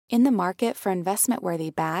In the market for investment-worthy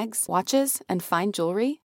bags, watches, and fine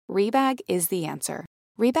jewelry, Rebag is the answer.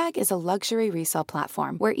 Rebag is a luxury resale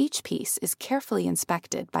platform where each piece is carefully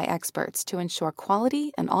inspected by experts to ensure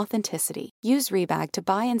quality and authenticity. Use Rebag to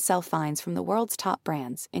buy and sell finds from the world's top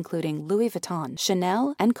brands, including Louis Vuitton,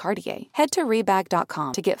 Chanel, and Cartier. Head to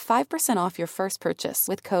Rebag.com to get 5% off your first purchase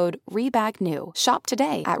with code REBAGNEW. Shop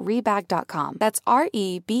today at Rebag.com. That's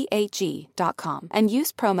REBAG.com. And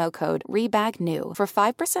use promo code REBAGNEW for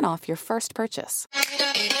 5% off your first purchase.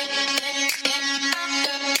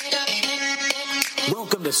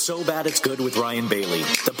 Welcome to So Bad It's Good with Ryan Bailey,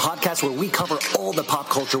 the podcast where we cover all the pop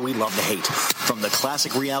culture we love to hate, from the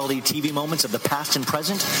classic reality TV moments of the past and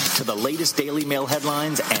present to the latest Daily Mail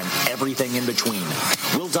headlines and everything in between.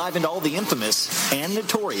 We'll dive into all the infamous and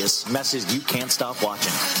notorious messes you can't stop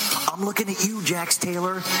watching. I'm looking at you, Jax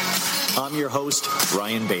Taylor. I'm your host,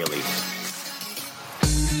 Ryan Bailey.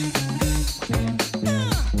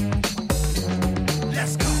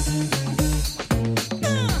 Let's go.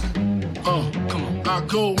 I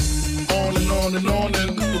go on and on and on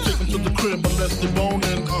and we'll take them to the crib unless they're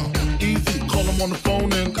boning. Easy, call them on the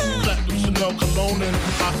phone and platinum Chanel cologne and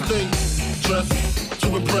I stay dressed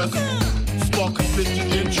to impress, spark and fit your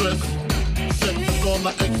interest. Sex is all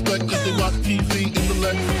I expect cause they watch TV in the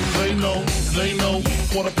Lex. They know,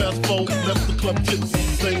 4:15, left the club tipsy,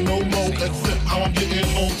 say no more, except how I'm getting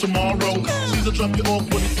home tomorrow. Caesar drop you off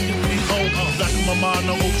when it's me home. Back in my mind,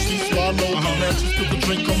 I hope she swallows. Man, she took a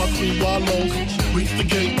drink on my cream wallows. Reach the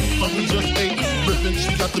gate, hungry just ate. Rippin',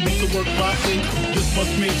 she got to meet the work by 8. This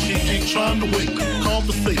must mean she ain't trying to wait.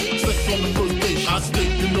 Conversate, sex on the first date. I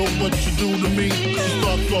state, you know what you do to me. She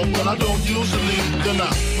starts off, but I don't usually. Then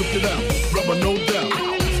I whip it out, rubber no doubt.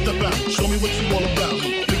 Step out, show me what you all about.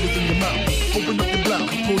 Fingers in your mouth, open up your blouse,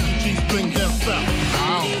 pull your G-string down south.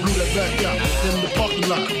 Blew that back out in the parking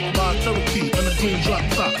lot. Buy a Cherokee and a green drop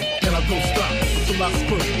top. And I don't stop till I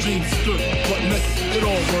spurt, jeans, skirt, butt next, it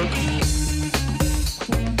all works.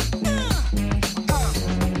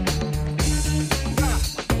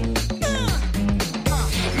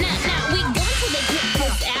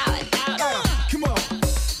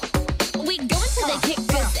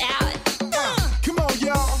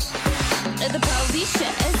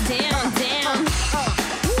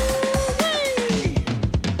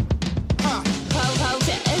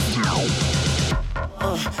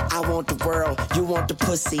 You want the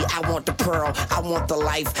pussy, I want the pearl, I want the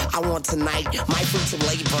life, I want tonight, my fruits of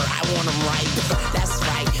labor, I want them right, that's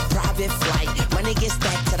right, private flight, money gets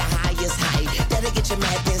stacked to the highest height, that'll get you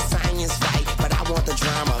mad then science fight, but I want the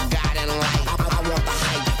drama, God and light, I want the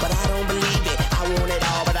hype, but I don't believe it, I want it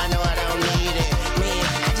all, but I know I don't need it, man,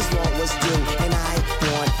 I just want what's due, and I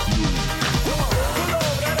want you.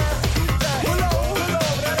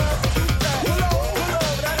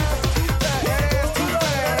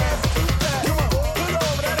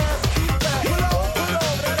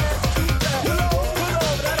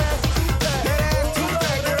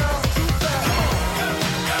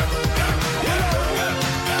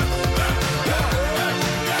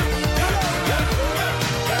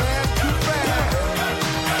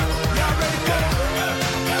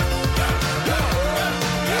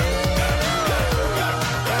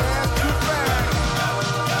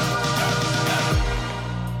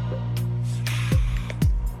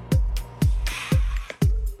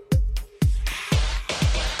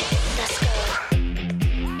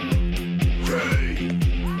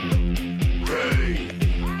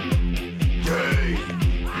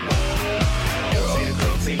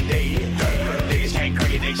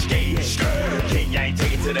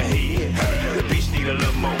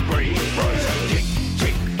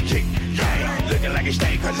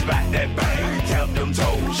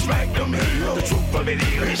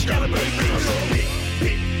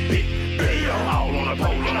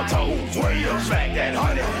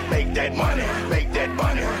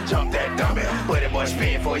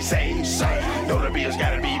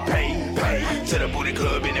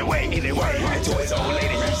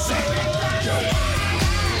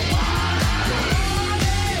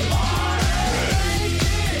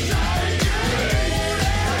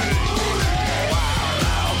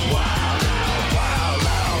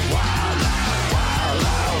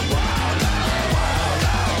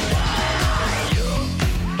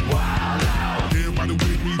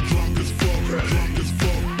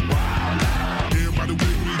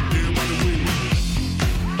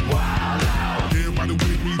 Everybody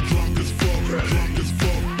with me drunk as fuck.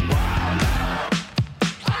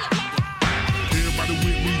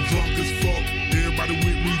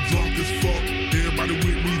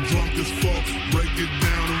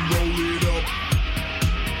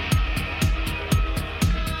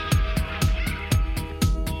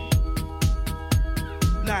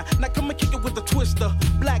 line. Now come and kick it with a twister.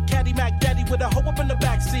 Black caddy, Mac daddy with a hoe up in the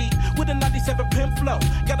backseat. With a 97 pimp flow.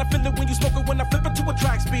 Gotta feel it when you smoke it when I flip it to a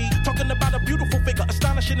track speed. Talking about a beautiful figure,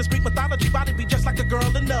 astonishing and speak mythology. Body be just like a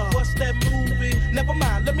girl in love. What's that movie? Never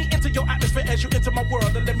mind, let me enter your atmosphere as you enter my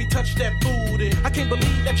world and let me touch that booty. I can't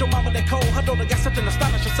believe that your mama that cold. Her daughter got something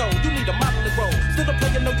astonishing soul. You need a modeling role. Still a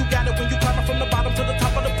player, know you got it when you climbing from the bottom to the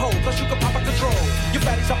top of the pole. Plus you can pop a control. Your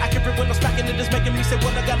body's so accurate when I'm smacking it, it's making me say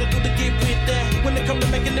what I gotta do to get with that. When it come to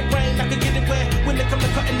making it rain, I can get it wet. When it come to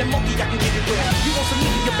cutting the monkey, I can get it wet. You want some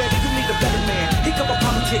media, baby, you need a better man. He cover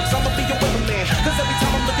politics, I'ma be your weatherman. Cause every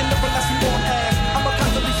time I'm looking up and I see more ass, I'ma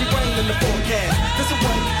constantly see rain in the forecast. This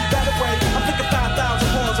away, that away, I'm thinking 5,000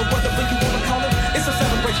 horns or whatever you wanna call it. It's a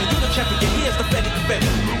celebration, you the champion, here's the Fetty confetti.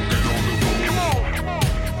 Come on.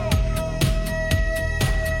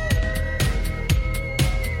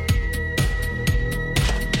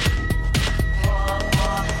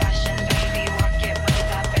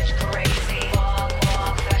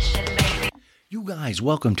 You guys,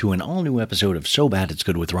 welcome to an all-new episode of So Bad It's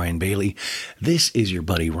Good with Ryan Bailey. This is your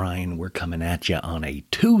buddy Ryan. We're coming at you on a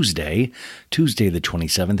Tuesday the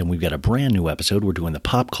 27th, and we've got a brand new episode. We're doing the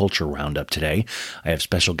Pop Culture Roundup today. I have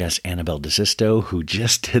special guest Annabelle DeSisto, who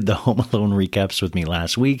just did the Home Alone recaps with me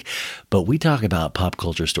last week, but we talk about pop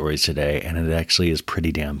culture stories today, and it actually is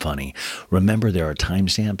pretty damn funny. Remember, there are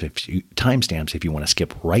timestamps if you want to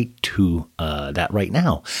skip right to that right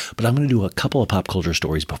now, but I'm going to do a couple of pop culture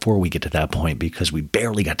stories before we get to that point, because we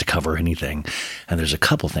barely got to cover anything. And there's a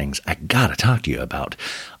couple things I gotta talk to you about.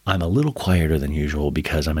 I'm a little quieter than usual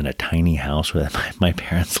because I'm in a tiny house where my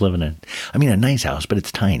parents live in a nice house, but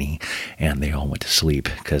it's tiny. And they all went to sleep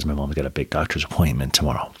because my mom's got a big doctor's appointment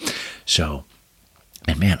tomorrow. So,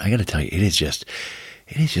 and man, I gotta tell you, it has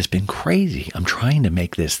just been crazy. I'm trying to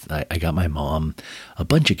make this. I got my mom a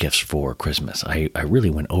bunch of gifts for Christmas. I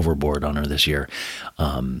really went overboard on her this year.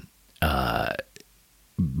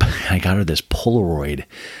 I got her this Polaroid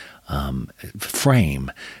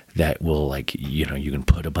frame that will, you can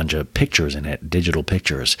put a bunch of pictures in it, digital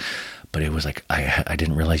pictures. But it was like, I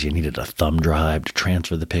didn't realize you needed a thumb drive to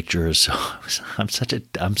transfer the pictures. So I'm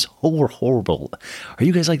so horrible. Are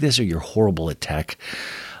you guys like this, or you're horrible at tech?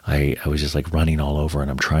 I was just like running all over,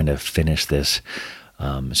 and I'm trying to finish this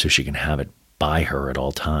so she can have it by her at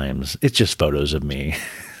all times. It's just photos of me.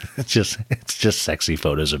 It's just sexy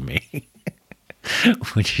photos of me.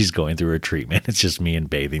 When she's going through her treatment, it's just me in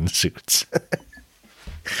bathing suits.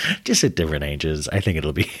 Just at different ages. I think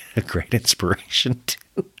it'll be a great inspiration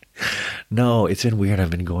too. No, it's been weird. I've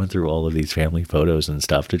been going through all of these family photos and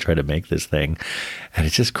stuff to try to make this thing, and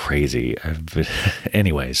it's just crazy.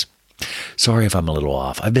 Anyways, sorry if I'm a little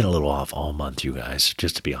off. I've been a little off all month, you guys,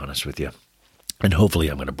 just to be honest with you. And hopefully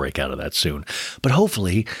I'm going to break out of that soon. But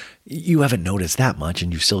hopefully you haven't noticed that much,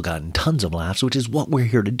 and you've still gotten tons of laughs, which is what we're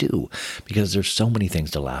here to do, because there's so many things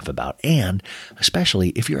to laugh about. And especially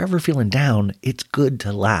if you're ever feeling down, it's good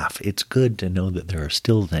to laugh. It's good to know that there are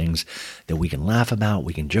still things that we can laugh about,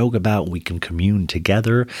 we can joke about, we can commune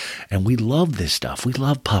together. And we love this stuff. We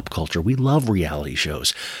love pop culture. We love reality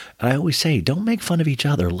shows. I always say, don't make fun of each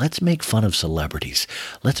other. Let's make fun of celebrities.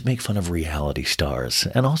 Let's make fun of reality stars.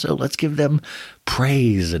 And also, let's give them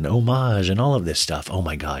praise and homage and all of this stuff. Oh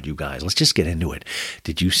my God, you guys, let's just get into it.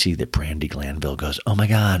 Did you see that Brandy Glanville goes, oh my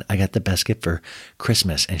God, I got the best gift for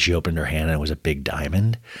Christmas? And she opened her hand and it was a big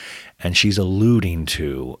diamond. And she's alluding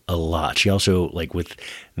to a lot. She also, with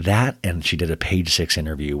that, and she did a Page 6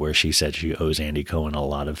 interview where she said she owes Andy Cohen a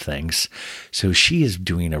lot of things. So she is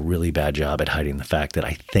doing a really bad job at hiding the fact that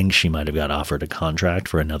I think she might have got offered a contract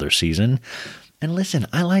for another season. And listen,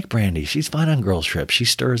 I like Brandy. She's fine on Girls Trip. She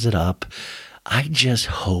stirs it up. I just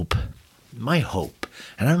hope, my hope,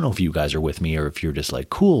 and I don't know if you guys are with me or if you're just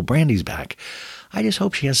like, cool, Brandy's back. I just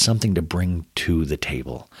hope she has something to bring to the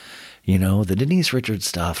table. You know, the Denise Richards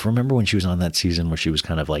stuff. Remember when she was on that season where she was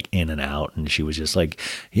kind of in and out, and she was just like,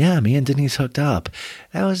 yeah, me and Denise hooked up.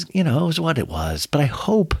 That was, it was what it was. But I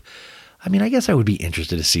guess I would be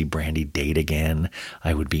interested to see Brandy date again.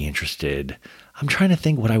 I would be interested. I'm trying to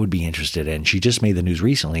think what I would be interested in. She just made the news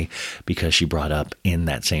recently because she brought up in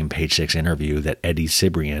that same Page 6 interview that Eddie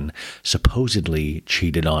Cibrian supposedly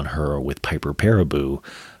cheated on her with Piper Perabo,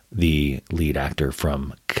 the lead actor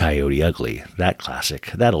from Coyote Ugly, that classic,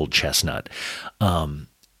 that old chestnut. And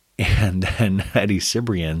then Eddie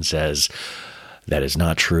Cibrian says that is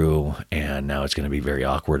not true, and now it's going to be very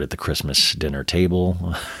awkward at the Christmas dinner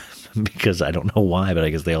table. Because I don't know why, but I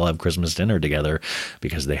guess they all have Christmas dinner together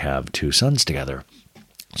because they have two sons together.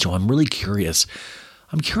 So I'm really curious.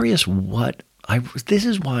 I'm curious what This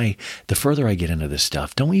is why the further I get into this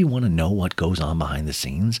stuff, don't you want to know what goes on behind the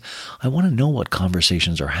scenes? I want to know what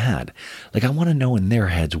conversations are had. Like, I want to know in their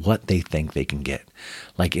heads what they think they can get.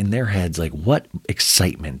 Like, in their heads, like, what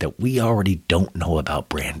excitement that we already don't know about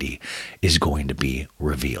Brandy is going to be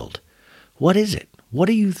revealed. What is it? What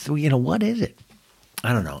do you, what is it?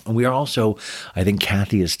 I don't know. And we are also, I think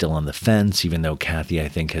Kathy is still on the fence, even though Kathy, I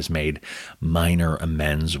think, has made minor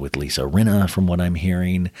amends with Lisa Rinna, from what I'm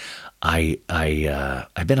hearing. I've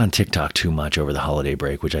been on TikTok too much over the holiday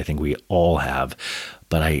break, which I think we all have,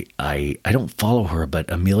 but I don't follow her. But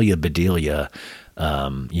Amelia Bedelia,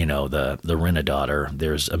 the Rinna daughter,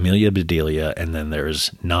 there's Amelia Bedelia, and then there's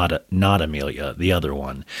not Amelia, the other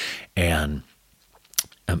one, and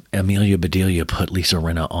Amelia Bedelia put Lisa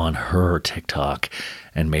Rinna on her TikTok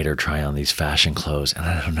and made her try on these fashion clothes. And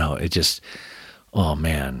I don't know, it just, oh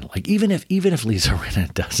man, like even if Lisa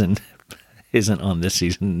Rinna isn't on this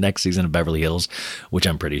season, next season of Beverly Hills, which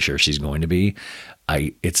I'm pretty sure she's going to be,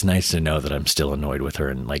 it's nice to know that I'm still annoyed with her.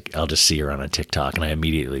 And like, I'll just see her on a TikTok and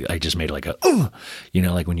I just made like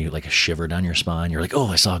like when you like a shiver down your spine, you're like, oh,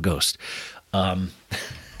 I saw a ghost.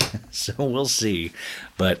 So we'll see.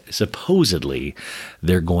 But supposedly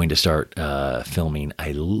they're going to start filming,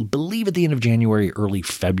 I believe, at the end of January, early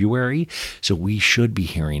February. So we should be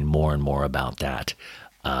hearing more and more about that.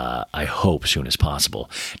 I hope soon as possible.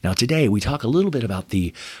 Now, today we talk a little bit about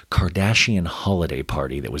the Kardashian holiday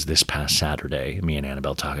party that was this past Saturday. Me and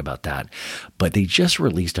Annabelle talk about that. But they just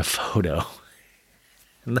released a photo.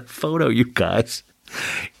 And the photo, you guys...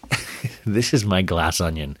 This is my glass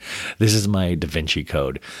onion. This is my Da Vinci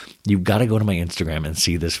Code. You've got to go to my Instagram and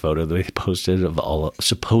see this photo that they posted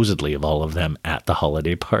supposedly of all of them at the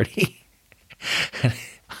holiday party.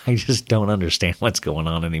 I just don't understand what's going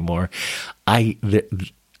on anymore. I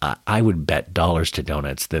would bet dollars to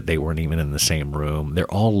donuts that they weren't even in the same room.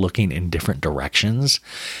 They're all looking in different directions.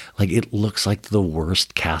 Like, it looks like the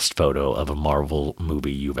worst cast photo of a Marvel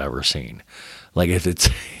movie you've ever seen. Like, if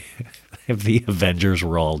the Avengers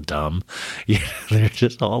were all dumb, they're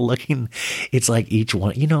just all looking. It's like each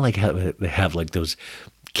one, like how they have like those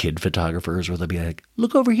kid photographers where they'll be like,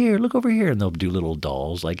 look over here, and they'll do little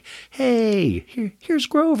dolls like, hey, here's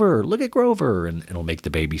Grover, look at Grover, and it'll make the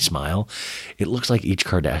baby smile. It looks like each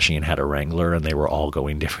Kardashian had a Wrangler and they were all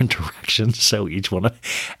going different directions. So each one,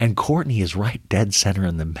 and Kourtney is right dead center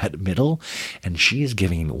in the middle, and she is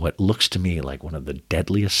giving what looks to me like one of the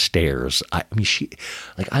deadliest stares. I mean,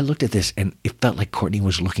 I looked at this and it felt like Kourtney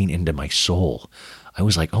was looking into my soul. I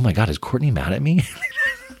was like, oh my God, is Kourtney mad at me?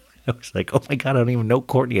 I was like, oh my God, I don't even know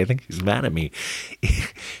Kourtney. I think she's mad at me.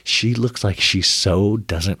 She looks like she so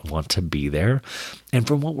doesn't want to be there. And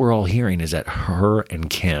from what we're all hearing is that her and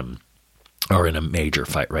Kim are in a major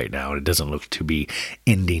fight right now, and it doesn't look to be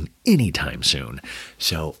ending anytime soon.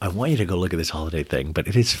 So I want you to go look at this holiday thing, but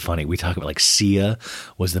it is funny. We talk about like Sia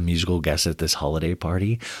was the musical guest at this holiday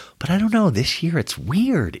party, but I don't know, this year it's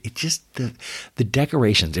weird. It just, the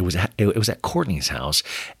decorations, it was at Kourtney's house,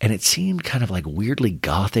 and it seemed kind of like weirdly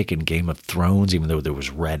gothic and Game of Thrones, even though there was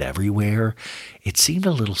red everywhere. It seemed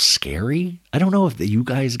a little scary. I don't know if you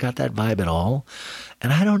guys got that vibe at all.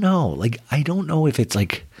 And I don't know, like, I don't know if it's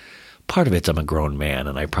like, part of it's I'm a grown man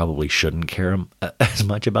and I probably shouldn't care as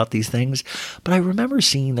much about these things. But I remember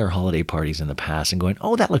seeing their holiday parties in the past and going,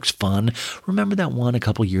 oh, that looks fun. Remember that one a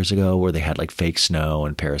couple years ago where they had like fake snow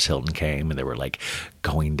and Paris Hilton came and they were like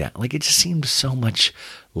going down. Like, it just seemed so much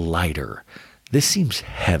lighter. This seems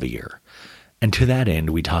heavier. And to that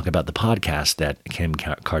end, we talk about the podcast that Kim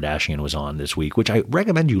Kardashian was on this week, which I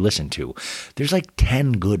recommend you listen to. There's like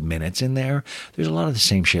 10 good minutes in there. There's a lot of the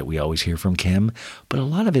same shit we always hear from Kim, but a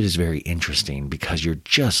lot of it is very interesting because you're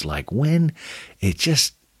just like, I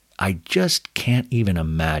just can't even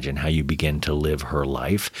imagine how you begin to live her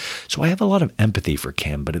life. So I have a lot of empathy for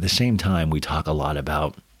Kim, but at the same time, we talk a lot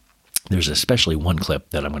about, there's especially one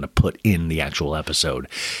clip that I'm going to put in the actual episode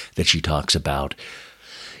that she talks about,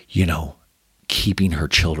 keeping her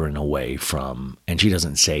children away from, and she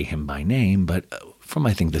doesn't say him by name, but from,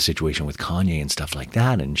 I think, the situation with Kanye and stuff like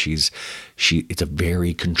that. And it's a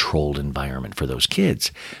very controlled environment for those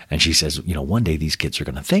kids. And she says, one day these kids are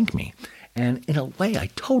going to thank me. And in a way, I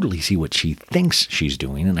totally see what she thinks she's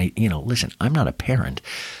doing. And listen, I'm not a parent,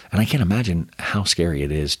 and I can't imagine how scary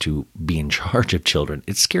it is to be in charge of children.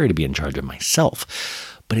 It's scary to be in charge of myself.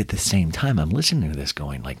 But at the same time, I'm listening to this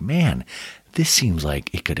going like, man, this seems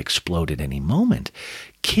like it could explode at any moment.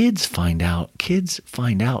 Kids find out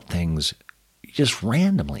things, just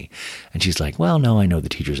randomly. And she's like, well, no, I know the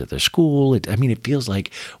teachers at their school. It feels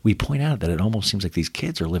like we point out that it almost seems like these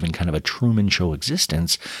kids are living kind of a Truman Show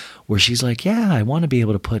existence where she's like, yeah, I want to be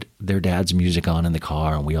able to put their dad's music on in the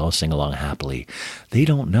car and we all sing along happily. They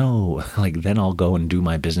don't know. Like, then I'll go and do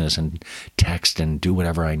my business and text and do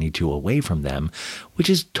whatever I need to away from them, which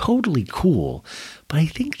is totally cool. But I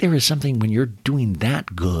think there is something when you're doing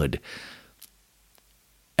that good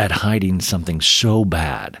at hiding something so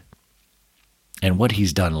bad, and what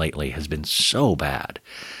he's done lately has been so bad.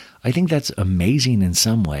 I think that's amazing in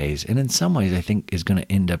some ways, and in some ways I think is going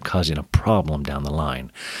to end up causing a problem down the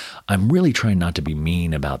line. I'm really trying not to be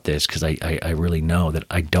mean about this because I really know that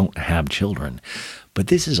I don't have children, but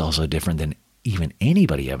this is also different than even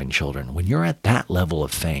anybody having children. When you're at that level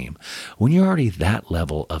of fame, when you're already that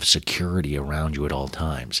level of security around you at all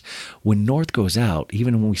times, when North goes out,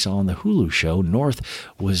 even when we saw on the Hulu show, North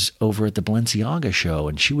was over at the Balenciaga show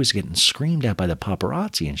and she was getting screamed at by the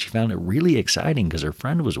paparazzi and she found it really exciting because her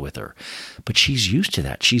friend was with her. But she's used to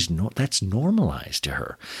that. That's normalized to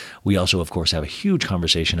her. We also, of course, have a huge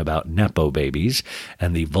conversation about NEPO babies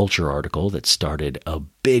and the Vulture article that started a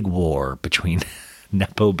big war between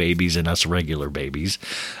NEPO babies and us regular babies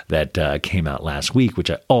that came out last week, which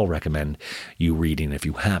I all recommend you reading if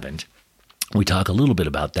you haven't. We talk a little bit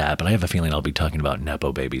about that, but I have a feeling I'll be talking about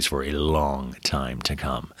NEPO babies for a long time to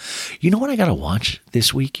come. You know what I got to watch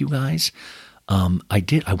this week, you guys?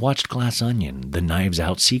 I watched Glass Onion, the Knives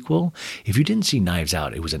Out sequel. If you didn't see Knives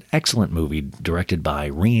Out, it was an excellent movie directed by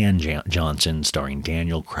Rian Johnson, starring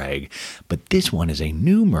Daniel Craig. But this one is a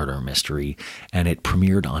new murder mystery, and it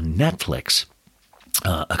premiered on Netflix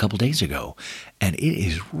a couple days ago, and it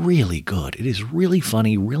is really good. It is really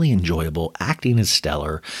funny, really enjoyable. Acting is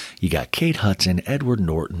stellar. You got Kate Hudson, Edward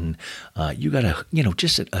Norton. You got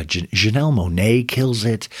Janelle Monáe kills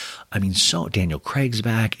it. So Daniel Craig's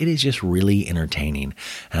back. It is just really entertaining,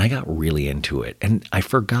 and I got really into it. And I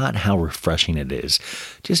forgot how refreshing it is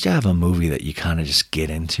just to have a movie that you kind of just get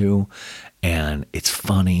into, and it's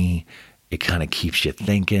funny. It kind of keeps you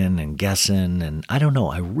thinking and guessing, and I don't know.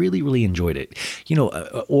 I really, really enjoyed it.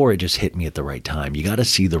 Or it just hit me at the right time. You got to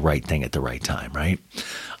see the right thing at the right time, right?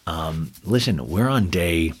 Listen, we're on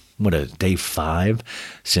day 5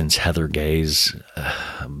 since Heather Gay's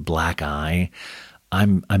black eye.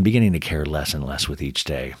 I'm beginning to care less and less with each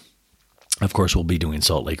day. Of course, we'll be doing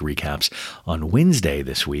Salt Lake recaps on Wednesday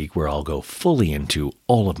this week, where I'll go fully into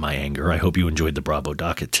all of my anger. I hope you enjoyed the Bravo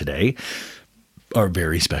docket today, our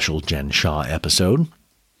very special Jen Shaw episode.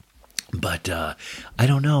 But I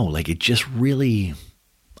don't know, it just really,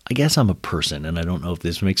 I guess I'm a person, and I don't know if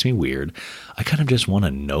this makes me weird. I kind of just want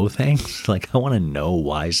to know things. I want to know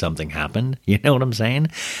why something happened. You know what I'm saying?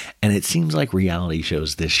 And it seems like reality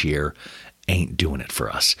shows this year ain't doing it for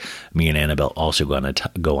us. Me and Annabelle also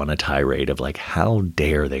go on a tirade of how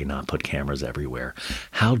dare they not put cameras everywhere?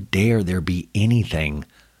 How dare there be anything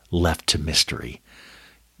left to mystery?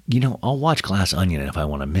 I'll watch Glass Onion if I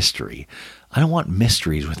want a mystery. I don't want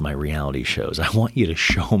mysteries with my reality shows. I want you to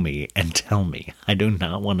show me and tell me. I do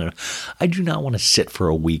not want to sit for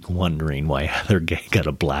a week wondering why Heather Gay got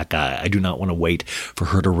a black eye. I do not want to wait for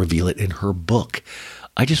her to reveal it in her book.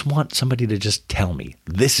 I just want somebody to just tell me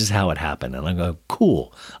this is how it happened. And I go,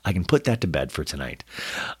 cool, I can put that to bed for tonight.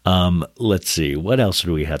 Let's see. What else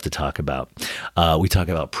do we have to talk about? We talk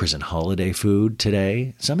about prison holiday food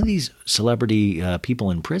today. Some of these celebrity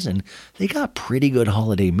people in prison, they got pretty good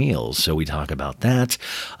holiday meals. So we talk about that.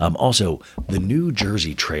 Also, the New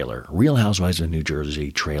Jersey trailer, Real Housewives of New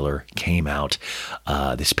Jersey trailer came out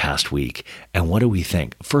this past week. And what do we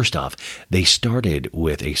think? First off, they started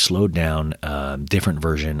with a slowed down, different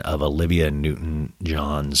version of Olivia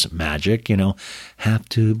Newton-John's Magic, have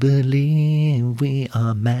to believe we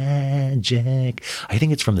are magic. I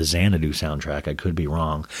think it's from the Xanadu soundtrack. I could be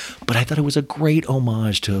wrong, but I thought it was a great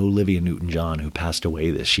homage to Olivia Newton-John, who passed away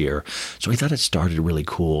this year. So I thought it started really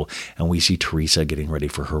cool. And we see Teresa getting ready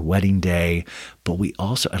for her wedding day, but we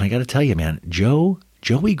also, and I got to tell you, man, Joey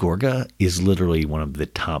Gorga is literally one of the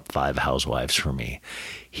top 5 housewives for me.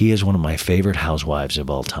 He is one of my favorite housewives of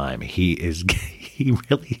all time. He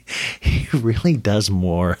really does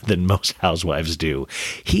more than most housewives do.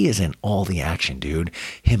 He is in all the action, dude.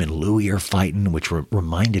 Him and Louis are fighting, which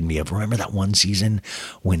reminded me of, remember that one season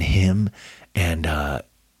when him and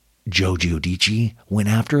Joe Giudice went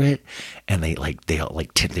after it, and they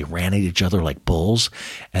ran at each other like bulls,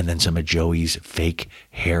 and then some of Joey's fake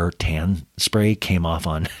hair tan spray came off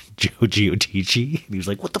on Joe Giudice. He was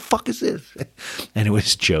like, "What the fuck is this?" And it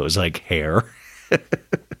was Joe's hair.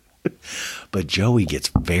 But Joey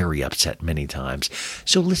gets very upset many times.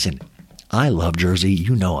 So listen, I love Jersey.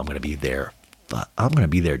 I'm going to be there I'm going to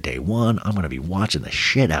be there day one. I'm going to be watching the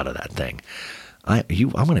shit out of that thing. I'm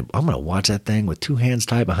going to watch that thing with two hands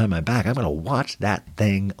tied behind my back. I'm going to watch that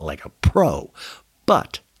thing like a pro.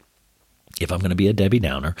 But if I'm going to be a Debbie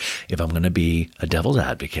Downer, if I'm going to be a devil's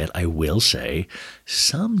advocate, I will say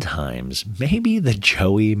sometimes maybe the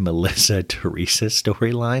Joey, Melissa, Teresa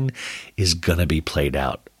storyline is going to be played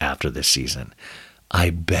out after this season. I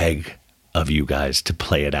beg of you guys to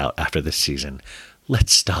play it out after this season.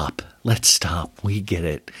 Let's stop. We get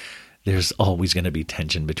it. There's always going to be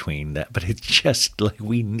tension between that, but it's just like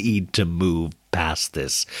we need to move past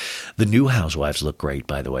this. The new housewives look great,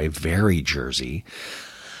 by the way, very Jersey.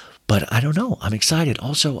 But I don't know. I'm excited.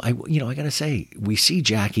 Also, I got to say, we see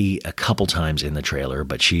Jackie a couple times in the trailer,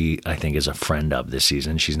 but she, I think, is a friend of this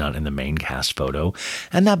season. She's not in the main cast photo.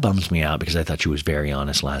 And that bums me out because I thought she was very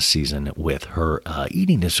honest last season with her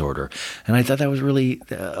eating disorder. And I thought that was really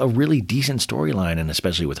a really decent storyline, and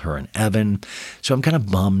especially with her and Evan. So I'm kind of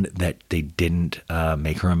bummed that they didn't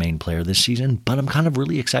make her a main player this season, but I'm kind of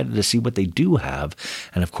really excited to see what they do have.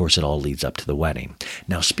 And of course, it all leads up to the wedding.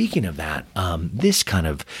 Now, speaking of that, this kind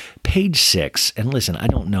of Page 6, and listen, I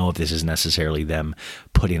don't know if this is necessarily them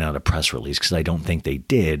putting out a press release because I don't think they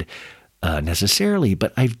did necessarily,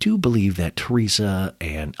 but I do believe that Teresa,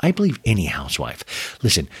 and I believe any housewife,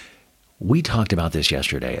 listen, we talked about this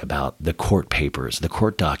yesterday about the court papers, the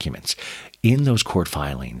court documents. In those court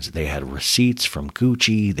filings, they had receipts from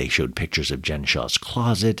Gucci. They showed pictures of Jen Shah's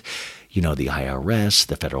closet. The IRS,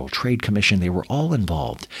 the Federal Trade Commission, they were all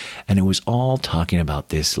involved. And it was all talking about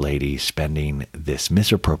this lady spending this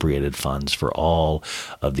misappropriated funds for all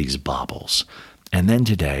of these baubles. And then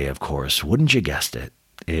today, of course, wouldn't you guessed it,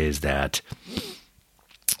 is that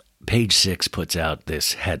Page 6 puts out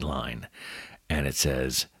this headline, and it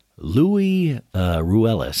says, Louis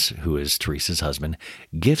Ruelas, who is Teresa's husband,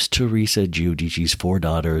 gifts Teresa Giudici's 4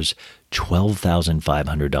 daughters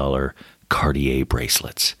 $12,500 Cartier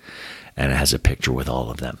bracelets. And it has a picture with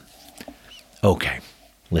all of them. Okay,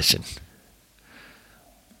 listen.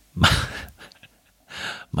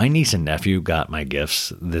 My niece and nephew got my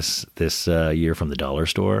gifts this year from the dollar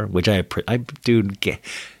store, which dude,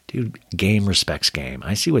 game respects game.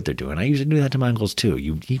 I see what they're doing. I used to do that to my uncles too.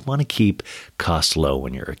 You want to keep costs low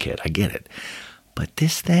when you're a kid. I get it. But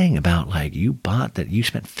this thing about you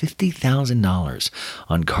spent $50,000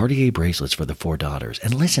 on Cartier bracelets for the 4 daughters.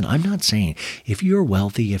 And listen, I'm not saying if you're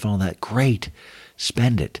wealthy, if all that, great,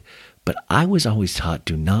 spend it. But I was always taught,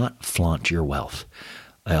 do not flaunt your wealth.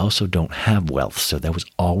 I also don't have wealth, so that was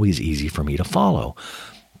always easy for me to follow.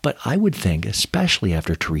 But I would think, especially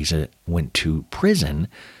after Teresa went to prison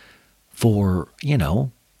for,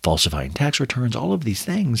 falsifying tax returns, all of these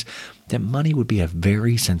things, that money would be a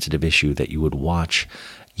very sensitive issue that you would watch.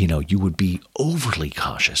 You would be overly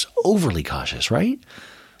cautious, right?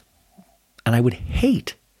 And I would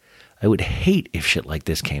hate if shit like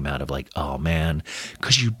this came out of oh man,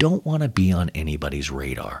 because you don't want to be on anybody's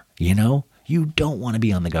radar, You don't want to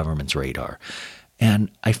be on the government's radar.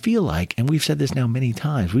 And I feel like, and we've said this now many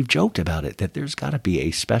times, we've joked about it, that there's got to be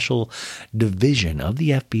a special division of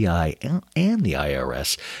the FBI and the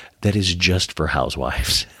IRS that is just for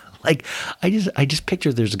housewives. I just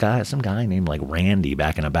picture there's some guy named Randy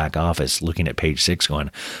back in a back office looking at Page 6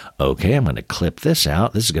 going, okay, I'm going to clip this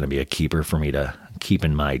out. This is going to be a keeper for me to keep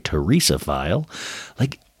in my Teresa file.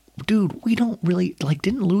 Dude, we don't really,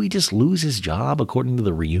 didn't Louis just lose his job according to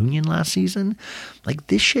the reunion last season?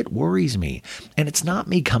 This shit worries me. And it's not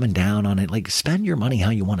me coming down on it. Spend your money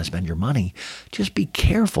how you want to spend your money. Just be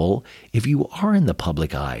careful if you are in the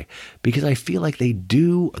public eye. Because I feel like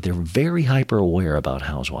they're very hyper aware about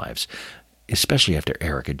housewives. Especially after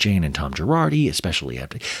Erica Jane and Tom Girardi, especially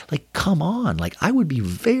after, come on. I would be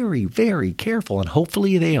very, very careful, and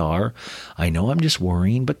hopefully they are. I know I'm just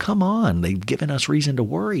worrying, but come on. They've given us reason to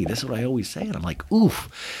worry. That's what I always say, and I'm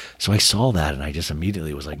oof. So I saw that, and I just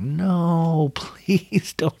immediately was no,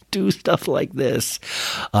 please don't do stuff like this.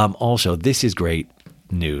 Also, this is great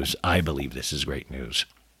news. I believe this is great news.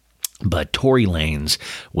 But Tory Lanez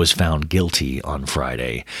was found guilty on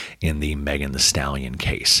Friday in the Megan Thee Stallion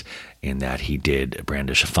case, in that he did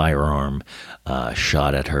brandish a firearm,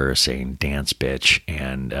 shot at her saying dance bitch,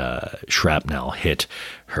 and shrapnel hit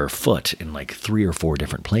her foot in 3 or 4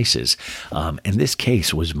 different places. And this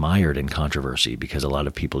case was mired in controversy because a lot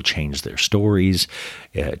of people changed their stories.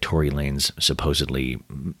 Tory Lanez supposedly,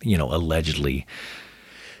 allegedly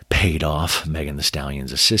paid off Megan Thee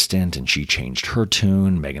Stallion's assistant, and she changed her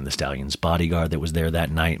tune. Megan Thee Stallion's bodyguard that was there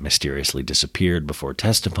that night mysteriously disappeared before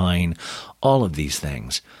testifying. All of these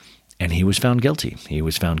things. And he was found guilty. He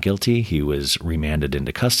was remanded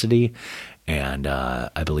into custody, and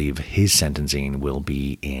I believe his sentencing will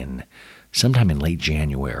be in sometime in late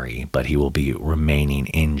January, but he will be remaining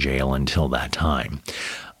in jail until that time.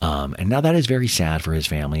 And now that is very sad for his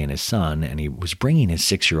family and his son, and he was bringing his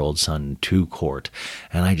 6-year-old son to court.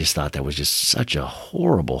 And I just thought that was just such a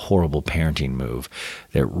horrible, horrible parenting move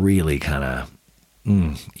that really kind of,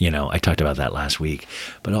 I talked about that last week.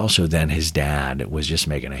 But also then his dad was just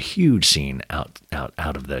making a huge scene out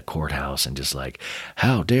of the courthouse and just like,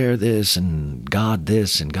 how dare this and God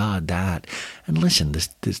this and God that. And listen,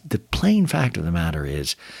 the plain fact of the matter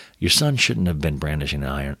is your son shouldn't have been brandishing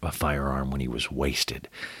a firearm when he was wasted.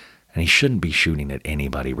 And he shouldn't be shooting at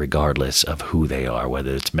anybody regardless of who they are,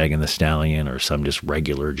 whether it's Megan Thee Stallion or some just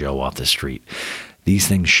regular Joe off the street. These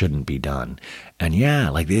things shouldn't be done. And yeah,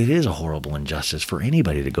 like it is a horrible injustice for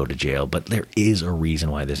anybody to go to jail, but there is a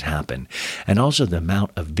reason why this happened. And also the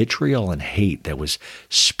amount of vitriol and hate that was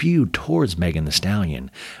spewed towards Megan Thee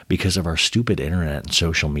Stallion because of our stupid internet and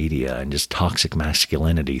social media and just toxic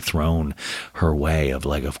masculinity thrown her way of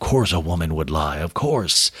like, of course a woman would lie, of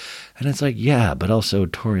course. And it's like, yeah, but also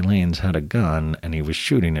Tory Lanez had a gun and he was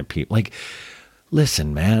shooting at people. Like,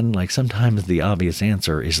 listen, man, like sometimes the obvious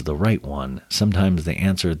answer is the right one. Sometimes the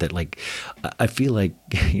answer that like, I feel like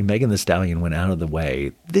Megan Thee Stallion went out of the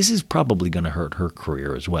way. This is probably going to hurt her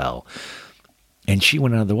career as well. And she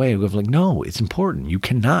went out of the way of like, no, it's important. You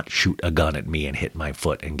cannot shoot a gun at me and hit my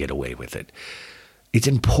foot and get away with it. It's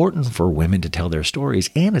important for women to tell their stories,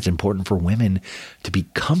 and it's important for women to be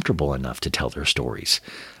comfortable enough to tell their stories.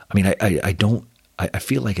 I mean, I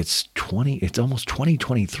feel like it's almost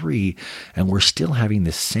 2023 and we're still having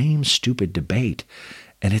the same stupid debate.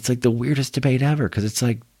 And it's like the weirdest debate ever because it's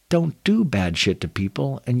like, don't do bad shit to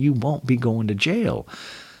people and you won't be going to jail.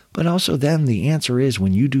 But also then the answer is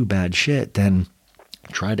when you do bad shit, then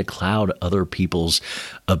try to cloud other people's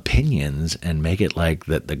opinions and make it like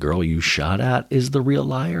that the girl you shot at is the real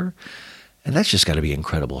liar. And that's just got to be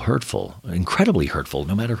incredibly hurtful,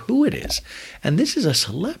 no matter who it is. And this is a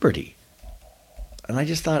celebrity. And I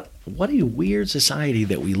just thought, what a weird society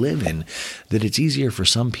that we live in, that it's easier for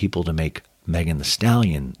some people to make Megan Thee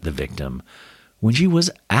Stallion the victim when she was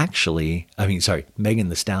actually, Megan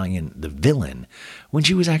Thee Stallion the villain, when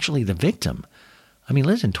she was actually the victim. I mean,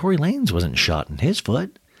 listen, Tory Lanez wasn't shot in his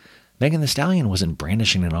foot. Megan Thee Stallion wasn't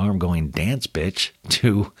brandishing an arm going, dance bitch,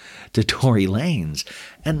 to Tory Lanez.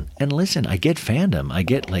 And listen, I get fandom. I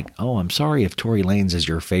get like, oh, I'm sorry if Tory Lanez is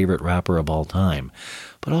your favorite rapper of all time.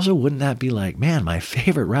 But also, wouldn't that be like, man, my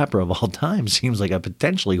favorite rapper of all time seems like a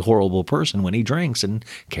potentially horrible person when he drinks and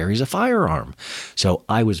carries a firearm. So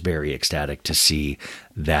I was very ecstatic to see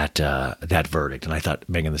that verdict. And I thought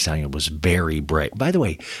Megan Thee Stallion was very brave. By the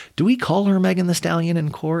way, do we call her Megan Thee Stallion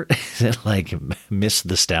in court? Is it like Miss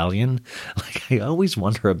the Stallion? Like, I always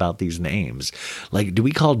wonder about these names. Like, do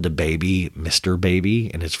we call DaBaby Mr.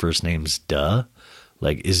 Baby and his first name's Duh?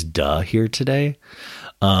 Like, is Duh here today?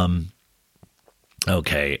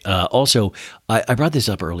 Okay. Also, I brought this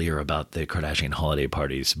up earlier about the Kardashian holiday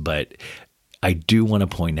parties, but I do want to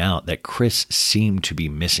point out that Kris seemed to be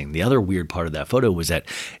missing. The other weird part of that photo was that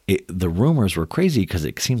the rumors were crazy because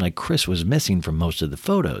it seemed like Kris was missing from most of the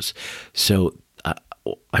photos. So,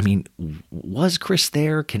 I mean, was Kris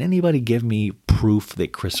there? Can anybody give me proof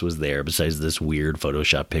that Kris was there besides this weird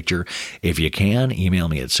Photoshop picture? If you can, email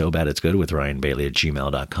me at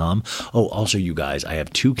sobaditsgood@ryanbailey@gmail.com. Oh, also, you guys, I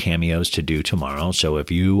have 2 cameos to do tomorrow. So if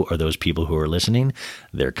you are those people who are listening,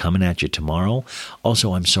 they're coming at you tomorrow.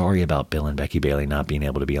 Also, I'm sorry about Bill and Becky Bailey not being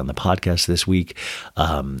able to be on the podcast this week.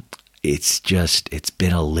 It's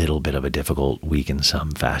been a little bit of a difficult week in some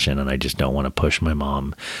fashion, and I just don't want to push my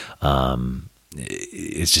mom.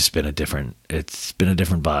 It's been a different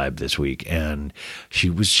vibe this week, and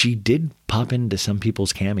she did pop into some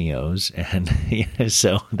people's cameos, and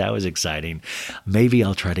so that was exciting. Maybe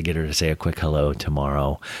I'll try to get her to say a quick hello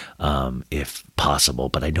tomorrow, if possible,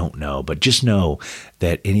 but I don't know. But just know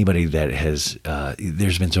that anybody that has,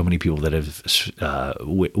 there's been so many people that have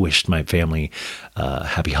wished my family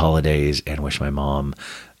happy holidays and wished my mom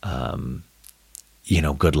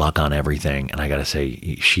good luck on everything. And I got to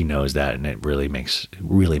say, she knows that, and it really makes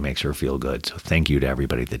her feel good. So thank you to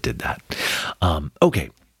everybody that did that. Okay.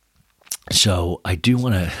 So I do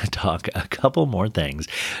want to talk a couple more things.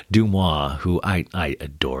 Dumois, who I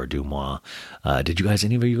adore Dumois. Did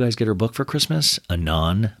any of you guys get her book for Christmas?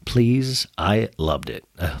 Anon, Please. I loved it.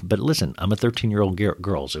 But listen, I'm a 13-year-old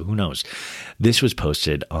girl, so who knows? This was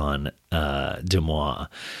posted on Dumois.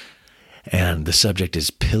 And the subject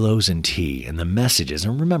is pillows and tea. And the messages,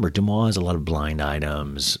 and remember, Deuxmoi has a lot of blind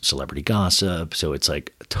items, celebrity gossip, so it's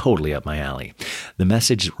like totally up my alley. The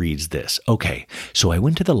message reads this. Okay, so I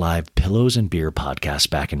went to the live Pillows and Beer podcast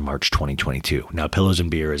back in March 2022. Now, Pillows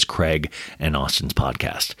and Beer is Craig and Austin's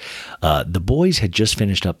podcast. The boys had just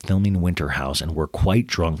finished up filming Winter House and were quite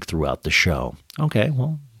drunk throughout the show. Okay,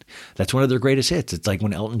 well, that's one of their greatest hits. It's like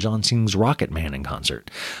when Elton John sings Rocket Man in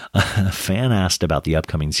concert. A fan asked about the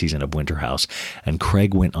upcoming season of Winter House, and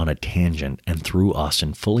Craig went on a tangent and threw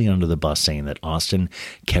Austin fully under the bus, saying that Austin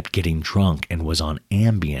kept getting drunk and was on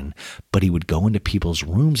Ambien, but he would go into people's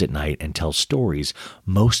rooms at night and tell stories,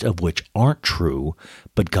 most of which aren't true,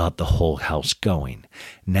 but got the whole house going.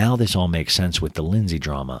 Now this all makes sense with the Lindsay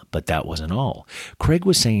drama, but that wasn't all. Craig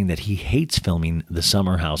was saying that he hates filming the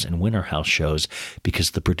Summer House and Winter House shows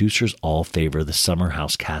because the producers all favor the Summer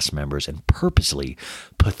House cast members and purposely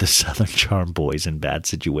put the Southern Charm boys in bad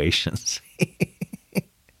situations.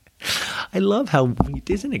 I love how,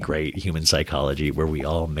 isn't it great, human psychology, where we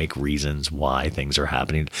all make reasons why things are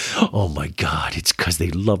happening? Oh my God, it's because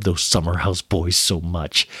they love those Summer House boys so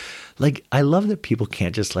much. Like, I love that people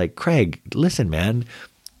can't just like, Craig, listen, man,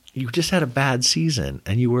 you just had a bad season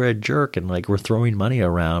and you were a jerk and like were throwing money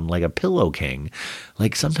around like a pillow king.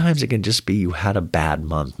 Like sometimes it can just be you had a bad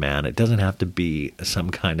month, man. It doesn't have to be some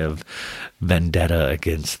kind of vendetta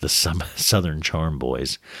against the Southern Charm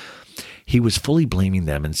boys. He was fully blaming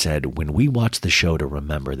them and said, when we watched the show to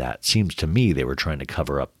remember that, seems to me they were trying to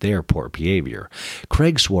cover up their poor behavior.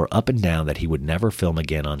 Craig swore up and down that he would never film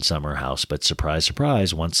again on Summer House, but surprise,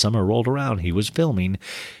 surprise, once summer rolled around, he was filming.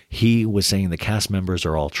 He was saying the cast members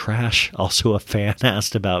are all trash. Also, a fan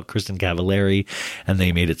asked about Kristin Cavallari, and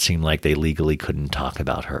they made it seem like they legally couldn't talk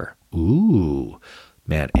about her. Ooh.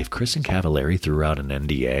 Man, if Kristin Cavallari threw out an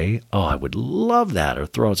NDA, oh, I would love that. Or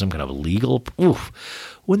throw out some kind of legal, oof.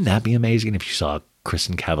 Wouldn't that be amazing if you saw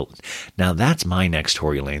Kristin Cavallari? Now, that's my next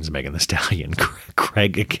Tory Lanez Megan Thee Stallion,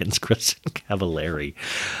 Craig against Kristin Cavallari.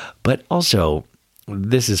 But also,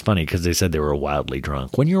 this is funny because they said they were wildly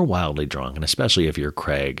drunk. When you're wildly drunk, and especially if you're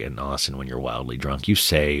Craig and Austin, when you're wildly drunk, you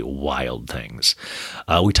say wild things.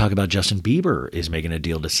 We talk about Justin Bieber is making a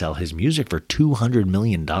deal to sell his music for $200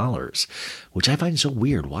 million, which I find so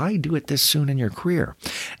weird. Why do it this soon in your career?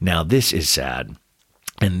 Now, this is sad.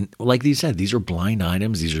 And like they said, these are blind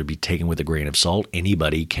items. These are to be taken with a grain of salt.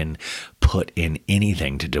 Anybody can put in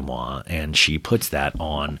anything to Deuxmoi, and she puts that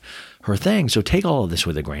on her thing. So take all of this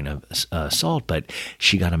with a grain of salt. But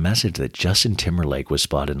she got a message that Justin Timberlake was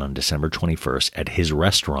spotted on December 21st at his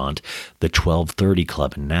restaurant, the 1230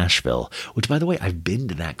 Club in Nashville, which, by the way, I've been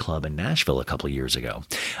to that club in Nashville a couple of years ago.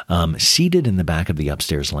 Seated in the back of the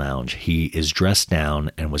upstairs lounge, he is dressed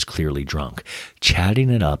down and was clearly drunk, chatting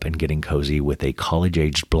it up and getting cozy with a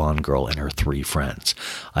college-aged blonde girl and her 3 friends.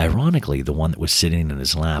 Ironically, the one that was sitting in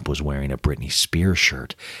his lap was wearing a Britney Spears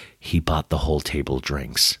shirt. He bought the whole table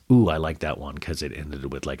drinks. Ooh, I like that one because it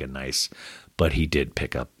ended with like a nice, but he did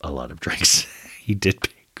pick up a lot of drinks. He did.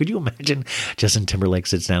 Could you imagine Justin Timberlake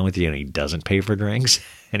sits down with you and he doesn't pay for drinks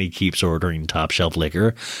and he keeps ordering top shelf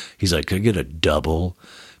liquor? He's like, could I get a double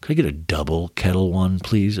kettle one,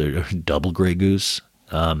 please? Or double Grey Goose?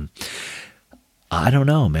 I don't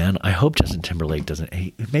know, man. I hope Justin Timberlake doesn't.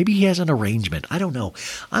 Maybe he has an arrangement. I don't know.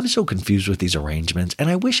 I'm so confused with these arrangements. And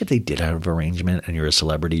I wish if they did have an arrangement and you're a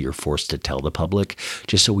celebrity, you're forced to tell the public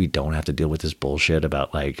just so we don't have to deal with this bullshit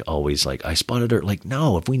about like always like I spotted her. Like,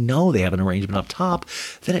 no, if we know they have an arrangement up top,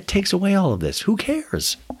 then it takes away all of this. Who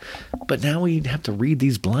cares? But now we have to read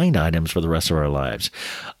these blind items for the rest of our lives.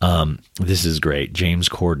 This is great. James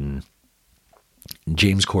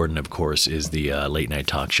Corden, of course, is the late night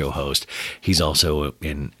talk show host. He's also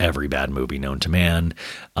in every bad movie known to man.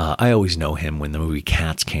 I always know him when the movie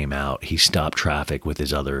Cats came out. He stopped traffic with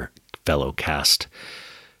his other fellow cast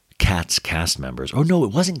members. Oh no,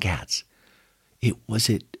 it wasn't Cats. Was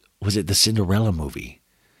it the Cinderella movie?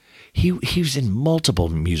 He was in multiple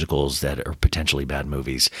musicals that are potentially bad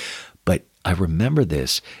movies. But I remember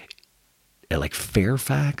this at like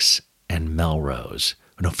Fairfax and Melrose.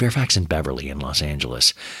 No, Fairfax and Beverly in Los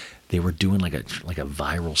Angeles. They were doing like a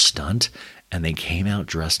viral stunt, and they came out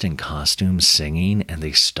dressed in costumes singing, and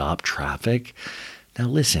they stopped traffic. Now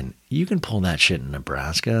listen, you can pull that shit in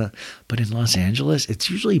Nebraska, but in Los Angeles,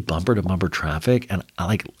 it's usually bumper to bumper traffic, and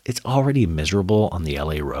it's already miserable on the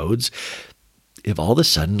LA roads. If all of a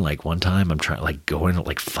sudden, like one time I'm trying like going at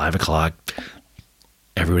like 5 o'clock,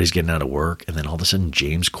 everybody's getting out of work, and then all of a sudden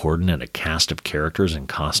James Corden and a cast of characters in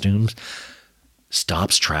costumes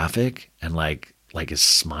stops traffic and like is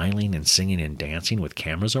smiling and singing and dancing with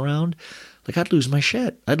cameras around, Like, I'd lose my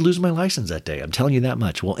shit. I'd lose my license that day. I'm telling you that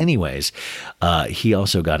much. Well, anyways, he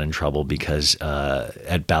also got in trouble because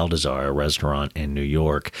at Balthazar, a restaurant in New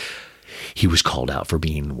York, he was called out for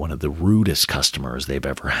being one of the rudest customers they've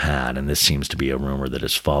ever had. And this seems to be a rumor that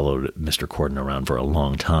has followed Mr. Corden around for a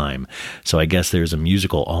long time. So I guess there's a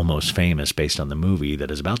musical, Almost Famous, based on the movie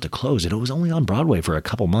that is about to close. It was only on Broadway for a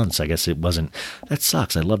couple months. I guess it wasn't. That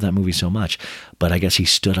sucks. I love that movie so much. But I guess he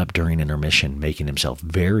stood up during intermission, making himself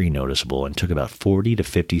very noticeable, and took about 40 to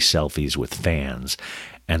 50 selfies with fans.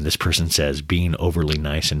 And this person says, being overly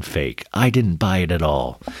nice and fake. I didn't buy it at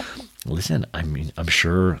all. Listen, I mean, I'm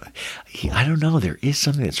sure, I don't know, there is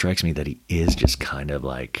something that strikes me that he is just kind of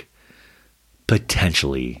like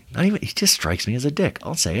potentially, not even, he just strikes me as a dick.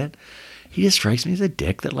 I'll say it. He just strikes me as a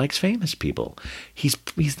dick that likes famous people. He's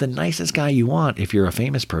the nicest guy you want if you're a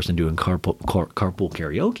famous person doing carpool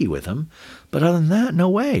karaoke with him. But other than that, no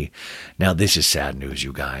way. Now, this is sad news,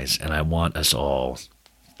 you guys, and I want us all...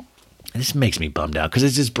 This makes me bummed out because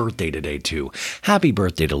it's his birthday today, too. Happy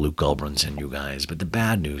birthday to Luke Gulbranson, you guys. But the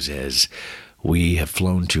bad news is we have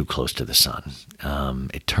flown too close to the sun.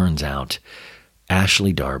 It turns out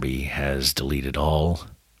Ashely Darby has deleted all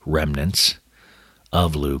remnants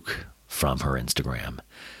of Luke from her Instagram.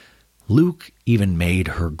 Luke even made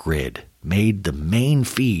her grid, made the main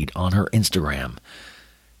feed on her Instagram,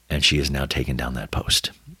 and she has now taken down that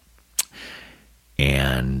post.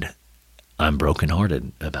 And I'm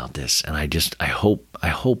brokenhearted about this, and I just hope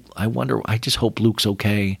Luke's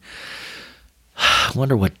okay. I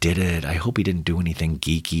wonder what did it. I hope he didn't do anything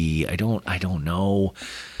geeky. I don't know.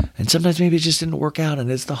 And sometimes maybe it just didn't work out, and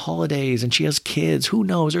it's the holidays, and she has kids. Who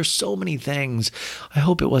knows? There's so many things. I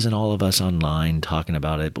hope it wasn't all of us online talking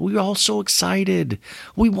about it, but we were all so excited.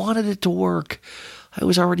 We wanted it to work. I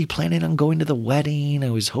was already planning on going to the wedding.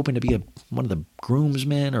 I was hoping to be one of the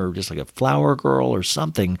groomsmen or just like a flower girl or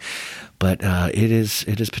something. But it is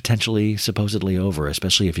potentially supposedly over,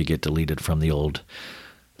 especially if you get deleted from the old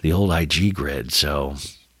IG grid. So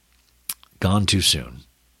gone too soon.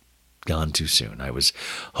 Gone too soon. I was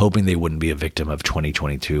hoping they wouldn't be a victim of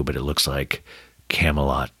 2022, but it looks like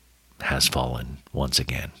Camelot has fallen once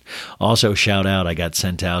again. Also, shout out, I got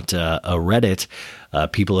sent out a Reddit.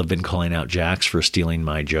 People have been calling out Jax for stealing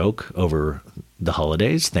my joke over the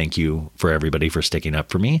holidays. Thank you for everybody for sticking up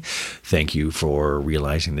for me. Thank you for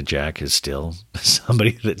realizing that Jack is still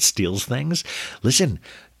somebody that steals things. Listen,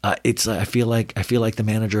 I feel like the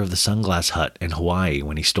manager of the Sunglass Hut in Hawaii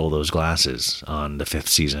when he stole those glasses on the 5th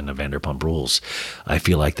season of Vanderpump Rules. I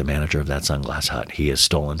feel like the manager of that Sunglass Hut. He has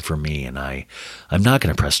stolen from me, and I'm not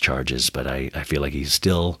going to press charges, but I feel like he's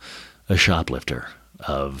still a shoplifter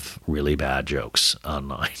of really bad jokes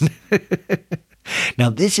online. Now,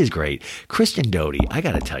 this is great. Kristin Doute, I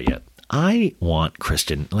got to tell you, I want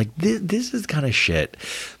Kristin, like this is the kind of shit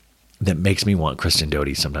that makes me want Kristin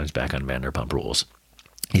Doute sometimes back on Vanderpump Rules.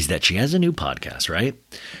 Is that she has a new podcast, right?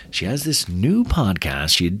 She has this new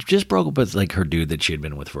podcast. She had just broke up with like her dude that she had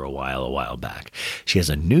been with for a while back. She has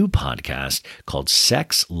a new podcast called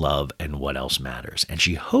Sex, Love, and What Else Matters. And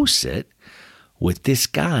she hosts it with this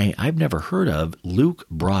guy I've never heard of, Luke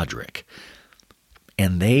Broderick.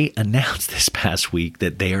 And they announced this past week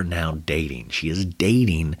that they are now dating. She is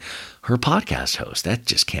dating her podcast host. That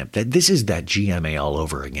just can't. This is that GMA all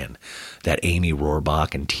over again. That Amy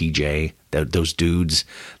Rohrbach and TJ, those dudes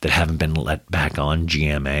that haven't been let back on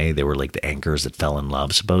GMA. They were like the anchors that fell in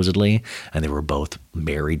love supposedly, and they were both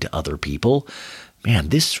married to other people. Man,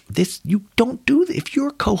 this you don't do. If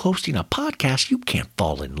you're co-hosting a podcast, you can't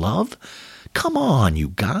fall in love. Come on, you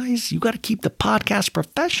guys. You got to keep the podcast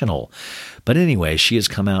professional. But anyway, she has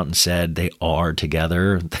come out and said they are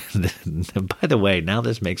together. By the way, now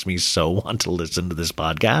this makes me so want to listen to this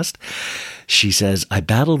podcast. She says, I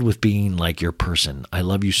battled with being like your person. I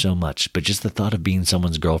love you so much. But just the thought of being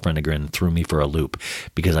someone's girlfriend again threw me for a loop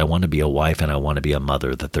because I want to be a wife and I want to be a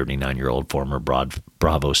mother, the 39-year-old former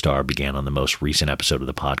Bravo star began on the most recent episode of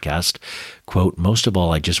the podcast. Quote, most of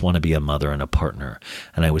all, I just want to be a mother and a partner.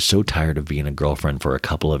 And I was so tired of being a girlfriend for a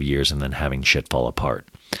couple of years and then having shit fall apart.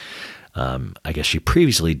 I guess she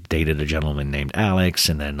previously dated a gentleman named Alex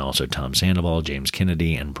and then also Tom Sandoval, James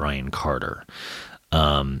Kennedy, and Brian Carter.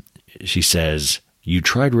 She says, you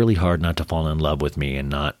tried really hard not to fall in love with me and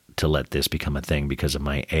not to let this become a thing because of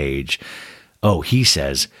my age. Oh, he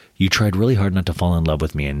says, you tried really hard not to fall in love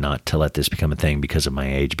with me and not to let this become a thing because of my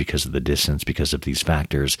age, because of the distance, because of these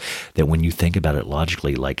factors that when you think about it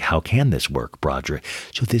logically, like, how can this work, Broderick?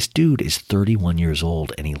 So this dude is 31 years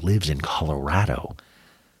old and he lives in Colorado.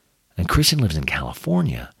 And Kristin lives in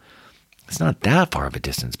California. It's not that far of a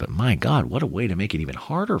distance, but my God, what a way to make it even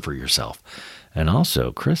harder for yourself. And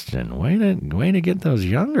also, Kristin, way to get those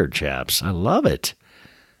younger chaps. I love it.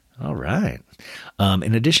 All right.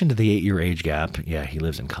 In addition to the 8-year age gap, yeah, he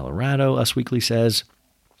lives in Colorado, Us Weekly says.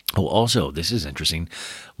 Oh, also, this is interesting.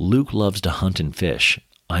 Luke loves to hunt and fish.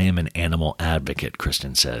 I am an animal advocate,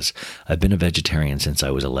 Kristin says. I've been a vegetarian since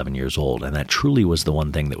I was 11 years old, and that truly was the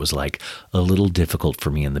one thing that was like a little difficult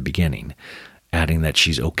for me in the beginning. Adding that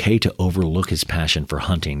she's okay to overlook his passion for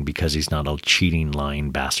hunting because he's not a cheating,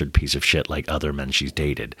 lying bastard piece of shit like other men she's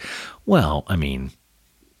dated. Well, I mean,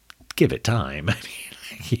 give it time. I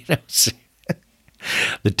mean, you know,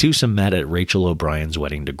 the twosome met at Rachel O'Brien's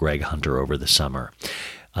wedding to Greg Hunter over the summer.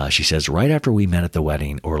 She says, right after we met at the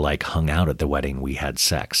wedding, or like hung out at the wedding, we had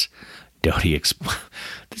sex. Doute,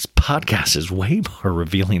 this podcast is way more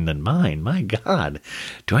revealing than mine. My God.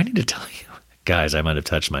 Do I need to tell you? Guys, I might have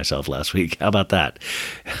touched myself last week. How about that?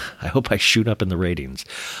 I hope I shoot up in the ratings.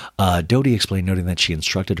 Doute explained, noting that she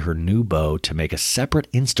instructed her new beau to make a separate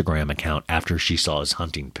Instagram account after she saw his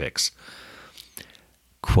hunting pics.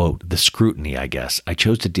 Quote, the scrutiny, I guess. I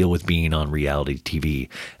chose to deal with being on reality TV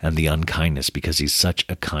and the unkindness because he's such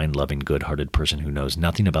a kind, loving, good-hearted person who knows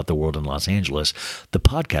nothing about the world in Los Angeles, the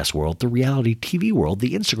podcast world, the reality TV world,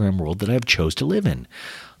 the Instagram world that I've chose to live in.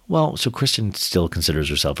 Well, so Kristin still considers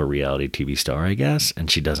herself a reality TV star, I guess,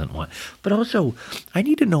 and she doesn't want... But also, I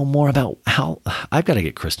need to know more about how... I've got to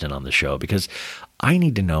get Kristin on the show because I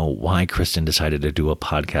need to know why Kristin decided to do a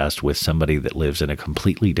podcast with somebody that lives in a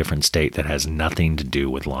completely different state that has nothing to do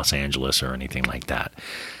with Los Angeles or anything like that.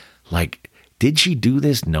 Like, did she do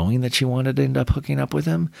this knowing that she wanted to end up hooking up with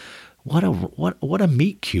him? What a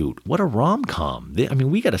meet cute. What a rom-com. I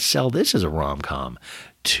mean, we got to sell this as a rom-com.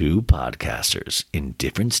 2 podcasters in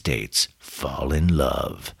different states fall in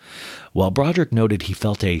love. While Broderick noted he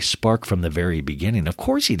felt a spark from the very beginning. Of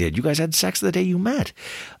course he did. You guys had sex the day you met.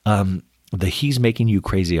 The He's Making You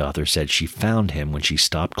Crazy author said she found him when she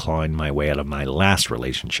stopped clawing my way out of my last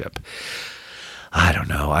relationship. I don't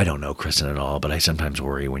know Kristin at all, but I sometimes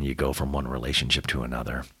worry when you go from one relationship to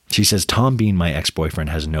another. She says, Tom being my ex-boyfriend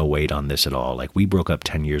has no weight on this at all. Like, we broke up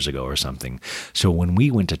 10 years ago or something. So when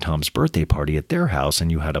we went to Tom's birthday party at their house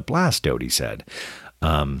and you had a blast, Doute said.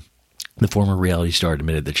 The former reality star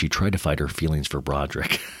admitted that she tried to fight her feelings for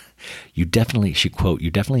Broderick. She quote,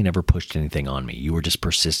 you definitely never pushed anything on me. You were just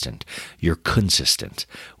persistent. You're consistent,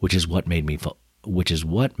 which is what made me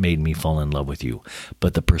fall in love with you.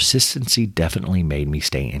 But the persistency definitely made me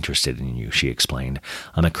stay interested in you, she explained.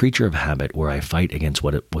 I'm a creature of habit where I fight against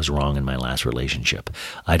what was wrong in my last relationship.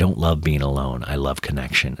 I don't love being alone. I love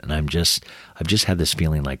connection. And I've just had this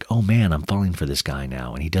feeling like, oh man, I'm falling for this guy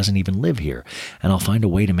now, and he doesn't even live here. And I'll find a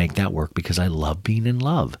way to make that work because I love being in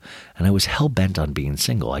love. And I was hell-bent on being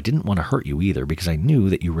single. I didn't want to hurt you either because I knew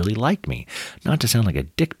that you really liked me. Not to sound like a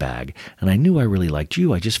dickbag. And I knew I really liked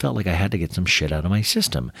you. I just felt like I had to get some shit out of my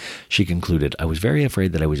system. She concluded, I was very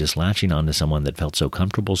afraid that I was just latching on to someone that felt so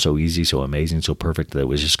comfortable, so easy, so amazing, so perfect that it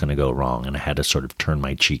was just going to go wrong, and I had to sort of turn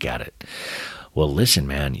my cheek at it. Well, listen,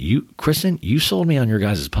 man, Kristin, you sold me on your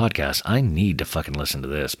guys' podcast. I need to fucking listen to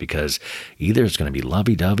this because either it's going to be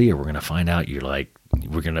lovey-dovey or we're going to find out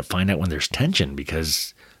when there's tension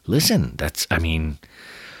because, listen,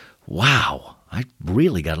 wow, I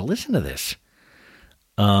really got to listen to this.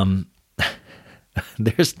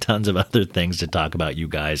 There's tons of other things to talk about, you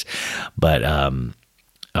guys, but I'm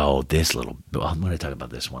going to talk about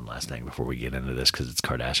this one last thing before we get into this because it's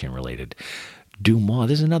Kardashian related.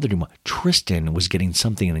 There's another Dumas. Tristan was getting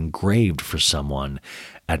something engraved for someone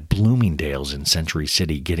at Bloomingdale's in Century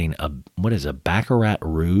City, getting a Baccarat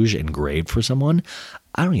Rouge engraved for someone.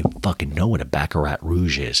 I don't even fucking know what a Baccarat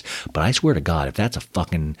Rouge is, but I swear to God, if that's a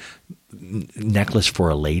fucking necklace for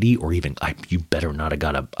a lady, or even, you better not have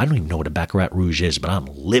got I don't even know what a Baccarat Rouge is, but I'm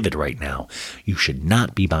livid right now. You should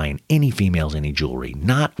not be buying any females any jewelry,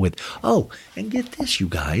 not with, and get this, you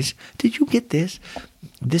guys. Did you get this?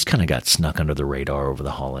 This kind of got snuck under the radar over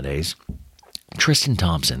the holidays. Tristan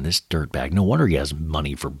Thompson, this dirtbag, no wonder he has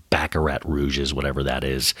money for Baccarat Rouges, whatever that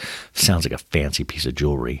is. Sounds like a fancy piece of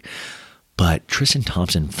jewelry. But Tristan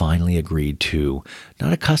Thompson finally agreed to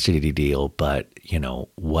not a custody deal, but,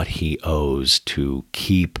 what he owes to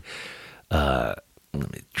keep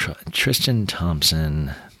Tristan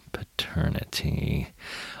Thompson paternity,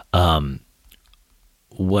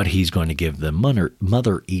 what he's going to give the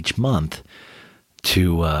mother each month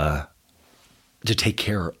to take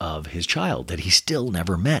care of his child that he still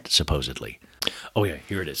never met, supposedly. Oh, yeah,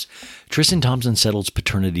 here it is. Tristan Thompson settles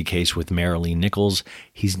paternity case with Marilee Nichols.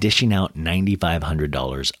 He's dishing out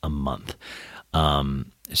 $9,500 a month.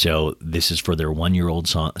 So this is for their 1-year-old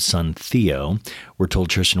son, Theo. We're told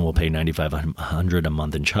Tristan will pay $9,500 a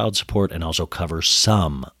month in child support and also cover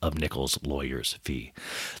some of Nichols' lawyer's fee.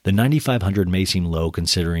 The $9,500 may seem low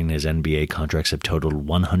considering his NBA contracts have totaled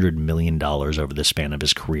 $100 million over the span of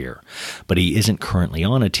his career. But he isn't currently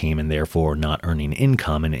on a team and therefore not earning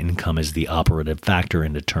income, and income is the operative factor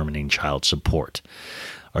in determining child support.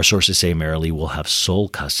 Our sources say Marilee will have sole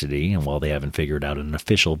custody, and while they haven't figured out an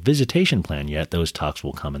official visitation plan yet, those talks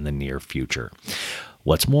will come in the near future.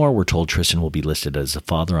 What's more, we're told Tristan will be listed as the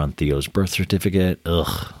father on Theo's birth certificate.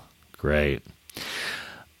 Ugh, great.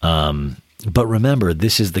 But remember,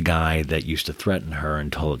 this is the guy that used to threaten her and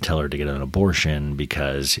tell her to get an abortion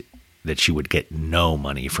because that she would get no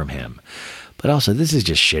money from him. But also, this is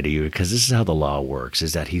just shitty because this is how the law works,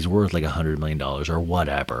 is that he's worth like $100 million or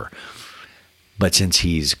whatever. But since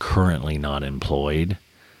he's currently not employed,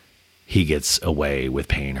 he gets away with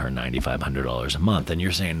paying her $9,500 a month. And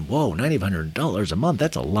you're saying, whoa, $9,500 a month,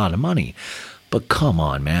 that's a lot of money. But come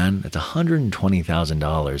on, man, that's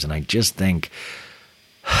 $120,000. And I just think,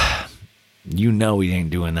 he ain't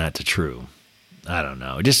doing that to True. I don't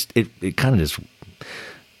know. It kind of just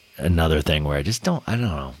another thing where I don't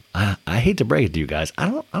know. I hate to break it to you guys. I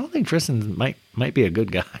don't think Tristan might be a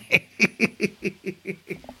good guy.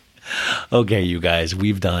 Okay, you guys,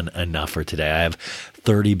 we've done enough for today. I have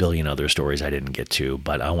 30 billion other stories I didn't get to,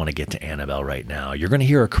 but I want to get to Annabelle right now. You're going to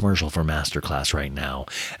hear a commercial for Masterclass right now.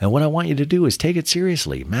 And what I want you to do is take it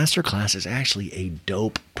seriously. Masterclass is actually a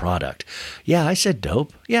dope product. Yeah, I said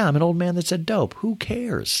dope. Yeah, I'm an old man that said dope. Who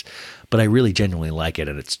cares? But I really genuinely like it,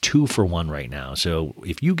 and it's 2 for 1 right now. So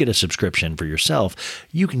if you get a subscription for yourself,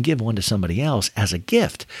 you can give one to somebody else as a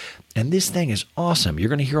gift. And this thing is awesome. You're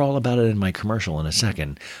going to hear all about it in my commercial in a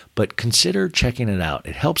second, but consider checking it out.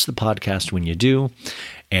 It helps the podcast when you do.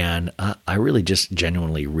 And I really just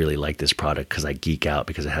genuinely really like this product because I geek out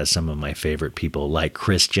because it has some of my favorite people like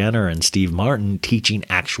Kris Jenner and Steve Martin teaching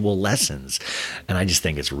actual lessons. And I just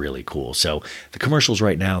think it's really cool. So the commercials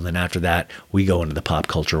right now, and then after that, we go into the pop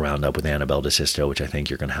culture roundup with Annabelle DeSisto, which I think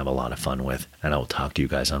you're going to have a lot of fun with. And I will talk to you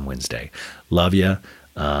guys on Wednesday. Love you.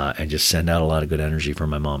 And just send out a lot of good energy for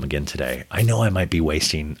my mom again today. I know I might be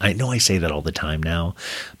wasting. I know I say that all the time now,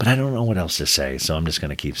 but I don't know what else to say. So I'm just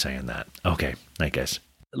going to keep saying that. Okay. Night, guys.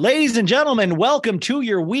 Ladies and gentlemen, welcome to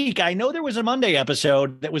your week. I know there was a Monday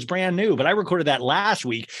episode that was brand new, but I recorded that last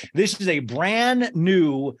week. This is a brand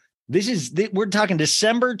new. We're talking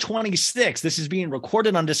December 26th. This is being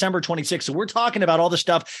recorded on December 26th. So we're talking about all the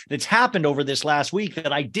stuff that's happened over this last week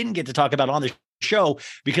that I didn't get to talk about on the show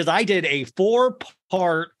because I did a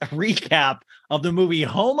 4-part recap of the movie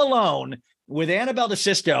Home Alone with Annabelle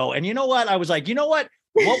DeSisto. And you know what? I was like, you know what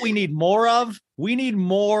we need more of? We need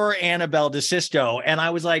more Annabelle DeSisto. And I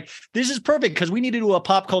was like, this is perfect because we need to do a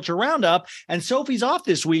pop culture roundup. And Sophie's off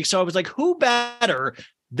this week. So I was like, who better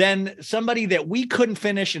than somebody that we couldn't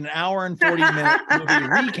finish an hour and 40-minute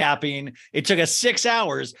movie recapping? It took us 6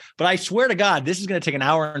 hours, but I swear to God, this is going to take an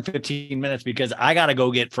hour and 15 minutes because I got to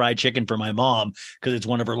go get fried chicken for my mom because it's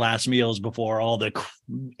one of her last meals before all the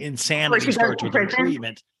insanity starts with her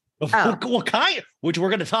treatment. Oh. What kind? Which we're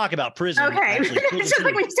going to talk about prison. Okay. It's just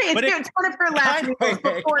like we say, it's one of her last meals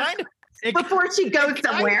before she goes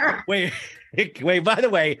somewhere. Wait, by the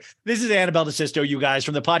way, this is Annabelle DeSisto, you guys,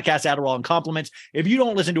 from the podcast Adderall and Compliments. If you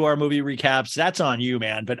don't listen to our movie recaps, that's on you,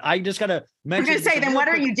 man. But I just got to mention. I was going to say, then what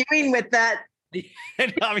are you doing with that?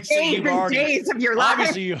 Obviously, days of your life.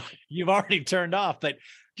 Obviously, you've already turned off, but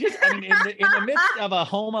just in the midst of a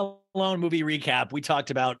Home Alone movie recap, we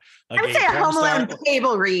talked about I would say a Home Alone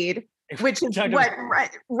table read, which is what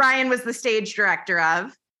Ryan was the stage director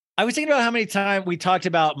of. I was thinking about how many times we talked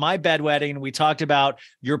about My Bedwetting. We talked about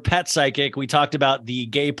Your Pet Psychic. We talked about the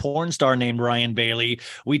gay porn star named Ryan Bailey.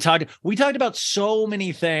 We talked about so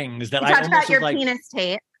many things that I almost about your like, penis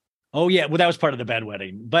tape. Oh yeah, well that was part of the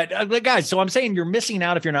bedwetting. But guys, so I'm saying you're missing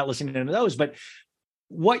out if you're not listening to those. But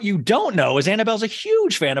what you don't know is Annabelle's a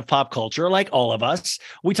huge fan of pop culture, like all of us.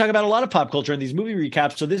 We talk about a lot of pop culture in these movie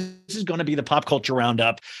recaps. So this is going to be the pop culture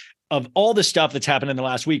roundup of all the stuff that's happened in the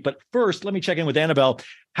last week. But first, let me check in with Annabelle.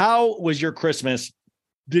 How was your Christmas?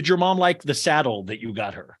 Did your mom like the saddle that you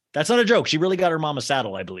got her? That's not a joke. She really got her mom a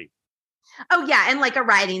saddle, I believe. Oh yeah. And like a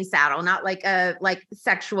riding saddle, not like a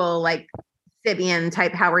sexual, Sibian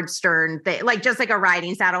type Howard Stern thing, just like a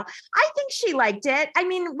riding saddle. I think she liked it. I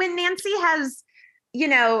mean, when Nancy has,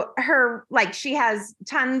 her, she has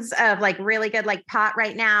tons of really good pot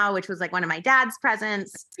right now, which was one of my dad's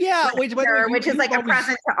presents. Yeah. Which is a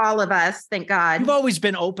present to all of us. Thank God. You've always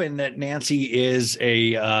been open that Nancy is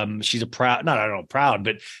she's a proud, not I don't know proud,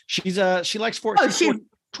 but she likes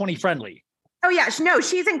 420 friendly. Oh yeah, no,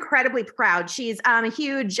 she's incredibly proud. She's a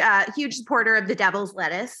huge supporter of the devil's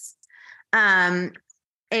lettuce. And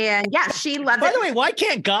yeah, she loves it. By the way, why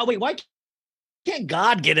can't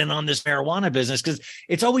God get in on this marijuana business? Because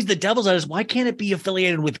it's always the devil's lettuce. Why can't it be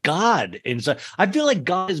affiliated with God? And so I feel like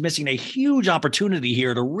God is missing a huge opportunity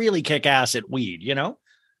here to really kick ass at weed, you know?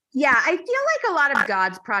 Yeah, I feel like a lot of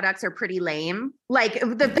God's products are pretty lame. Like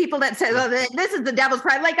the people that say, "Oh, this is the devil's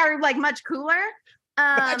product," like are like much cooler.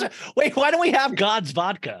 Wait, why don't we have God's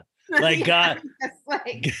vodka? Like God,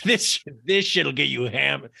 like, this shit'll get you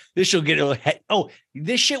hammered. This shit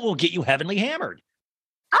will get you heavenly hammered.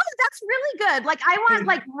 oh, that's really good. Like I want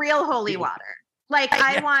like real holy water. Like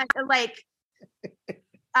I want like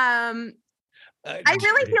I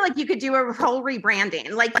really feel like you could do a whole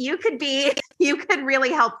rebranding. Like you could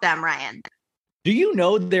really help them, Ryan. Do you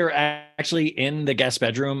know they're actually in the guest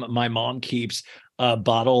bedroom? My mom keeps a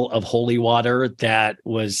bottle of holy water that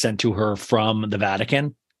was sent to her from the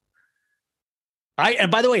Vatican.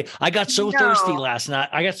 And by the way, I got so thirsty last night.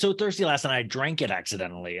 I drank it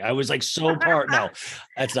accidentally. I was like so part. No,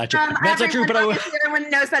 that's not true. That's not true. But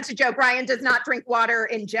everyone knows that's a joke. Ryan does not drink water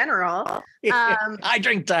in general. I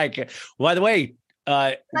drink Diet Coke. By the way,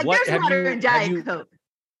 there's water in Diet Coke.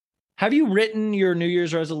 Have you written your New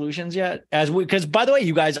Year's resolutions yet? Because by the way,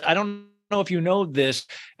 you guys, I don't know if you know this,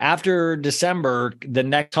 after December, the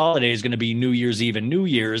next holiday is going to be New Year's Eve and New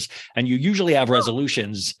Year's, and you usually have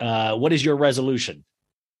resolutions. What is your resolution?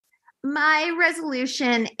 My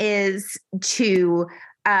resolution is to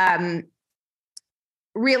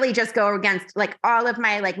really just go against like all of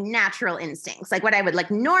my like natural instincts, like what I would like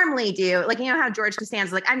normally do. Like, you know how George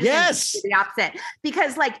Costanza's like, I'm just gonna do the opposite,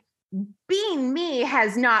 because like being me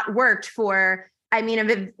has not worked for, I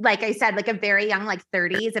mean, like I said, like a very young, like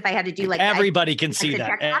 30s, if I had to do like everybody can see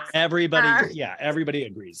that. Everybody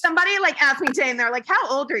agrees. Somebody like asked me today and they're like, how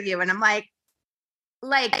old are you? And I'm like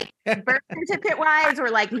birth certificate wise or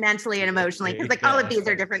like mentally and emotionally, because like all of these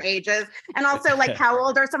are different ages. And also like how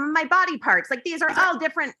old are some of my body parts? Like these are all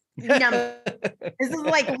different numbers. This is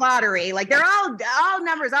like lottery. Like they're all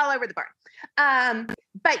numbers all over the board.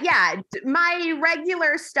 But yeah, my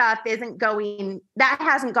regular stuff hasn't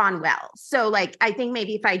gone well. So like, I think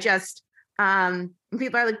maybe if I just,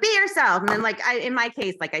 people are like, be yourself. And then like, in my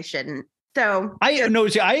case, like I shouldn't. So I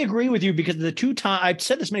agree with you, because the two times, I've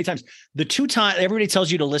said this many times, the two times everybody tells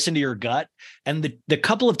you to listen to your gut. And the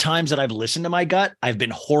couple of times that I've listened to my gut, I've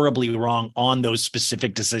been horribly wrong on those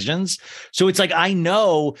specific decisions. So it's like, I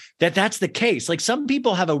know that that's the case. Like some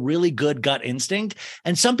people have a really good gut instinct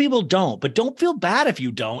and some people don't, but don't feel bad if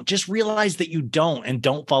you don't. Just realize that you don't, and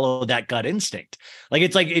don't follow that gut instinct. Like,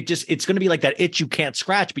 it's going to be like that itch you can't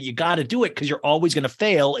scratch, but you got to do it, because you're always going to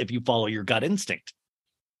fail if you follow your gut instinct.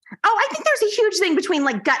 Oh, I think there's a huge thing between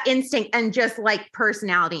like gut instinct and just like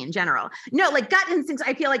personality in general. No, like gut instincts,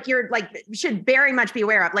 I feel like you're like should very much be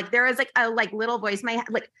aware of. Like there is like a like little voice in my head,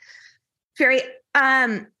 like very.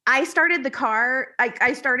 I started the car.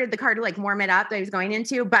 I started the car to like warm it up that I was going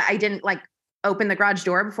into, but I didn't like open the garage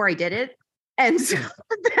door before I did it. And so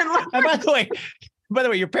then, like, and by the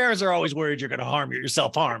way, your parents are always worried you're going to harm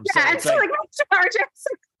yourself. Yeah, and so like I was like,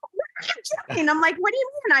 joking. I'm like, what do you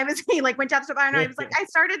mean? He like went upstairs and I was like, I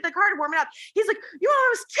started the car to warm it up. He's like, you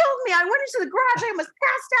almost killed me. I went into the garage. I almost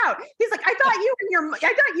passed out. He's like, I thought you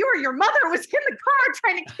or your mother was in the car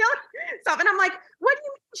trying to kill yourself. And I'm like, what do you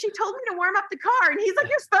mean? She told me to warm up the car. And he's like,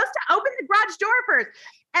 you're supposed to open the garage door first.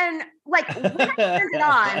 And like when I turned it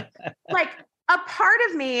on, like a part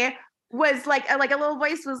of me was like a little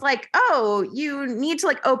voice was like, oh, you need to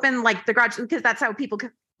like open like the garage, because that's how people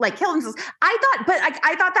like kill themselves.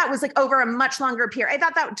 I thought that was like over a much longer period. I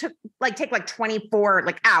thought that would take like 24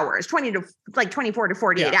 like hours, 24 to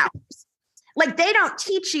 48 hours. Like they don't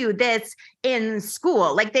teach you this in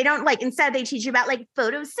school. Like they don't instead they teach you about like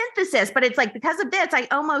photosynthesis, but it's like, because of this, I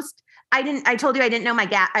told you I didn't know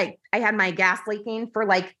I had my gas leaking for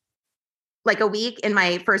like a week in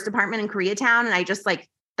my first apartment in Koreatown. And I just like,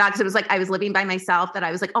 because it was like I was living by myself, that I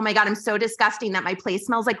was like, oh my God, I'm so disgusting that my place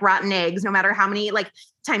smells like rotten eggs. No matter how many like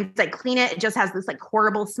times I clean it, it just has this like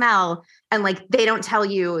horrible smell. And like they don't tell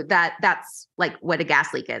you that that's like what a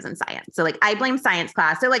gas leak is in science. So like I blame science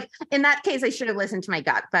class. So like in that case, I should have listened to my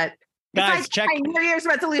gut. But guys, check. My New Year's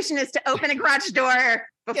resolution is to open a garage door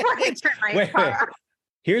before I turn my car off.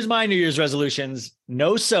 Here's my New Year's resolutions: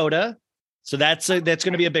 no soda. So that's going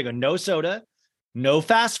to be a big one. No soda, no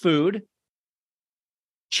fast food.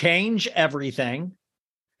 Change everything,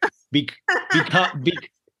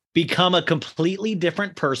 become a completely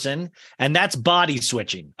different person. And that's body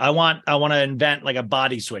switching. I want to invent like a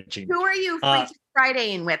body switching. Who are you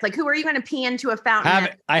Fridaying with? Like, who are you going to pee into a fountain?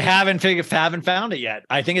 I haven't found it yet.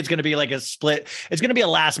 I think it's going to be like a split. It's going to be a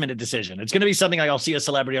last minute decision. It's going to be something like I'll see a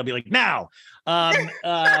celebrity. I'll be like, now.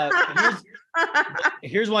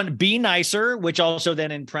 Here's one. Be nicer, which also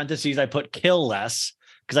then in parentheses I put kill less,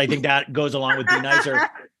 because I think that goes along with be nicer.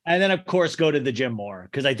 And then of course go to the gym more,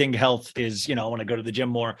 because I think health is, I want to go to the gym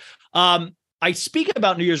more. I speak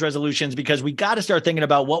about New Year's resolutions because we got to start thinking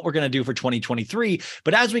about what we're going to do for 2023.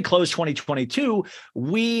 But as we close 2022,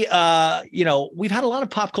 we've had a lot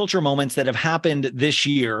of pop culture moments that have happened this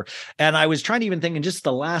year. And I was trying to even think in just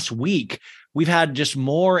the last week, we've had just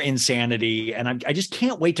more insanity. And I just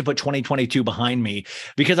can't wait to put 2022 behind me,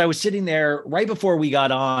 because I was sitting there right before we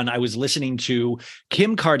got on. I was listening to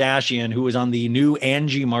Kim Kardashian, who was on the new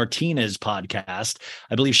Angie Martinez podcast.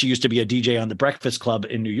 I believe she used to be a DJ on the Breakfast Club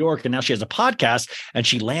in New York, and now she has a podcast, and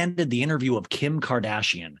she landed the interview of Kim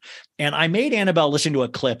Kardashian. And I made Annabelle listen to a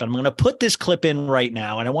clip, and I'm going to put this clip in right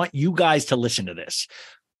now, and I want you guys to listen to this.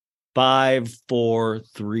 5, 4,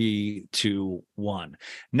 3, 2, 1.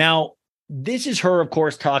 Now, this is her, of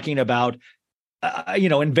course, talking about,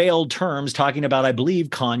 in veiled terms, talking about, I believe,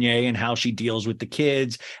 Kanye and how she deals with the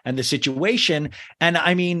kids and the situation. And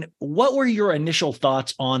I mean, what were your initial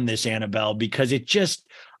thoughts on this, Annabelle? Because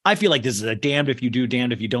I feel like this is a damned if you do,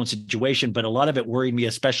 damned if you don't situation. But a lot of it worried me,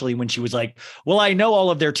 especially when she was like, well, I know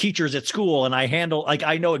all of their teachers at school and I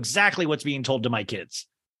know exactly what's being told to my kids.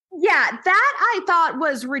 Yeah, that I thought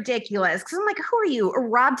was ridiculous, because I'm like, who are you,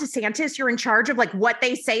 Rob DeSantis? You're in charge of like what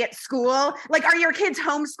they say at school. Like, are your kids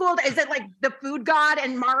homeschooled? Is it like the food god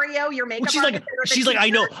and Mario, your makeup artist? She's like, I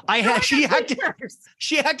know.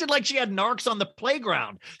 She acted like she had narcs on the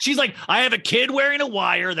playground. She's like, I have a kid wearing a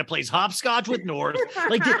wire that plays hopscotch with North.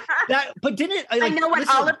 Like that, but didn't it? I know what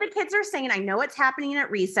all of the kids are saying. I know what's happening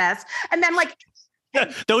at recess. And then like,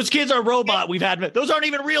 those kids are robot. Those aren't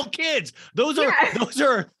even real kids. Those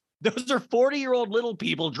are 40-year-old little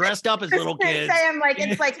people dressed up as little kids. I'm like,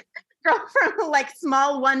 it's like girl from like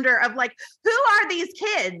Small Wonder of like, who are these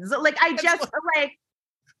kids? Like, I just like.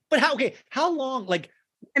 But how long? Like,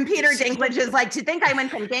 and Peter Dinklage is like, to think I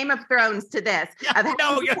went from Game of Thrones to this. A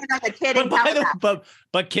kid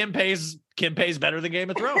but Kim pays better than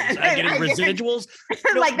Game of Thrones. I'm getting residuals.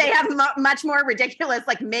 Like they have much more ridiculous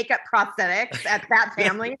like makeup prosthetics at that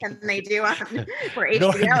family than they do for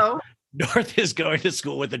HBO. North is going to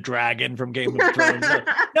school with a dragon from Game of Thrones.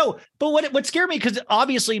 No, but what scared me, because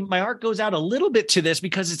obviously my heart goes out a little bit to this,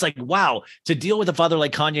 because it's like, wow, to deal with a father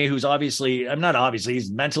like Kanye, who's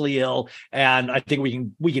he's mentally ill. And I think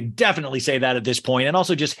we can definitely say that at this point, and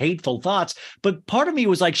also just hateful thoughts. But part of me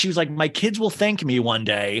was like, she was like, my kids will thank me one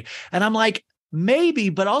day. And I'm like, maybe,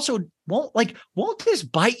 but also won't this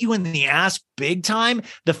bite you in the ass big time?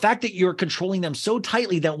 The fact that you're controlling them so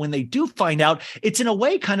tightly that when they do find out, it's in a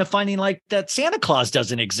way kind of finding like that Santa Claus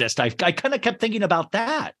doesn't exist. I kind of kept thinking about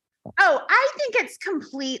that. Oh, I think it's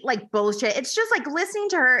complete like bullshit. It's just like listening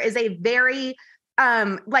to her is a very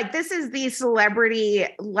like, this is the celebrity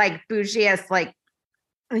like bougiest like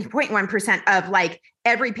 0.1% of like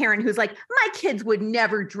every parent who's like, my kids would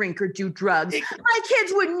never drink or do drugs. My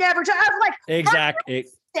kids would never. I'm like, exactly.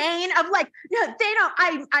 Saying of like, no, they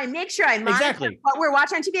don't. I make sure I monitor what we're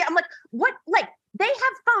watching on TV. I'm like, what? Like, they have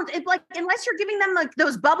phones. It's like, unless you're giving them like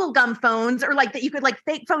those bubblegum phones, or like that you could like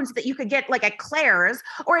fake phones that you could get like at Claire's,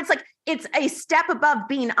 or it's like, it's a step above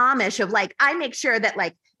being Amish of like, I make sure that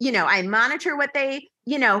like, I monitor what they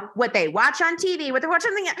watch on TV, what they're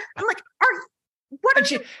watching. I'm like, what are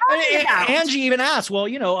you talking about? Angie even asked, well,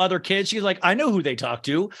 other kids. She's like, I know who they talk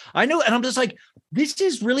to. I know. And I'm just like, this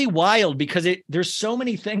is really wild, because there's so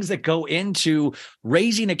many things that go into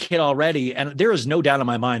raising a kid already. And there is no doubt in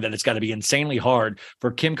my mind that it's got to be insanely hard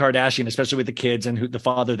for Kim Kardashian, especially with the kids and the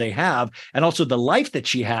father they have, and also the life that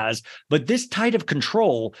she has. But this type of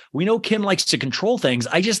control, we know Kim likes to control things.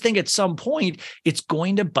 I just think at some point it's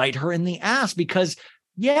going to bite her in the ass, because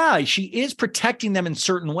yeah, she is protecting them in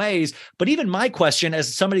certain ways. But even my question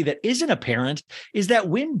as somebody that isn't a parent is that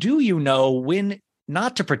when do you know when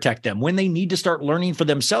not to protect them, when they need to start learning for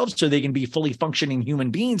themselves so they can be fully functioning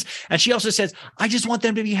human beings? And she also says, I just want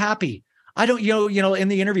them to be happy. I don't, in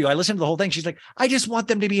the interview, I listened to the whole thing. She's like, I just want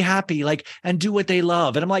them to be happy, like, and do what they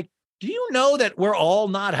love. And I'm like, do you know that we're all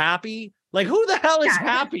not happy? Like, who the hell is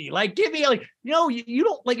happy? Like, give me like, you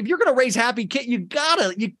don't like, if you're going to raise happy kid, you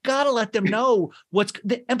gotta let them know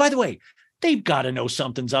and by the way, they've got to know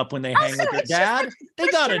something's up when they hang with their dad. They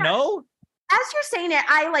got to know. As you're saying it,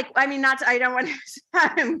 I don't want to,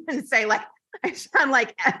 I'm going to say like, I sound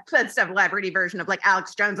like the celebrity version of like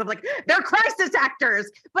Alex Jones of like, they're crisis actors,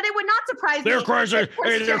 but it would not surprise me. They're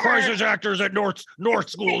crisis actors at North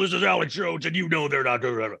School. This is Alex Jones, and they're not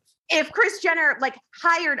doing that. if Kris Jenner like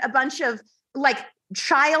hired a bunch of like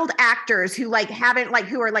child actors who like haven't like,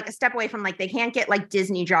 who are like a step away from like, they can't get like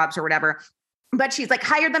Disney jobs or whatever, but she's like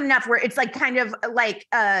hired them enough where it's like kind of like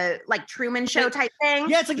Truman Show type thing.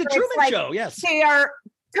 Yeah, it's like the Truman Show. Yes. They are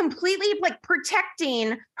completely like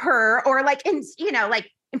protecting her, or like in, you know, like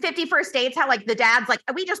in 50 First Dates, how like the dad's like,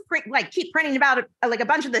 we just keep printing about like a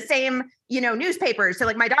bunch of the same, you know, newspapers. So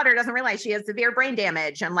like my daughter doesn't realize she has severe brain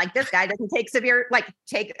damage. And like this guy doesn't take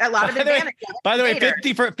a lot of advantage. By the way,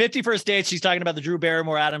 50 First Dates, she's talking about the Drew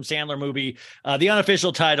Barrymore, Adam Sandler movie. The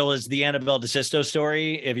unofficial title is The Annabelle DeSisto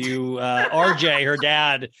Story. If you, RJ, her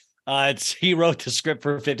dad, he wrote the script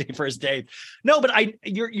for 50 First Dates. No, but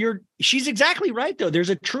she's exactly right though. There's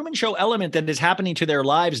a Truman Show element that is happening to their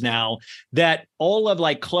lives now, that all of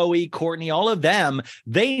like Chloe, Courtney, all of them,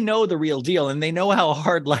 they know the real deal and they know how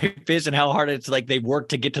hard life is and how hard it's like they've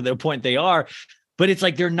worked to get to the point they are. But it's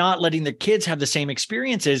like they're not letting their kids have the same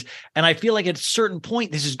experiences. And I feel like at a certain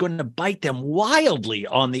point, this is going to bite them wildly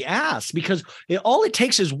on the ass, because all it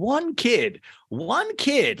takes is one kid.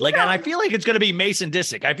 Like, and I feel like it's going to be Mason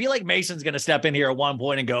Disick. I feel like Mason's going to step in here at one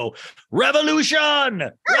point and go, revolution.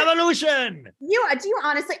 Do you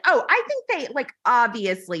honestly? Oh, I think they like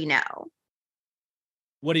obviously know.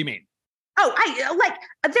 What do you mean? Oh,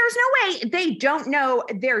 there's no way they don't know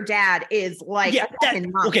their dad is like a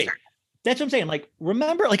fucking monster. Okay. That's what I'm saying. Like,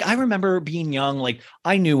 I remember being young. Like,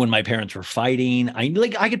 I knew when my parents were fighting. I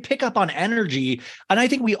could pick up on energy, and I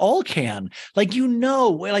think we all can. Like, you know,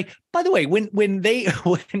 like, by the way, when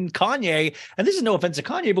Kanye, and this is no offense to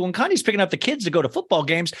Kanye, but when Kanye's picking up the kids to go to football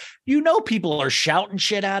games, you know, people are shouting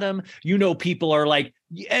shit at him. You know, people are like,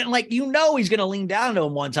 and like, you know, he's going to lean down to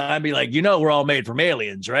him one time and be like, you know, we're all made from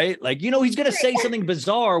aliens, right? Like, you know, he's going to say something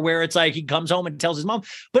bizarre where it's like he comes home and tells his mom.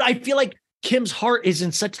 But I feel like Kim's heart is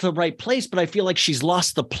in such the right place, but I feel like she's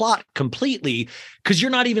lost the plot completely, because you're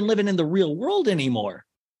not even living in the real world anymore.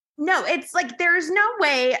 No, it's like there's no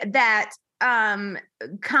way that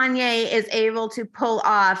Kanye is able to pull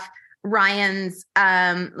off Ryan's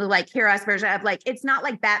like Heroes version of like, it's not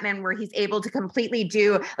like Batman where he's able to completely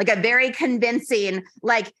do like a very convincing,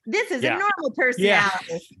 like, this is a normal personality.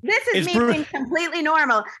 Yeah. This is me being completely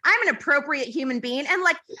normal. I'm an appropriate human being. And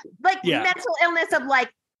like mental illness of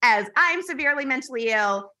like, as I'm severely mentally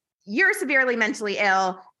ill, you're severely mentally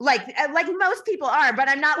ill, like most people are, but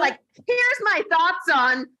I'm not like, here's my thoughts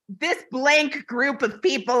on this blank group of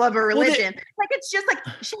people of a religion. Like, it's just like,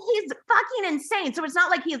 he's fucking insane. So it's not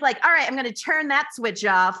like he's like, all right, I'm going to turn that switch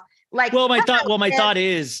off. Like, my thought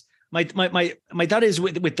is with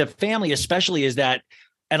the family, especially, is that,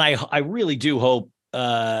 and I really do hope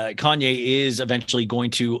Kanye is eventually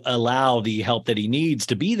going to allow the help that he needs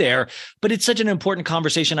to be there. But it's such an important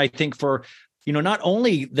conversation, I think, for, you know, not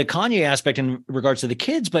only the Kanye aspect in regards to the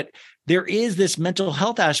kids, but there is this mental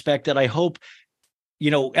health aspect that I hope, you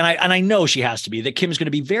know, and I know she has to be, that Kim's going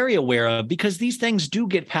to be very aware of, because these things do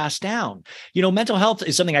get passed down. You know, mental health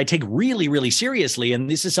is something I take really, really seriously. And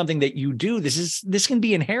this is something that you do. This can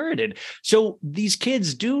be inherited. So these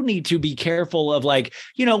kids do need to be careful of, like,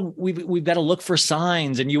 you know, we've got to look for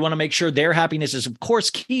signs, and you want to make sure their happiness is of course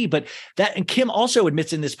key, but that, and Kim also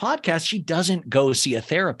admits in this podcast, she doesn't go see a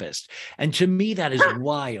therapist. And to me, that is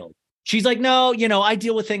wild. She's like, no, you know, I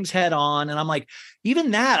deal with things head on. And I'm like,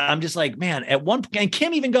 even that, I'm just like, man, at one point, and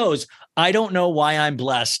Kim even goes, I don't know why I'm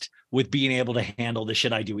blessed with being able to handle the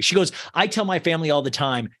shit I do. She goes, I tell my family all the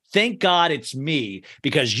time, thank God it's me,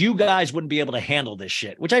 because you guys wouldn't be able to handle this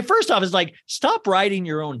shit. Which I, first off, is like, stop riding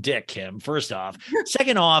your own dick, Kim, first off.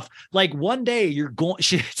 Second off, like, one day you're going,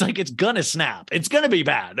 it's like, it's gonna snap. It's gonna be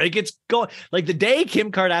bad. Like, it's going, like, the day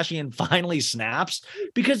Kim Kardashian finally snaps,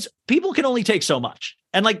 because people can only take so much.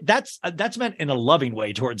 And like, that's meant in a loving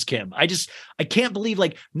way towards Kim. I can't believe,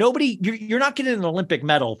 like, nobody, you're not getting an Olympic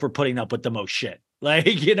medal for putting up with the most shit.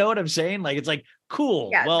 Like, you know what I'm saying? Like, it's like, cool.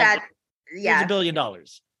 Yeah, well, here's $1 billion.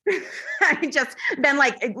 I just been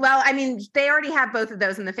like, well, I mean, they already have both of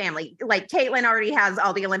those in the family. Like, Caitlyn already has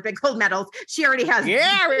all the Olympic gold medals. She already has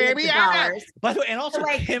dollars. By the way, and also, so,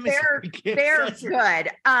 like, Kim they're good.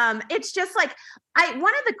 It's just like, one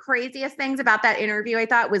of the craziest things about that interview, I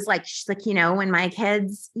thought, was like, she's like, you know, when my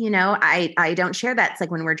kids, you know, I don't share that. It's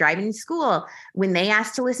like when we're driving to school, when they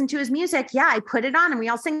ask to listen to his music, yeah, I put it on and we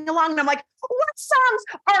all sing along. And I'm like, what songs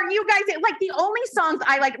are you guys like? The only songs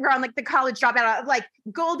I like were on like the College Dropout, like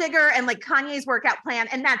Gold Digger and like Kanye's Workout Plan,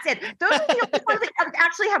 and that's it. Those are the only ones that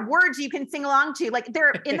actually have words you can sing along to. Like, they're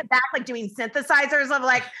in the back, like doing synthesizers of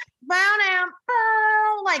like,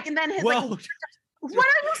 like, and then his like, what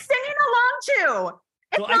are you singing along to?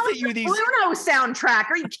 It's not like the Bruno soundtrack.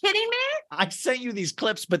 Are you kidding me? I sent you these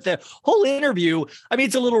clips, but the whole interview, I mean,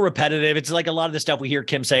 it's a little repetitive. It's like a lot of the stuff we hear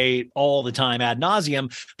Kim say all the time ad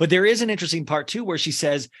nauseum, but there is an interesting part too, where she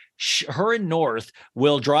says her and North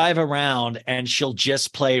will drive around and she'll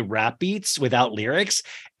just play rap beats without lyrics.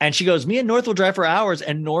 And she goes, me and North will drive for hours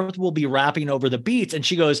and North will be rapping over the beats. And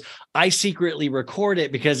she goes, I secretly record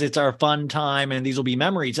it because it's our fun time and these will be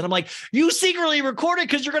memories. And I'm like, you secretly record it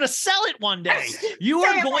because you're going to sell it one day. You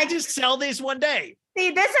are going to sell this one day. See,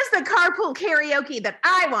 this is the carpool karaoke that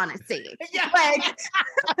I want to see. Yeah. Like,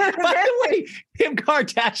 by the way, Kim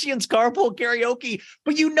Kardashian's carpool karaoke,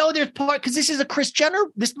 but you know there's part, because this is a Kris Jenner.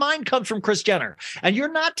 This mine comes from Kris Jenner. And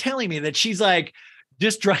you're not telling me that she's like,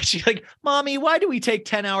 just drive. She's like, Mommy, why do we take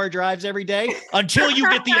 10-hour drives every day? Until you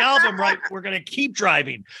get the album right, we're going to keep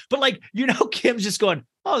driving. But like, you know, Kim's just going,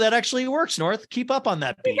 oh, that actually works, North. Keep up on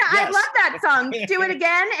that beat. Yeah, yes. I love that song. Do it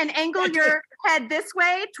again and angle your head this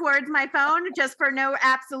way towards my phone just for no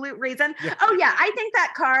absolute reason. Yeah. Oh, yeah. I think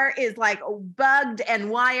that car is like bugged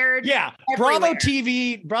and wired. Yeah. Everywhere. Bravo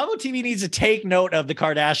TV needs to take note of the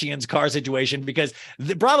Kardashians' car situation because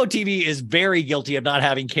the Bravo TV is very guilty of not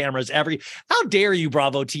having cameras how dare you,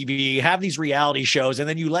 Bravo TV, have these reality shows and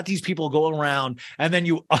then you let these people go around and then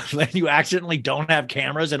you accidentally don't have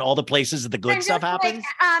cameras in all the places that the good stuff happens.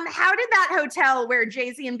 How did that hotel where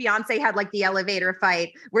Jay-Z and Beyonce had like the elevator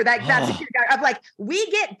fight where that security guard of like, we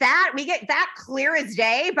get that clear as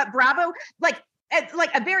day, but Bravo, like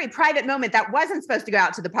a very private moment that wasn't supposed to go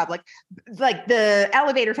out to the public, like the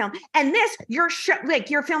elevator film. And this, you're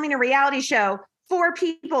filming a reality show for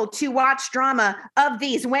people to watch drama of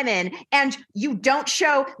these women, and you don't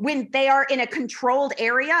show when they are in a controlled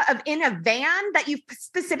area in a van that you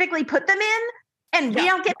specifically put them in. And we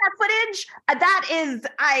don't get that footage.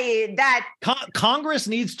 Congress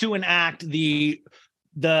needs to enact I'm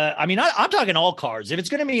talking all cars. If it's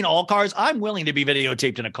going to mean all cars, I'm willing to be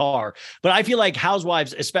videotaped in a car. But I feel like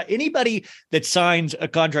housewives, anybody that signs a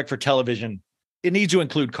contract for television, it needs to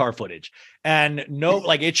include car footage. And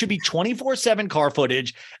it should be 24/7 car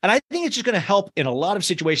footage. And I think it's just going to help in a lot of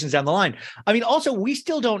situations down the line. I mean, also, we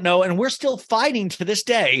still don't know, and we're still fighting to this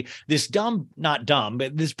day, this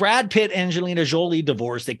this Brad Pitt, Angelina Jolie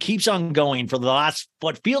divorce that keeps on going for the last,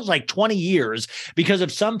 what feels like 20 years because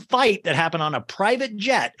of some fight that happened on a private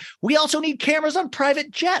jet. We also need cameras on private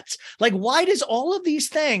jets. Like, why does all of these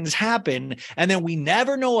things happen and then we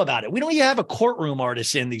never know about it? We don't even have a courtroom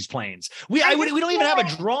artist in these planes. We don't even have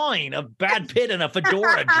a drawing of Brad Pitt in a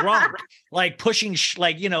fedora drunk, like pushing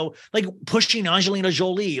Angelina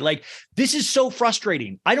Jolie. Like, this is so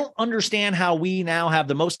frustrating. I don't understand how we now have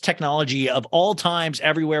the most technology of all times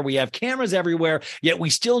everywhere. We have cameras everywhere, yet we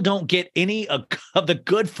still don't get any of the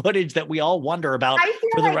good footage that we all wonder about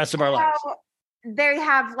for the rest of our lives. They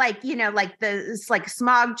have the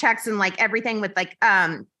smog checks and like everything with like,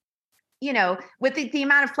 with the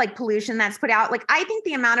amount of like pollution that's put out. Like, I think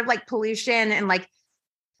the amount of like pollution and like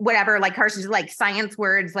whatever, like Carson's like science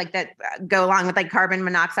words like that go along with like carbon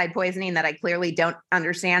monoxide poisoning that I clearly don't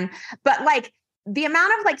understand. But like the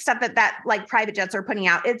amount of like stuff that like private jets are putting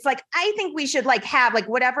out, it's like, I think we should like have like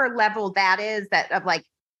whatever level that is that of like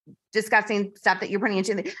discussing stuff that you're putting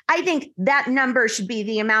into. I think that number should be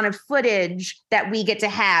the amount of footage that we get to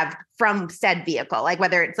have from said vehicle, like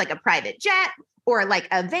whether it's like a private jet or like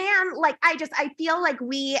a van. Like, I feel like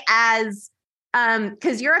we as,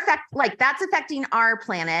 because that's affecting our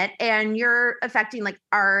planet and you're affecting like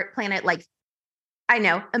our planet, like, I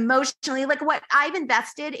know emotionally, like what I've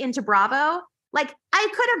invested into Bravo, like I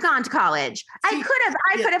could have gone to college. I could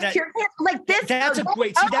have cured it like this.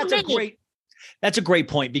 That's a great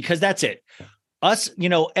point, because that's it. Us,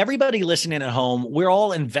 everybody listening at home, we're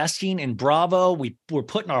all investing in Bravo. We're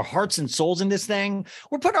putting our hearts and souls in this thing.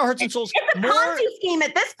 We're putting our hearts and souls. It's a Ponzi scheme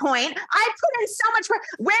at this point. I put in so much work.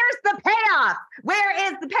 Where's the payoff? Where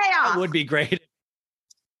is the payoff? That would be great.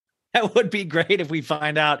 That would be great if we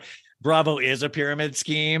find out Bravo is a pyramid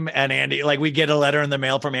scheme, and Andy, like, we get a letter in the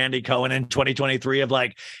mail from Andy Cohen in 2023 of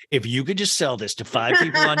like, if you could just sell this to 5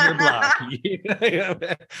 people on your block.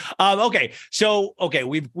 Okay.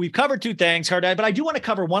 We've covered 2 things, but I do want to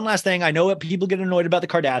cover one last thing. I know people get annoyed about the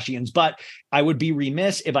Kardashians, but I would be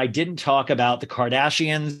remiss if I didn't talk about the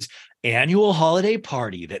Kardashians' annual holiday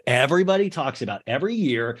party that everybody talks about every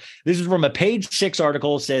year. This is from a Page 6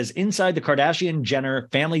 article. It says, inside the Kardashian-Jenner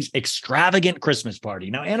family's extravagant Christmas party.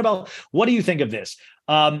 Now, Annabelle, what do you think of this?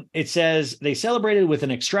 It says they celebrated with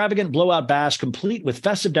an extravagant blowout bash complete with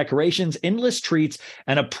festive decorations, endless treats,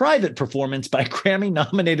 and a private performance by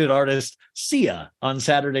Grammy-nominated artist Sia on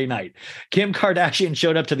Saturday night. Kim Kardashian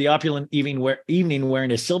showed up to the opulent evening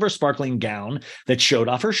wearing a silver sparkling gown that showed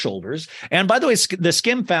off her shoulders. And by the way, the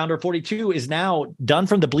Skim founder, 42, is now done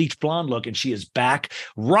from the bleached blonde look, and she is back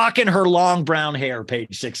rocking her long brown hair,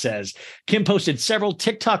 Page 6 says. Kim posted several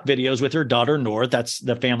TikTok videos with her daughter, North. That's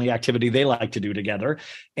the family activity they like to do together.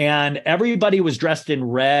 And everybody was dressed in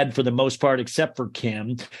red for the most part, except for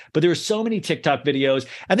Kim. But there were so many TikTok videos.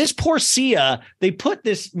 And this poor Sia, they put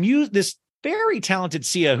this very talented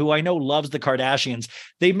Sia, who I know loves the Kardashians.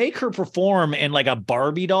 They make her perform in like a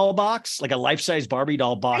Barbie doll box, like a life-size Barbie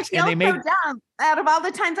doll box. I feel so dumb. Out of all the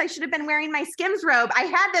times I should have been wearing my Skims robe, I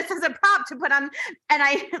had this as a prop to put on, and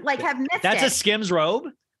I have missed it. That's a Skims robe?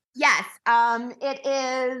 Yes. It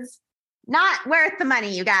is not worth the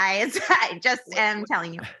money, you guys. I just am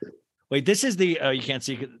telling you. Wait, this is the you can't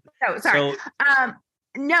see. Oh, sorry.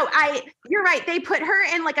 No, you're right. They put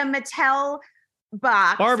her in like a Mattel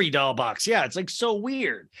box. Barbie doll box. Yeah, it's like so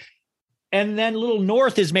weird. And then little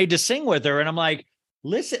North is made to sing with her. And I'm like,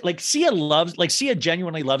 listen, Sia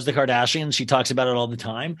genuinely loves the Kardashians. She talks about it all the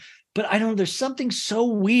time. But I don't know, there's something so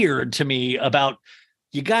weird to me about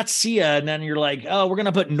you got Sia, and then you're like, oh, we're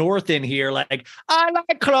gonna put North in here. Like, I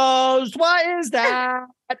like clothes. What is that?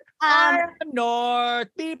 I'm North.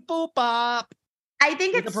 Beep boop bop. I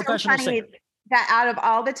think it's so funny that out of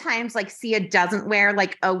all the times like Sia doesn't wear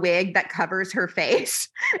like a wig that covers her face,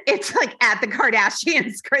 it's like at the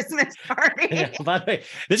Kardashians' Christmas party. Yeah, by the way,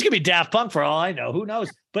 this could be Daft Punk for all I know. Who knows?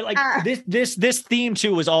 But like this theme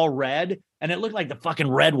too was all red, and it looked like the fucking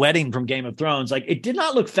red wedding from Game of Thrones. Like it did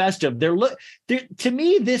not look festive. To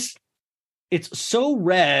me, it's so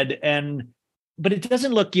red, but it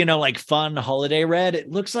doesn't look, like fun holiday red. It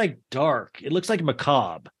looks like dark. It looks like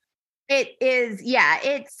macabre. It is, yeah.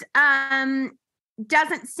 It's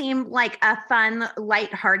doesn't seem like a fun,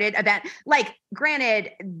 lighthearted event. Like,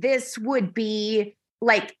 granted, this would be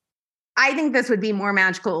like, I think this would be more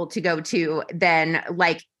magical to go to than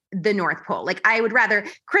like the North Pole. Like, I would rather,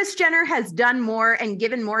 Kris Jenner has done more and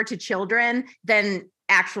given more to children than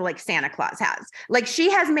actual like Santa Claus has. Like,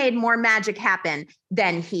 she has made more magic happen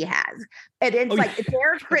than he has. And it's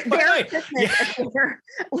their Christmas,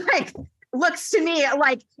 like, looks to me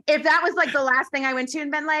like if that was like the last thing I went to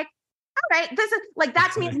and been like, all right, this is like,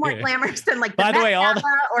 that means more glamorous than like the By the way,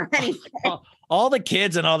 or anything. All the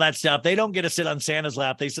kids and all that stuff, they don't get to sit on Santa's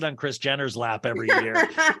lap. They sit on Kris Jenner's lap every year.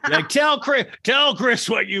 You're like, tell Kris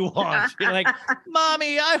what you want. You're like,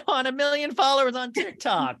 Mommy, I want 1 million followers on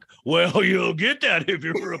TikTok. Well, you'll get that if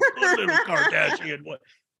you're a little Kardashian.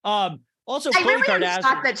 Also, I Khloe really Kardashian. am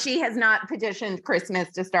shocked that she has not petitioned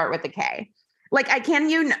Christmas to start with a K. Like,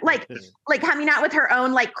 like coming out with her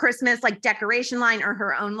own like Christmas like decoration line or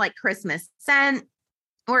her own like Christmas scent,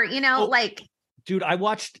 or like. Dude, I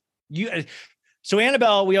watched you. So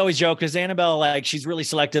Annabelle, we always joke because Annabelle, like, she's really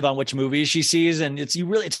selective on which movies she sees, and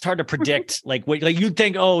it's hard to predict. like you'd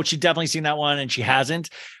think, oh, she's definitely seen that one, and she hasn't.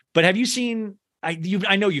 But have you seen?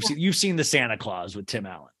 I know you've seen the Santa Claus with Tim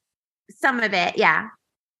Allen. Some of it, yeah.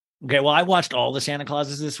 Okay, well, I watched all the Santa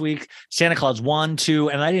Clauses this week. Santa Claus 1,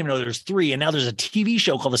 2, and I didn't even know there's 3. And now there's a TV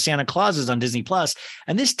show called The Santa Clauses on Disney Plus.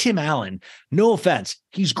 And this Tim Allen, no offense,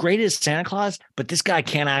 he's great as Santa Claus, but this guy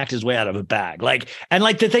can't act his way out of a bag.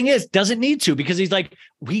 The thing is, doesn't need to, because he's like,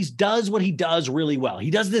 he does what he does really well.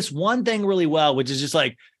 He does this one thing really well, which is just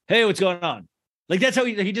like, hey, what's going on? Like, that's how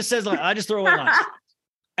he just says, like, I just throw it on.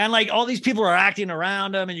 And like all these people are acting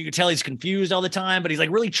around him, and you can tell he's confused all the time, but he's like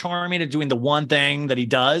really charming at doing the one thing that he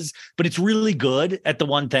does, but it's really good at the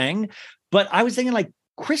one thing. But I was thinking like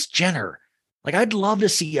Kris Jenner, like I'd love to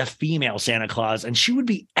see a female Santa Claus, and she would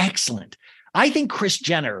be excellent. I think Kris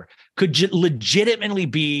Jenner could legitimately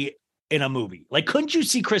be in a movie. Like, couldn't you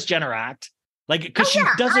see Kris Jenner act? Like, because she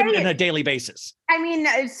does it on a daily basis. I mean,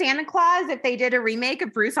 Santa Claus, if they did a remake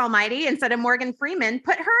of Bruce Almighty instead of Morgan Freeman,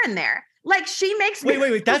 put her in there. Like, she makes me.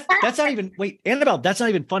 Wait. That's not even. Wait, Annabelle, that's not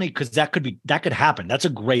even funny, because that could happen. That's a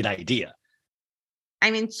great idea.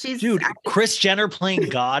 I mean, Kris Jenner playing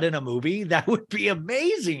God in a movie, that would be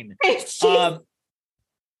amazing. Khloe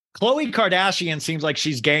Kardashian seems like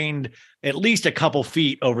she's gained at least a couple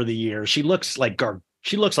feet over the years. She looks like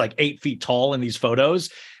 8 feet tall in these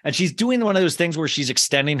photos, and she's doing one of those things where she's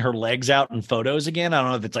extending her legs out in photos again. I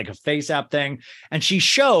don't know if it's like a face app thing. And she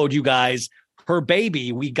showed you guys her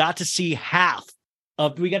baby. We got to see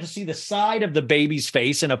the side of the baby's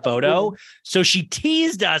face in a photo. So she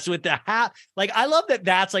teased us with the half. Like, I love that.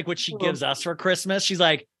 That's like what she gives us for Christmas. She's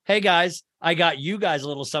like, hey guys, I got you guys a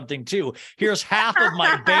little something too. Here's half of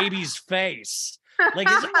my baby's face. Like,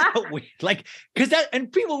 isn't that weird? Like, because that,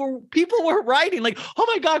 and people were writing like, oh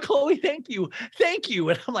my God, Khloe, thank you.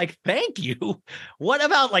 And I'm like, thank you. What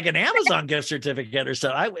about like an Amazon gift certificate or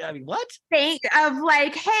so? I mean, what? Think of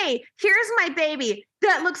like, hey, here's my baby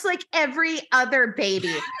that looks like every other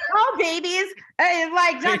baby. All babies,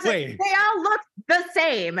 Wait. they all look the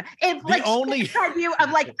same. If like only view of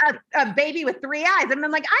like a baby with 3 eyes, and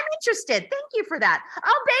I'm like, I'm interested. Thank you for that.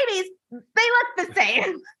 All babies, they look the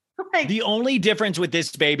same. Like, the only difference with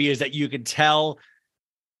this baby is that you could tell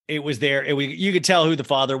it was there. You could tell who the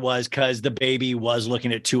father was because the baby was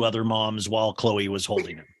looking at 2 other moms while Khloe was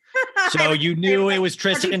holding him. So you knew it was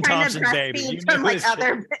Tristan Thompson's baby.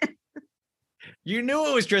 You knew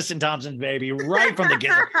it was Tristan Thompson's baby right from the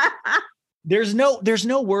get-go. There's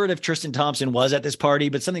no word if Tristan Thompson was at this party,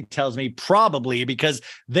 but something tells me probably because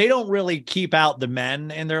they don't really keep out the men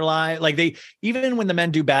in their life. Like even when the men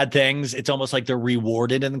do bad things, it's almost like they're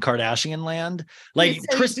rewarded in the Kardashian land. Like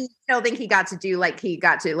so Tristan, you still think he got to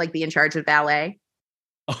be in charge of ballet?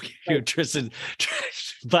 Okay, Tristan.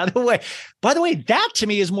 By the way, that to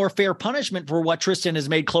me is more fair punishment for what Tristan has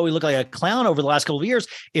made Khloe look like a clown over the last couple of years.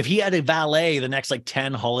 If he had a valet the next like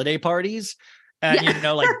 10 holiday parties. And,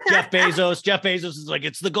 like Jeff Bezos is like,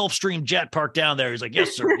 it's the Gulfstream jet parked down there. He's like,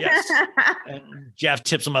 yes, sir. Yes. And Jeff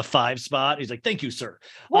tips him a 5 spot. He's like, thank you, sir.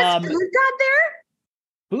 What's Food God there?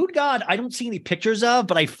 Food God, I don't see any pictures of,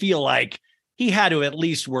 but I feel like he had to at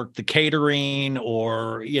least work the catering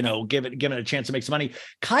or, give it a chance to make some money.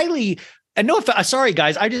 Kylie, and sorry,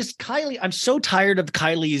 guys. I'm so tired of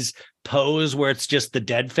Kylie's pose where it's just the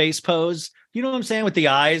dead face pose. You know what I'm saying? With the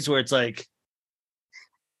eyes where it's like,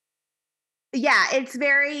 yeah, it's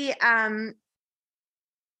very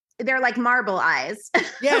they're like marble eyes.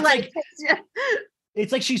 Yeah,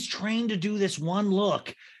 it's like she's trained to do this one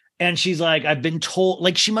look. And she's like, I've been told,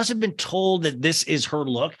 like she must have been told that this is her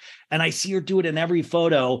look. And I see her do it in every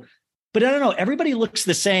photo. But I don't know, everybody looks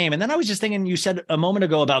the same. And then I was just thinking, you said a moment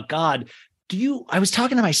ago about God. I was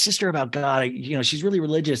talking to my sister about God. She's really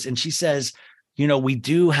religious. And she says, we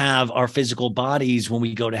do have our physical bodies when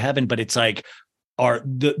we go to heaven, but it's like,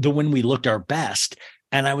 the when we looked our best.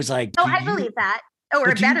 And I was like, I believe that.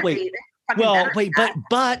 Or better be.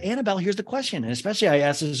 But Annabelle, here's the question. And especially I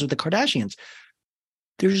asked this with the Kardashians.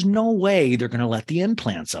 There's no way they're going to let the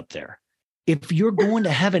implants up there. If you're going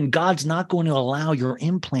to heaven, God's not going to allow your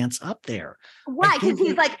implants up there. Why? Because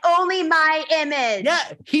he's like, only my image.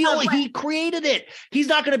 Yeah, he created it. He's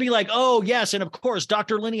not going to be like, oh, yes. And of course,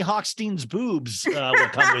 Dr. Lenny Hochstein's boobs will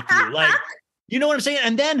come with you. Like, you know what I'm saying?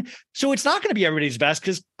 And then, so it's not going to be everybody's best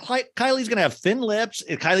because Kylie's going to have thin lips.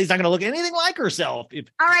 Kylie's not going to look anything like herself.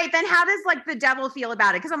 All right, then how does like the devil feel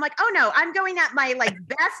about it? Because I'm like, oh no, I'm going at my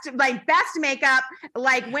best makeup,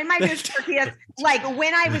 like when my tortillas, like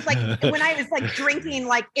when I was drinking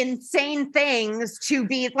like insane things to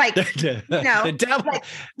be like, the devil,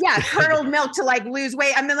 curdled milk to like lose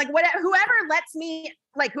weight. I mean, like whoever lets me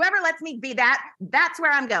be that's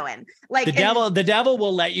where I'm going. Like the devil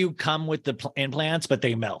will let you come with the implants, but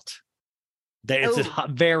they melt. It's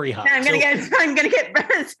very hot. I'm gonna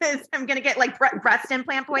get like breast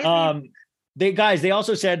implant poisoning. They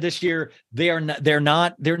also said this year they're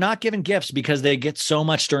not giving gifts because they get so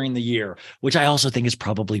much during the year, which I also think is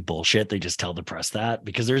probably bullshit. They just tell the press that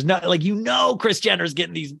because there's not Kris Jenner's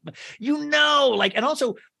getting these, and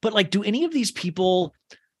also, but like, do any of these people,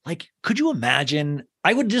 like, could you imagine?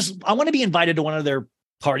 I want to be invited to one of their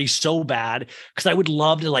parties so bad because I would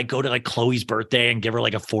love to like go to like Khloe's birthday and give her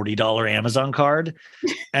like a $40 Amazon card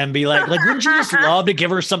and be like, wouldn't you just love to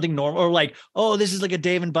give her something normal or like, oh, this is like a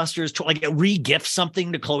Dave and Buster's, like re-gift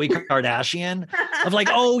something to Khloe Kardashian of like,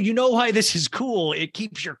 oh, you know why this is cool? It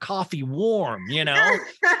keeps your coffee warm,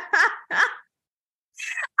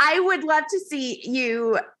 I would love to see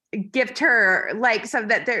you gift her like so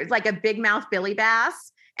that there's like a big mouth Billy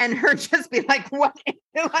Bass. And her just be like, what?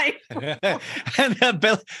 Like, and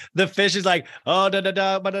the fish is like, oh,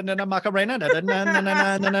 Macarena,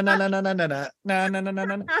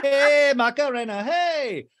 hey, Macarena,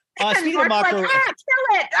 hey. Speaking of Macarena, kill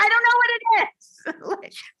it. I don't know what it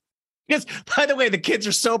is. Because, by the way, the kids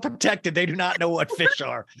are so protected, they do not know what fish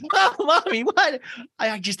are. Oh, mommy, what?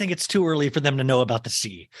 I just think it's too early for them to know about the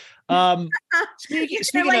sea. Speaking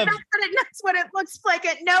like, of... That's what it looks like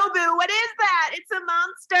at Nobu. What is that? It's a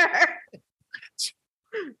monster.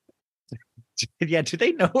 Yeah, do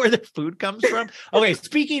they know where the food comes from? Okay,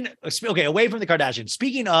 away from the Kardashians.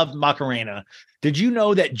 Speaking of Macarena, did you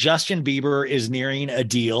know that Justin Bieber is nearing a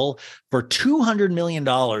deal for $200 million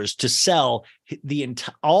to sell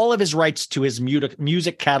all of his rights to his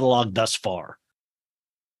music catalog thus far?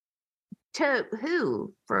 To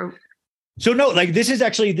who? For So no, like this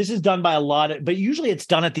is done by a lot of, but usually it's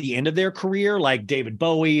done at the end of their career. Like David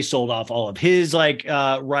Bowie sold off all of his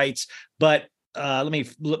rights, but let me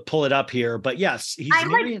pull it up here. But yes, I'm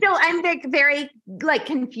like very like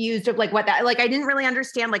confused of like what that, like I didn't really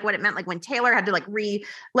understand like what it meant, like when Taylor had to like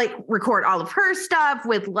record all of her stuff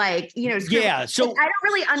with like, you know, yeah. So like, I don't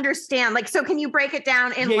really understand. Like, so can you break it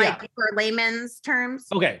down in for layman's terms?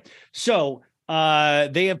 Okay, so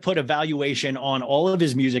they have put a valuation on all of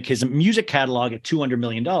his music catalog at $200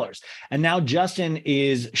 million. And now Justin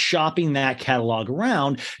is shopping that catalog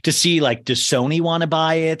around to see, like, does Sony want to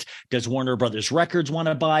buy it? Does Warner Brothers Records want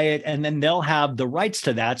to buy it? And then they'll have the rights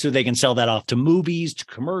to that so they can sell that off to movies, to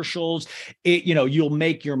commercials. You'll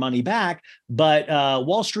make your money back. But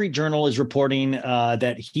Wall Street Journal is reporting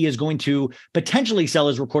that he is going to potentially sell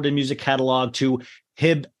his recorded music catalog to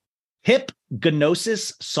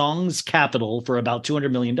Hypnosis Songs Capital for about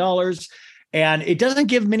 $200 million. And it doesn't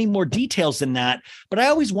give many more details than that. But I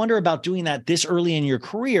always wonder about doing that this early in your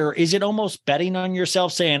career. Is it almost betting on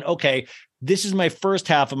yourself saying, okay, this is my first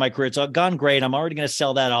half of my career. It's gone great. I'm already going to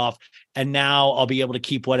sell that off. And now I'll be able to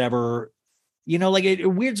keep whatever, like it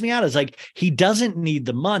weirds me out. It's like, he doesn't need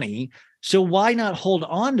the money. So why not hold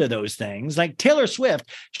on to those things? Like Taylor Swift,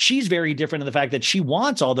 she's very different in the fact that she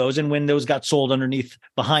wants all those. And when those got sold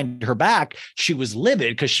behind her back, she was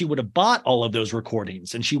livid because she would have bought all of those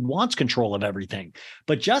recordings and she wants control of everything.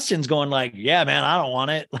 But Justin's going like, yeah, man, I don't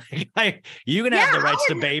want it. Like, you can have the rights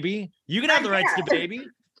to Baby. You can have the rights to Baby.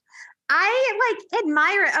 I like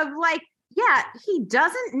admire of like, yeah, he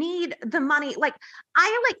doesn't need the money. Like,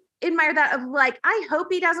 I like admire that of like, I hope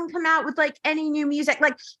he doesn't come out with like any new music.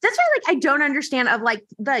 Like, that's why like I don't understand of like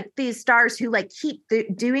these stars who like keep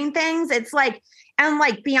doing things. It's like, and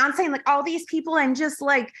like Beyonce and like all these people, and just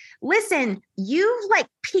like, listen, you've like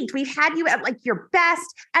peaked. We've had you at like your best.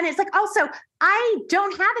 And it's like, also, I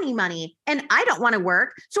don't have any money and I don't want to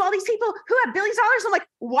work. So all these people who have billions of dollars, I'm like,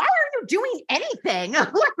 why are you doing anything?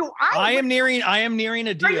 I am nearing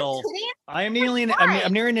a deal. I'm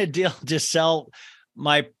nearing a deal to sell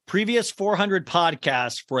my previous 400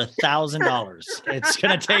 podcasts for $1,000. It's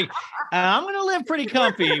going to take, I'm going to live pretty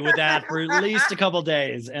comfy with that for at least a couple of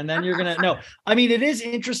days. And then you're going to know. I mean, it is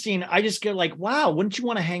interesting. I just get like, wow, wouldn't you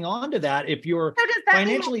want to hang on to that if you're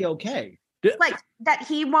financially okay? Like that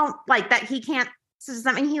he won't, like that he can't, so does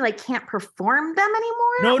that mean he like can't perform them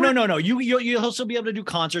anymore? No. He'll still be able to do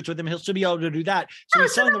concerts with him. He'll still be able to do that. So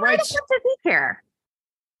he's selling the rights. What does he care?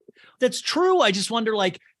 That's true. I just wonder,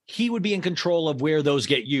 like, he would be in control of where those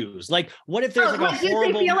get used. Like, what if there's like a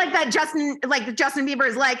horrible... You feel like that Justin Bieber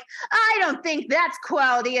is like, I don't think that's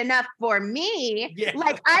quality enough for me. Yeah.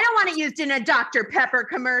 Like, I don't want it used in a Dr. Pepper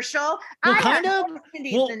commercial. Well, kind of.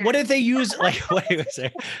 Well, what if they use like, wait a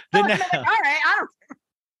second. All right, I don't...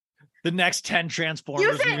 The next 10 Transformers.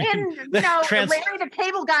 Use it in, Larry the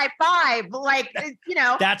Cable Guy 5. Like,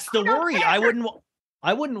 That's the worry. Care. I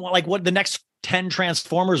wouldn't want, like, what the next 10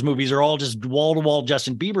 Transformers movies are all just wall-to-wall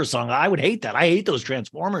Justin Bieber song. I would hate that. I hate those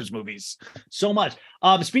Transformers movies so much.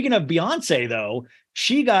 Speaking of Beyonce, though,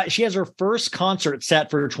 she has her first concert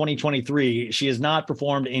set for 2023. She has not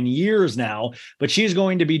performed in years now, but she's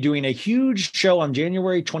going to be doing a huge show on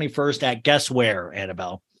January 21st at guess where,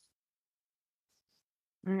 Annabelle?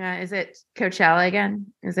 Is it Coachella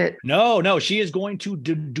again? Is it? No. She is going to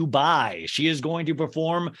Dubai. She is going to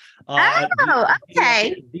perform.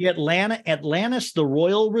 Okay. The Atlantis, the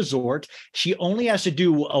Royal Resort. She only has to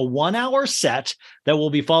do a 1-hour set that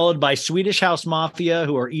will be followed by Swedish House Mafia,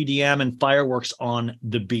 who are EDM, and fireworks on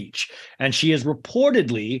the beach. And she is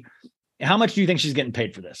reportedly, how much do you think she's getting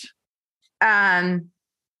paid for this? $8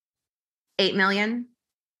 million.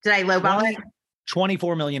 Did I lowball it?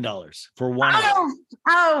 $24 million for 1 hour.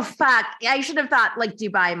 Oh, fuck. I should have thought like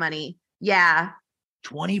Dubai money. Yeah.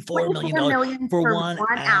 $24 million for one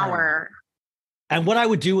hour. And what I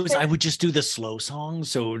would do is I would just do the slow song.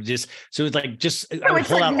 So it's like, I would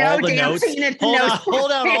hold out all the notes.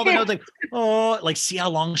 Hold out all the notes. Like, see how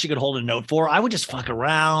long she could hold a note for. I would just fuck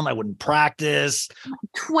around. I wouldn't practice.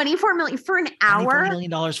 $24 million for an hour? $24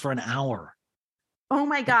 million for an hour. Oh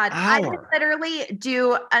my God. I could literally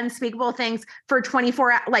do unspeakable things for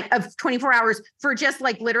 24 hours for just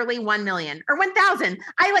like literally 1 million or 1,000.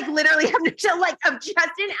 I like literally have to show like of just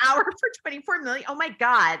an hour for 24 million. Oh my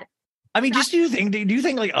God. I mean, do you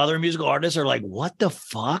think like other musical artists are like, what the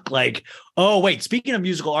fuck? Like, oh wait, speaking of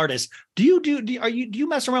musical artists, do you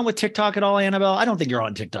mess around with TikTok at all, Annabelle? I don't think you're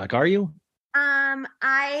on TikTok, are you?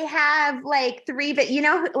 I have like 3, but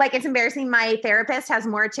like it's embarrassing. My therapist has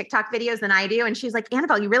more TikTok videos than I do. And she's like,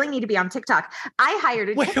 Annabelle, you really need to be on TikTok. I hired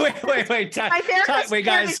a Wait,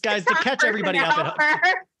 guys, to catch everybody up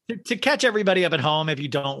To catch everybody up at home, if you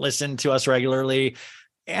don't listen to us regularly,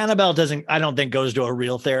 Annabelle I don't think goes to a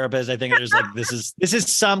real therapist. I think there's like, this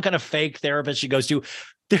is some kind of fake therapist she goes to.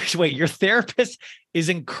 Your therapist is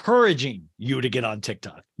encouraging you to get on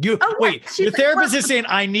TikTok. Your therapist is saying,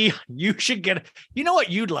 you should get, you know what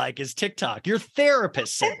you'd like is TikTok. Your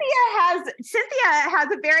therapist said. Cynthia has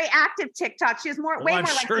a very active TikTok. She has way more I'm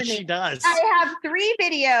likes sure than me. she does. I have 3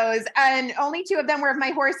 videos and only 2 of them were of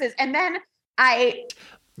my horses. And then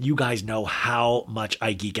you guys know how much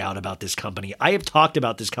I geek out about this company. I have talked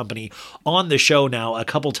about this company on the show now a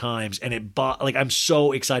couple times, and I'm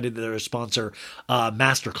so excited that they're a sponsor.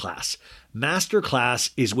 Masterclass.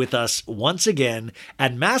 Masterclass is with us once again,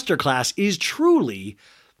 and Masterclass is truly,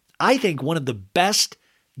 I think, one of the best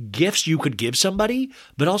gifts you could give somebody,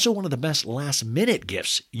 but also one of the best last-minute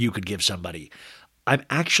gifts you could give somebody. I'm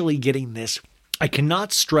actually getting this. I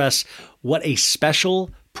cannot stress what a special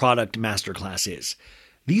product Masterclass is.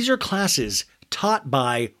 These are classes taught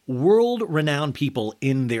by world-renowned people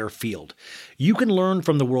in their field. You can learn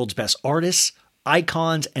from the world's best artists,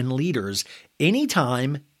 icons, and leaders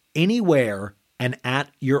anytime, anywhere, and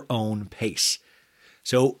at your own pace.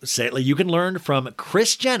 So you can learn from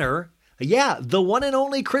Kris Jenner, the one and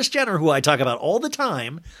only Kris Jenner, who I talk about all the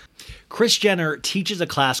time. Kris Jenner teaches a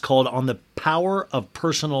class called On the Power of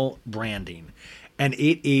Personal Branding. And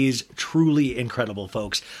it is truly incredible,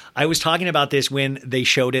 folks. I was talking about this when they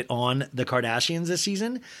showed it on the Kardashians this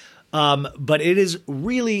season. But it is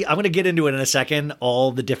really, I'm going to get into it in a second,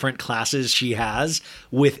 all the different classes she has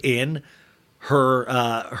within her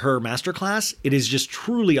masterclass. It is just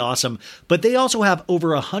truly awesome. But they also have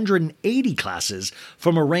over 180 classes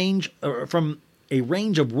from a range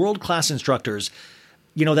of world-class instructors.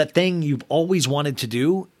 You know, that thing you've always wanted to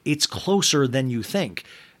do, it's closer than you think.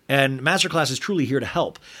 And Masterclass is truly here to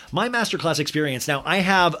help. My Masterclass experience, now I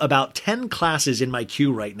have about 10 classes in my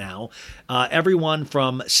queue right now. Everyone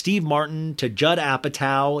from Steve Martin to Judd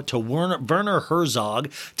Apatow to Werner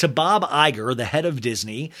Herzog to Bob Iger, the head of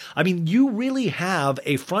Disney. I mean, you really have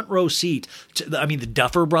a front row seat to, the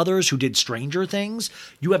Duffer Brothers who did Stranger Things.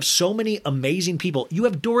 You have so many amazing people. You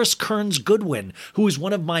have Doris Kearns Goodwin, who is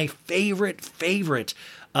one of my favorite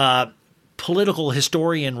political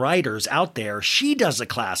historian writers out there. She does a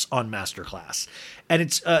class on Masterclass. And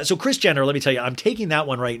it's so Kris Jenner, let me tell you, I'm taking that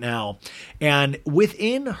one right now. And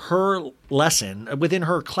within her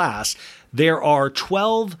class, there are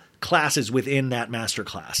 12 classes within that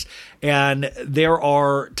Masterclass. And there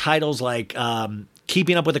are titles like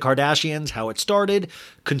Keeping Up with the Kardashians, How It Started,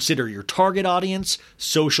 Consider Your Target Audience,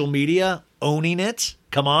 Social Media, Owning It.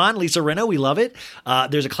 Come on, Lisa Rinna, we love it.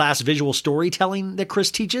 There's a class, Visual Storytelling, that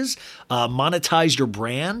Kris teaches. Monetize Your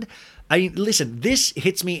Brand. I mean, listen, this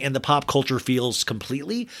hits me in the pop culture feels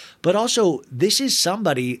completely, but also this is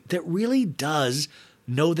somebody that really does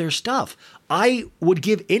know their stuff. I would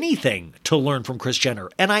give anything to learn from Kris Jenner,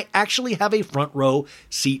 and I actually have a front row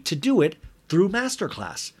seat to do it through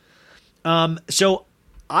Masterclass. So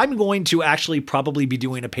I'm going to actually probably be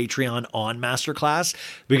doing a Patreon on Masterclass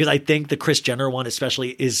because I think the Kris Jenner one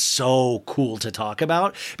especially is so cool to talk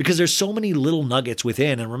about because there's so many little nuggets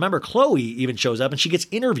within. And remember, Chloe even shows up and she gets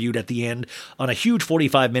interviewed at the end on a huge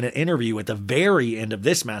 45-minute interview at the very end of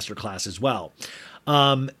this Masterclass as well.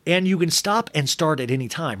 And you can stop and start at any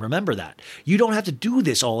time. Remember that. You don't have to do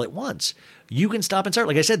this all at once. You can stop and start.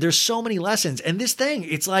 Like I said, there's so many lessons. And this thing,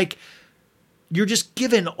 it's like you're just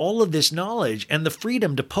given all of this knowledge and the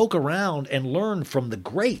freedom to poke around and learn from the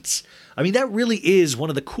greats. I mean, that really is one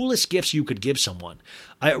of the coolest gifts you could give someone.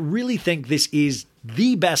 I really think this is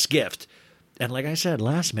the best gift. And like I said,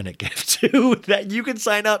 last minute gift too, that you can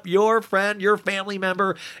sign up your friend, your family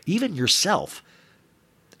member, even yourself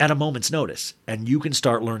at a moment's notice, and you can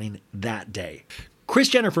start learning that day. Kris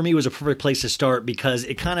Jenner for me was a perfect place to start because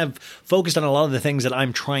it kind of focused on a lot of the things that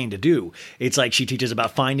I'm trying to do. It's like she teaches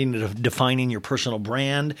about finding and defining your personal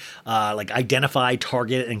brand, like identify,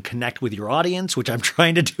 target, and connect with your audience, which I'm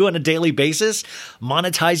trying to do on a daily basis.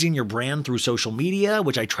 Monetizing your brand through social media,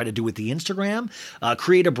 which I try to do with the Instagram.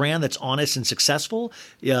 Create a brand that's honest and successful.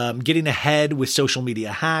 Getting ahead with social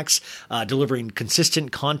media hacks. Delivering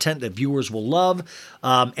consistent content that viewers will love.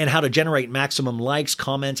 And how to generate maximum likes,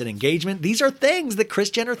 comments, and engagement. These are things that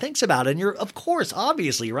Kris Jenner thinks about. And you're, of course,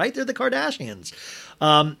 obviously, right? They're the Kardashians.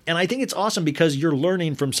 And I think it's awesome because you're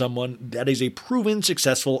learning from someone that is a proven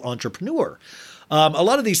successful entrepreneur. A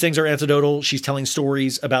lot of these things are anecdotal. She's telling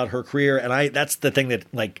stories about her career. And that's the thing that,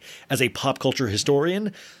 like, as a pop culture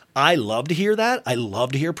historian, I love to hear that. I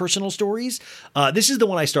love to hear personal stories. This is the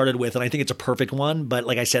one I started with, and I think it's a perfect one. But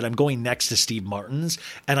like I said, I'm going next to Steve Martin's,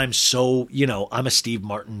 and I'm so, I'm a Steve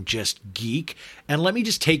Martin just geek. And let me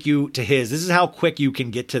just take you to his. This is how quick you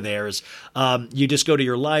can get to theirs. You just go to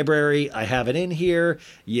your library. I have it in here.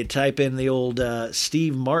 You type in the old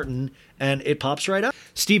Steve Martin, and it pops right up.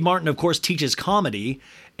 Steve Martin, of course, teaches comedy.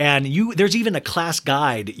 And there's even a class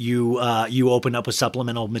guide you open up with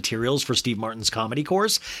supplemental materials for Steve Martin's comedy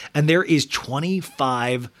course. And there is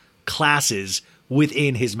 25 classes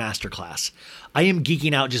within his masterclass. I am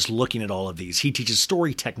geeking out just looking at all of these. He teaches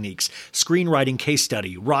story techniques, screenwriting case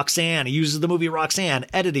study, Roxanne. He uses the movie Roxanne,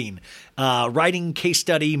 editing, writing case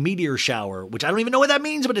study, meteor shower, which I don't even know what that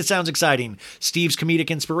means, but it sounds exciting. Steve's comedic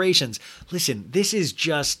inspirations. Listen, this is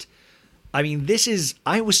just... I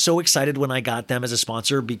was so excited when I got them as a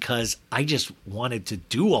sponsor because I just wanted to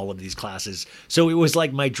do all of these classes. So it was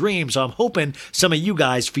like my dream. So I'm hoping some of you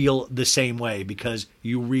guys feel the same way because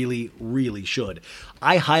you really, really should.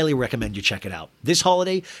 I highly recommend you check it out. This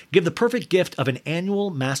holiday, give the perfect gift of an annual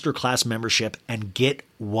masterclass membership and get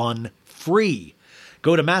one free.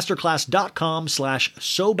 Go to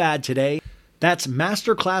masterclass.com/sobad today. That's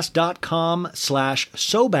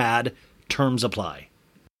masterclass.com/sobad. Terms apply.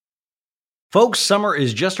 Folks, summer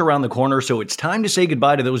is just around the corner, so it's time to say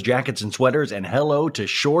goodbye to those jackets and sweaters and hello to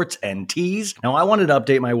shorts and tees. Now, I wanted to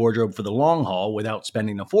update my wardrobe for the long haul without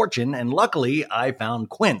spending a fortune, and luckily, I found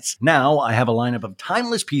Quince. Now, I have a lineup of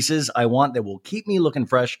timeless pieces I want that will keep me looking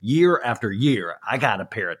fresh year after year. I got a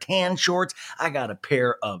pair of tan shorts. I got a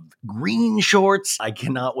pair of green shorts. I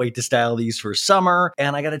cannot wait to style these for summer,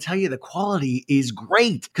 and I gotta tell you, the quality is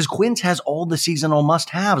great because Quince has all the seasonal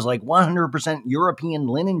must-haves like 100% European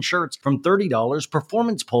linen shirts from $30,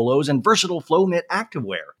 performance polos, and versatile flow knit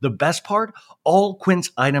activewear. The best part? All Quince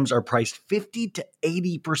items are priced 50 to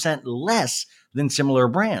 80% less than similar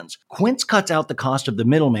brands. Quince cuts out the cost of the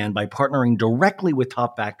middleman by partnering directly with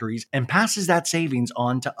top factories and passes that savings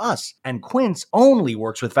on to us. And Quince only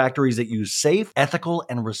works with factories that use safe, ethical,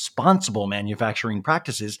 and responsible manufacturing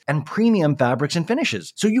practices and premium fabrics and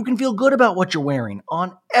finishes, so you can feel good about what you're wearing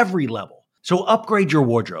on every level. So upgrade your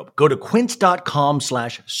wardrobe. Go to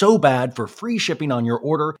quince.com/sobad for free shipping on your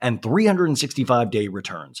order and 365-day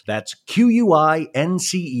returns. That's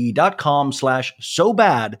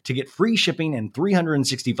QUINCE.com/sobad to get free shipping and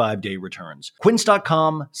 365-day returns.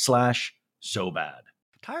 Quince.com/sobad.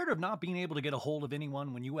 Tired of not being able to get a hold of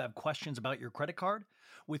anyone when you have questions about your credit card?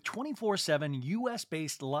 With 24/7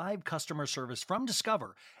 US-based live customer service from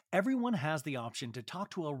Discover, everyone has the option to talk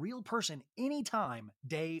to a real person anytime,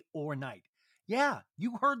 day or night. Yeah,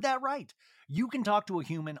 you heard that right. You can talk to a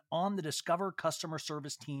human on the Discover customer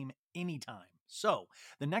service team anytime. So,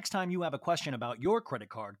 the next time you have a question about your credit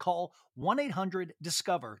card, call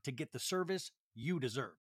 1-800-DISCOVER to get the service you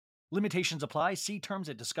deserve. Limitations apply. See terms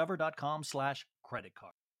at discover.com/credit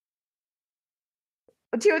card.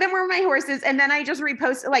 Two of them were my horses, and then I just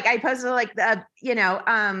reposted, I posted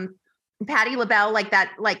Patti LaBelle,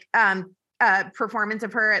 performance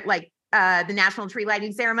of her at the National Tree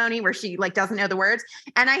Lighting Ceremony where she doesn't know the words,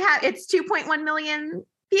 and it's 2.1 million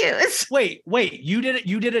views. Wait, you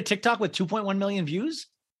did a TikTok with 2.1 million views?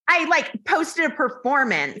 I posted a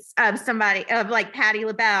performance of Patti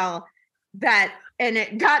LaBelle and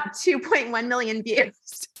it got 2.1 million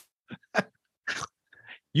views.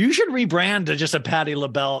 You should rebrand to just a Patti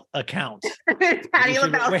LaBelle account. Patti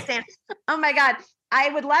LaBelle stand. Oh my God. I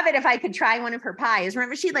would love it if I could try one of her pies.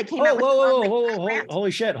 Remember she came out with whoa. Holy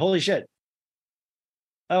shit.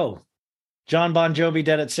 Oh, John Bon Jovi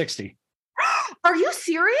dead at 60. Are you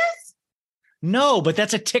serious? No, but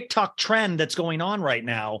that's a TikTok trend that's going on right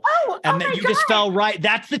now. Just fell right.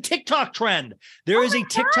 That's the TikTok trend. There is a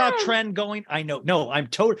TikTok trend going. I know. No, I'm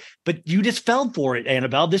totally, but you just fell for it,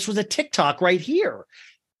 Annabelle. This was a TikTok right here.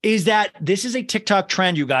 This is a TikTok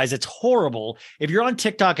trend, you guys. It's horrible. If you're on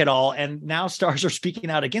TikTok at all, and now stars are speaking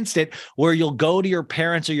out against it, where you'll go to your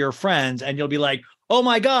parents or your friends and you'll be like, oh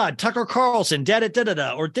my God, Tucker Carlson,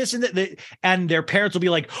 or this and that. And their parents will be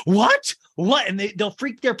like, what? And they'll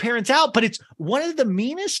freak their parents out. But it's one of the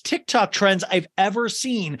meanest TikTok trends I've ever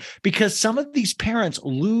seen because some of these parents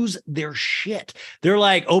lose their shit. They're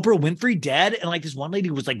like, Oprah Winfrey dead. And this one lady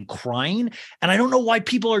was crying. And I don't know why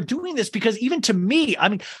people are doing this because even to me,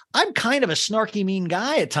 I'm kind of a snarky, mean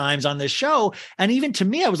guy at times on this show. And even to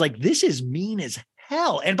me, I was like, this is mean as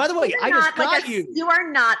hell. And by the way, I just got you. You are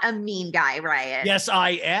not a mean guy, Ryan. Yes,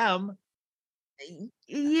 I am.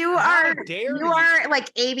 You are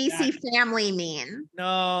ABC Family mean.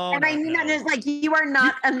 No. And I mean that is you are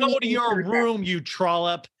not a mean go to your person. room, you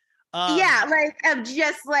trollop. Yeah, like I'm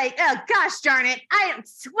just like, oh gosh darn it.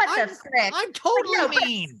 What the frick? I'm totally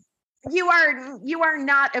mean. You are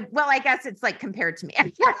not well, I guess it's like compared to me. I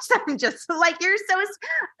guess I'm just like you're so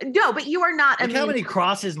no, but you are not. Look how many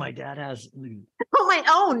crosses my dad has.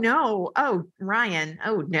 Oh no. Oh Ryan.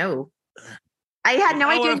 Oh no. I had no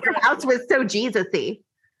idea your house was so Jesus-y.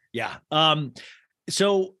 Yeah.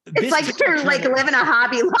 So it's like you're like living a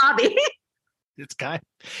Hobby Lobby.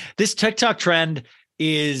 This TikTok trend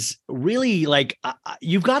is really like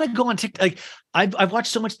you've got to go on TikTok. Like I've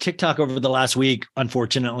watched so much TikTok over the last week,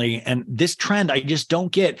 unfortunately, and this trend I just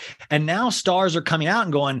don't get. And now stars are coming out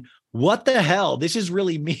and going, "What the hell? This is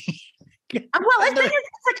really me." Well, the thing is,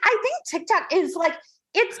 it's like I think TikTok is like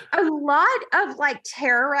it's a lot of like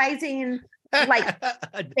terrorizing like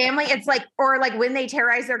family. It's like, or like when they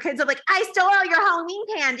terrorize their kids, they're like, I stole all your Halloween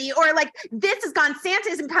candy, or like this is gone, Santa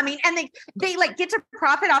isn't coming, and they like get to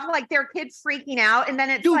profit off of like their kids freaking out, and then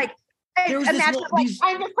it's like, imagine like,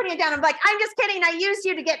 I'm just putting it down. I'm like, I'm just kidding. I used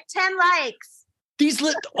you to get 10 likes.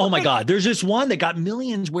 Oh my God, there's this one that got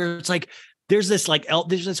millions where it's like, there's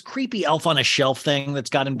this creepy elf on a shelf thing that's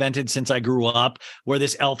got invented since I grew up, where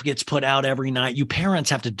this elf gets put out every night. You parents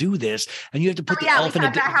have to do this, and you have to put the elf in a.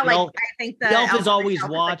 I think the elf is always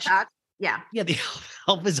watching. Yeah, the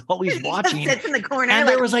elf is always watching. Sits in the corner, and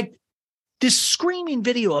there was like this screaming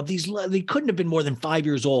video of these. They couldn't have been more than 5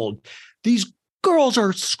 years old. These girls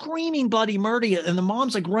are screaming bloody murder, and the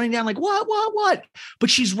mom's like running down like, what? But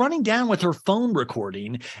she's running down with her phone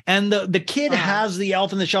recording, and the kid has the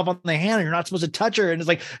elf on the shelf on the hand, and you're not supposed to touch her. And it's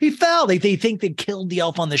like, he fell. They think they killed the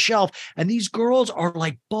elf on the shelf. And these girls are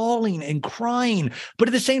like bawling and crying. But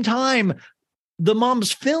at the same time, the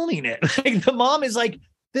mom's filming it. Like the mom is like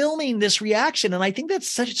filming this reaction. And I think that's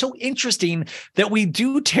so interesting that we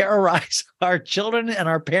do terrorize our children and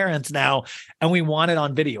our parents now, and we want it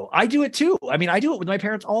on video. I do it too. I mean, I do it with my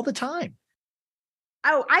parents all the time.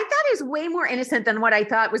 Oh, I thought it was way more innocent than what I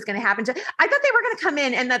thought was going to happen. I thought they were going to come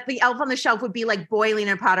in and that the elf on the shelf would be like boiling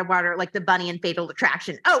in a pot of water, like the bunny in Fatal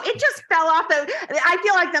Attraction. Oh, it just fell off. I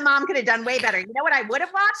feel like the mom could have done way better. You know what I would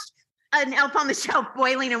have watched? An elf on the shelf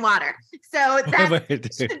boiling in water. So that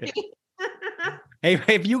should be. Hey,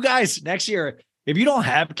 if you guys next year, if you don't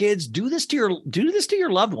have kids, do this to your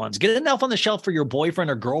loved ones. Get an elf on the shelf for your boyfriend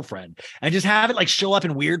or girlfriend, and just have it like show up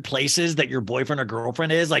in weird places that your boyfriend or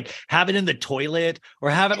girlfriend is. Like have it in the toilet, or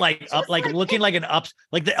have it like up, like looking like an up,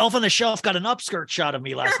 like the elf on the shelf got an upskirt shot of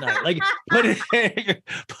me last night. Like put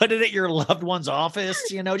it at your loved one's office.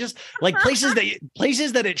 You know, just like places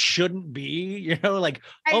that it shouldn't be. You know, like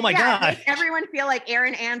oh my God, make everyone feel like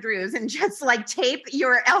Aaron Andrews, and just like tape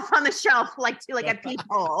your elf on the shelf like to like a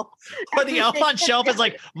peephole. Or the elf on shelf is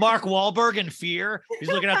like Mark Wahlberg in Fear. He's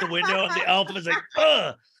looking out the window, and the elf is like,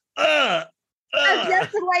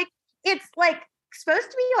 Just like it's like supposed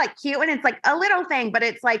to be like cute when it's like a little thing, but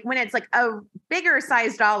it's like when it's like a bigger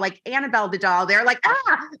size doll, like Annabelle the doll, they're like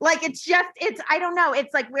like it's I don't know.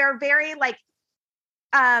 It's like we're very like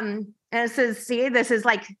this is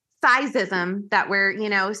like sizeism that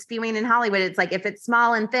we're spewing in Hollywood. It's like if it's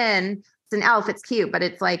small and thin, it's an elf, it's cute, but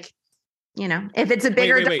it's like, if it's a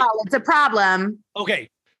bigger doll, it's a problem. Okay.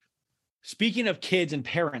 Speaking of kids and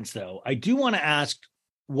parents, though, I do want to ask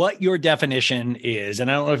what your definition is. And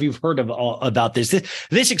I don't know if you've heard about this.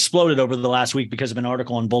 This exploded over the last week because of an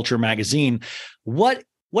article in Vulture magazine. What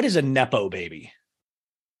is a NEPO baby?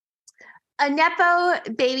 A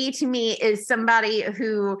NEPO baby to me is somebody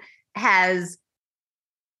who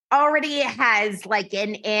already has like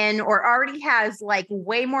an in, or already has like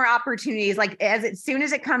way more opportunities. Like as soon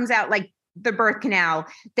as it comes out, like the birth canal,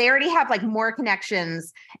 they already have like more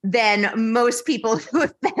connections than most people who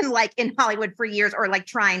have been like in Hollywood for years, or like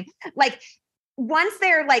trying, like once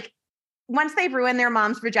they've ruined their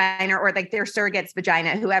mom's vagina, or like their surrogate's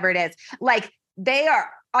vagina, whoever it is, like they are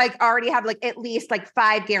like already have like at least like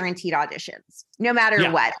 5 guaranteed auditions, no matter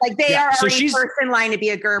what. Like they are already first in line to be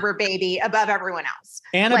a Gerber baby above everyone else.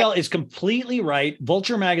 Annabelle is completely right.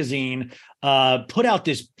 Vulture magazine put out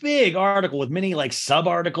this big article with many like sub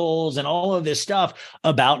articles and all of this stuff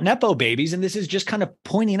about NEPO babies. And this is just kind of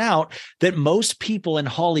pointing out that most people in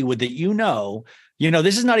Hollywood that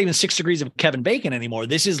this is not even 6 degrees of Kevin Bacon anymore.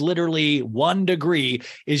 This is literally 1 degree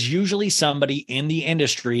is usually somebody in the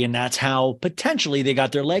industry. And that's how potentially they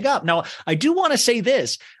got their leg up. Now, I do want to say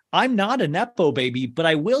this. I'm not a NEPO baby, but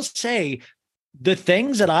I will say the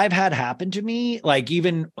things that I've had happen to me, like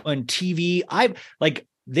even on TV,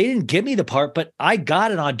 they didn't give me the part, but I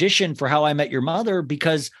got an audition for How I Met Your Mother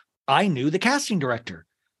because I knew the casting director.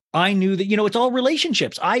 I knew that, it's all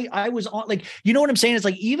relationships. I was on, like, you know what I'm saying? It's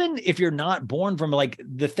like, even if you're not born from, like,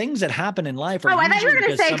 the things that happen in life. I thought you were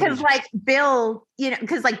going to say, because like Bill,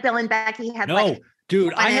 because like Bill and Becky had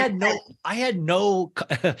dude, I had no,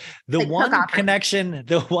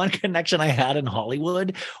 the one connection I had in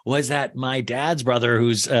Hollywood was that my dad's brother,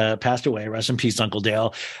 who's passed away, rest in peace, Uncle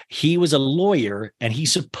Dale, he was a lawyer, and he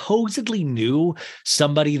supposedly knew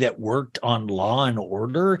somebody that worked on Law and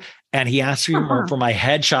Order. And he asked me for my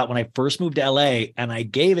headshot when I first moved to LA, and I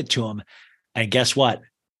gave it to him. And guess what?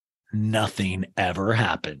 Nothing ever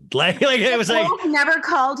happened. Like it was like, never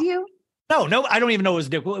called you. No, I don't even know it was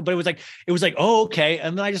Dick, but it was like, oh, okay.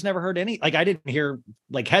 And then I just never heard any, like, I didn't hear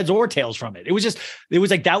like heads or tails from it. It was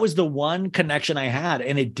like, that was the one connection I had,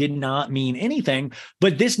 and it did not mean anything.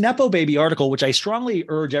 But this Nepo Baby article, which I strongly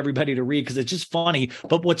urge everybody to read because it's just funny.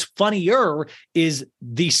 But what's funnier is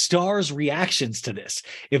the stars' reactions to this.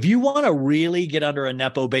 If you want to really get under a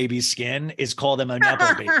Nepo Baby's skin, is call them a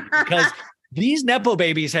Nepo Baby, because these Nepo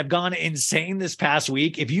Babies have gone insane this past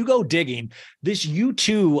week. If you go digging, this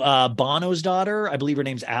U2 Bono's daughter, I believe her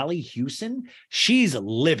name's Allie Houston, she's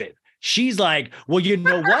livid. She's like, well, you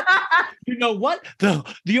know what?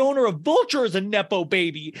 The owner of Vulture is a Nepo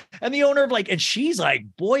Baby. And the owner of and she's like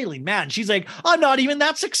boiling mad. She's like, I'm not even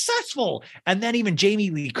that successful. And then even Jamie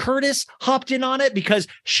Lee Curtis hopped in on it, because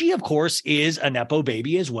she, of course, is a Nepo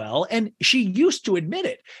Baby as well. And she used to admit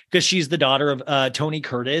it, because she's the daughter of Tony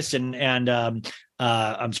Curtis and I'm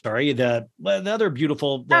sorry, the other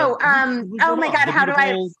beautiful. Oh my God. How do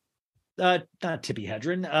I? Not Tippi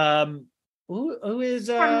Hedren. Who is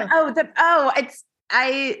why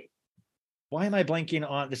am I blanking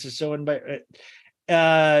on this? Is so okay,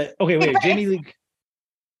 wait, Jamie Lee.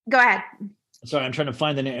 Go ahead. Sorry, I'm trying to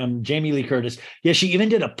find the name. Jamie Lee Curtis. Yeah, she even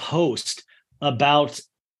did a post about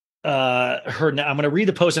her. I'm going to read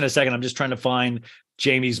the post in a second. I'm just trying to find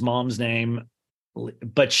Jamie's mom's name,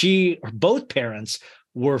 but both parents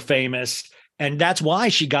were famous. And that's why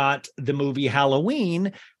she got the movie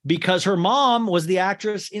Halloween, because her mom was the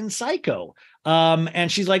actress in Psycho.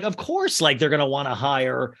 And she's like, of course, they're going to want to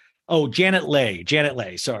hire, Janet Leigh.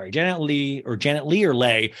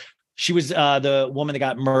 She was the woman that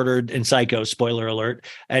got murdered in Psycho, spoiler alert.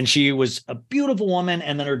 And she was a beautiful woman.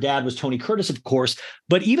 And then her dad was Tony Curtis, of course.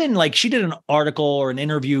 But even she did an article or an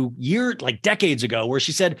interview decades ago where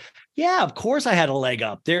she said, yeah, of course I had a leg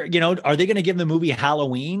up there. Are they going to give the movie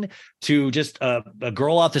Halloween to just a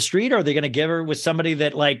girl off the street? Or are they going to give her with somebody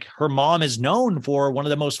that her mom is known for, one of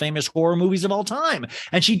the most famous horror movies of all time?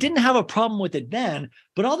 And she didn't have a problem with it then.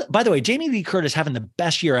 But by the way, Jamie Lee Curtis having the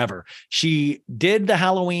best year ever. She did the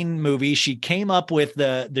Halloween movie. She came up with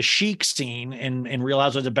the chic scene in Real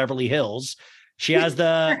Housewives of Beverly Hills. She has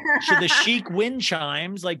the chic wind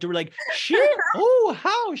chimes, chic. Oh,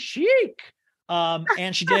 how chic.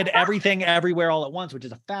 And she did Everything Everywhere All at Once, which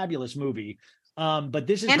is a fabulous movie. But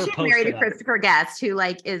this is and her she's post married to Christopher Guest, who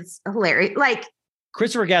is hilarious.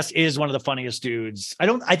 Christopher Guest is one of the funniest dudes.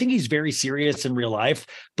 I think he's very serious in real life,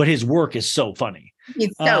 but his work is so funny.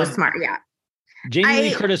 He's so smart. Yeah. Jamie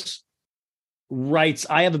Lee Curtis writes,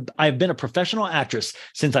 I've been a professional actress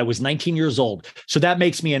since I was 19 years old. So that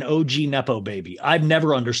makes me an OG Nepo Baby. I've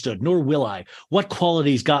never understood, nor will I, what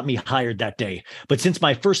qualities got me hired that day. But since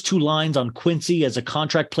my first 2 lines on Quincy as a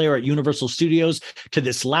contract player at Universal Studios to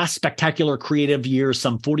this last spectacular creative year,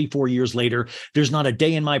 some 44 years later, there's not a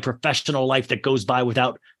day in my professional life that goes by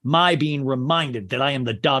without my being reminded that I am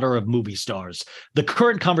the daughter of movie stars. The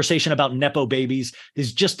current conversation about Nepo Babies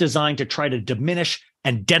is just designed to try to diminish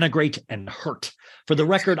and denigrate and hurt. For the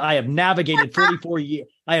record, I have navigated 44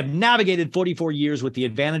 years with the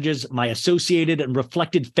advantages my associated and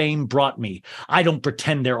reflected fame brought me. I don't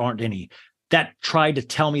pretend there aren't any. That tried to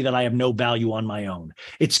tell me that I have no value on my own.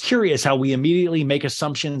 It's curious how we immediately make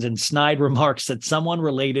assumptions and snide remarks that someone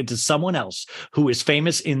related to someone else who is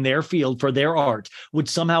famous in their field for their art would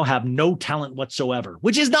somehow have no talent whatsoever,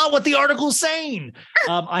 which is not what the article's saying.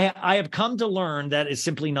 I have come to learn that is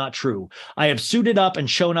simply not true. I have suited up and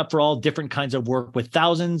shown up for all different kinds of work with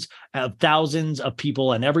thousands of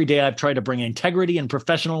people, and every day I've tried to bring integrity and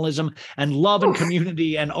professionalism and love and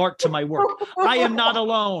community and art to my work. I am not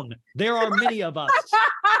alone. There are many of us.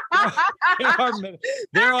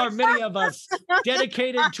 There are many of us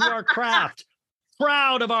dedicated to our craft,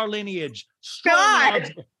 proud of our lineage,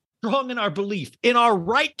 strong in our belief, in our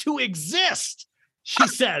right to exist. She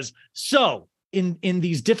says, so in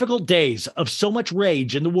these difficult days of so much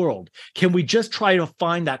rage in the world, can we just try to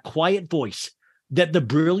find that quiet voice that the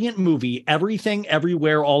brilliant movie Everything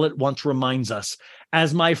Everywhere All at Once reminds us,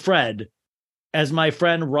 as my friend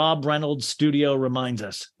Rob Reynolds' studio reminds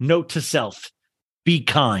us. Note to self, be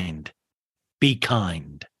kind. Be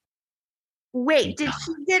kind. Wait, did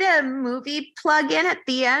she get a movie plug in at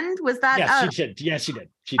the end? Was that? Yes, she did. Yes, she did.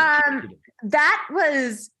 She did. That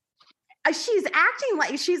was. She's acting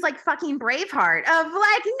like she's like fucking Braveheart of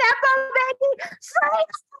like Nepo baby,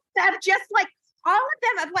 of just like all of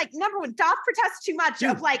them of like number one, doth protest too much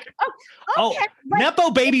of like okay, like,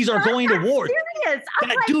 Nepo babies are going to war. Serious,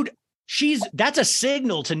 Dude. That's a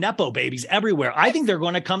signal to Nepo babies everywhere. I think they're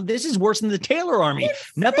going to come. This is worse than the Taylor Army.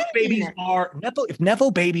 Nepo babies if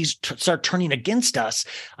Nepo babies start turning against us,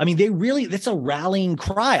 I mean, that's a rallying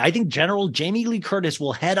cry. I think General Jamie Lee Curtis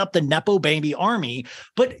will head up the Nepo baby army.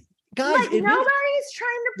 But guys, like, nobody's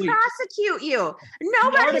trying to prosecute you.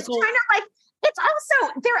 Nobody's trying to like. It's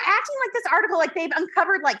also, they're acting like this article, like they've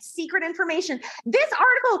uncovered like secret information. This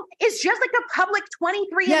article is just like a public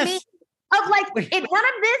 23andMe. Of like, if none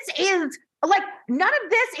of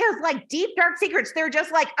this is like deep, dark secrets. They're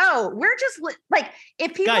just like, oh, we're just like,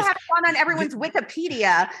 if people have gone on everyone's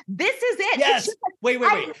Wikipedia, this is it. Yes. Like,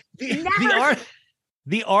 wait.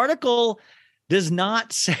 The article does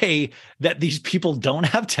not say that these people don't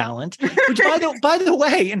have talent, which by the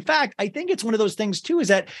way, in fact, I think it's one of those things too, is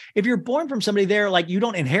that if you're born from somebody there, like you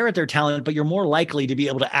don't inherit their talent, but you're more likely to be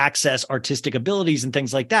able to access artistic abilities and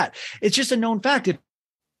things like that. It's just a known fact.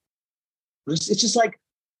 It's just like,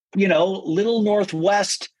 Little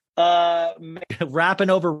Northwest rapping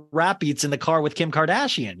over rap beats in the car with Kim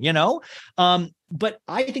Kardashian, but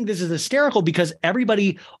I think this is hysterical because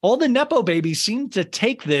all the Nepo babies seem to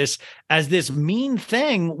take this as this mean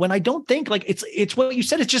thing when I don't think like it's what you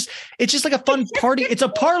said. It's just like a fun party. It's a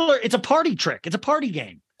party trick. It's a party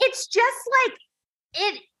game. It's just like,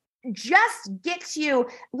 it just gets you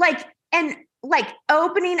like, and like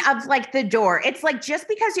opening of like the door. It's like, just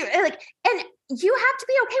because you're like, and you have to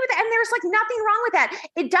be okay with it. And there's like nothing wrong with that.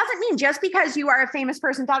 It doesn't mean just because you are a famous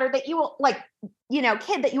person's daughter that you will like,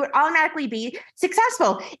 kid, that you would automatically be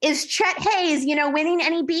successful. Is Chet Hayes, winning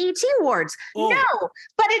any BET awards? Oh. No,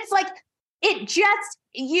 but it's like,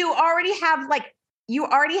 you already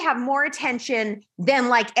have more attention than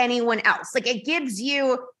like anyone else. Like it gives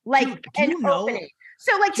you like an opening.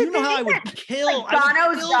 So like to think that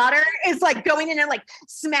Bono's daughter is like going in and like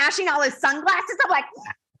smashing all his sunglasses. I'm like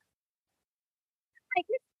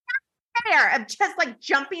there of just like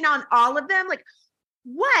jumping on all of them. Like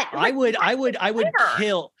what? I would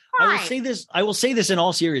kill. Why? I will say this in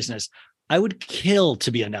all seriousness. I would kill to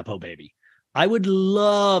be a Nepo baby. I would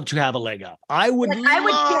love to have a leg up. I would kill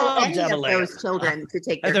any of those children to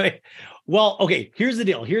take their. Well, okay. Here's the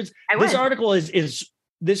deal.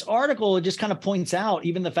 This article just kind of points out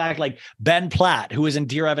even the fact like Ben Platt, who is in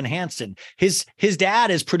Dear Evan Hansen, his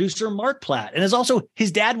dad is producer Mark Platt, and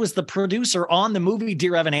his dad was the producer on the movie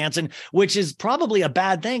Dear Evan Hansen, which is probably a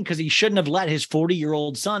bad thing because he shouldn't have let his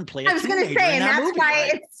 40-year-old son play. I was going to say, and that's movie,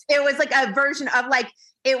 why right? It was like a version of like,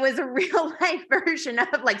 it was a real life version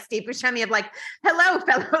of like Steve Buscemi of like, hello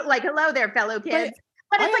there, fellow kids.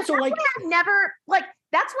 But it's like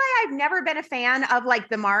that's why I've never been a fan of like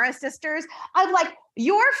the Mara sisters. I'm like,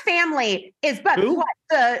 your family is the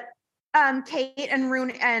Kate and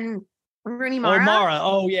Rooney Mara. Oh, Mara.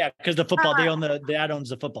 Oh yeah, because the football the dad owns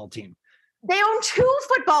the football team. They own 2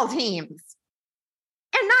 football teams.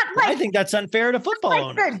 And not like, I think that's unfair to football like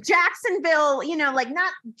owners. The Jacksonville, like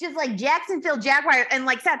not just like Jacksonville Jaguar and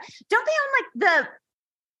like that. Don't they own like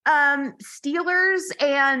the Steelers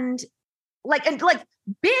and like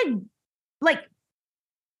big, like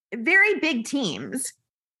very big teams?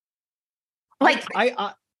 Like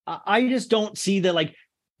I just don't see that. Like,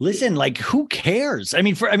 listen, like who cares? I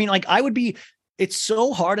would be. It's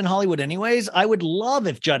so hard in Hollywood anyways. I would love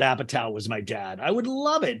if Judd Apatow was my dad. I would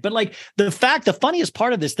love it. But like the funniest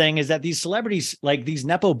part of this thing is that these celebrities, like these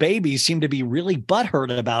Nepo babies, seem to be really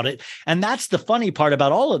butthurt about it. And that's the funny part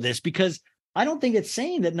about all of this, because I don't think it's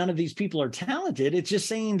saying that none of these people are talented. It's just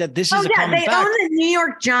saying that this is a common fact. They own the New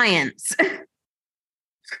York Giants.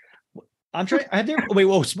 I'm trying.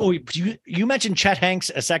 You mentioned Chet Hanks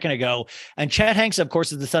a second ago, and Chet Hanks, of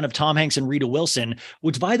course, is the son of Tom Hanks and Rita Wilson.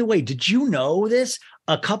 Which, by the way, did you know this?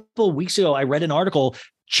 A couple of weeks ago, I read an article.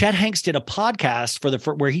 Chet Hanks did a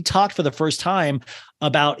podcast where he talked for the first time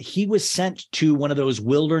about he was sent to one of those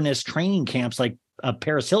wilderness training camps, like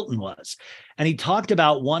Paris Hilton was, and he talked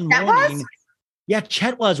about one morning. Yeah,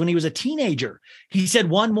 Chet was when he was a teenager. He said,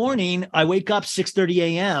 one morning, I wake up 6:30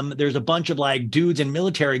 a.m. There's a bunch of like dudes in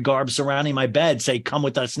military garb surrounding my bed, say, come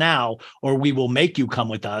with us now, or we will make you come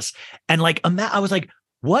with us. And like, I was like,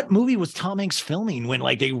 what movie was Tom Hanks filming when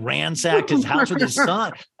like they ransacked his house with his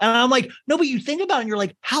son? And I'm like, no, but you think about it and you're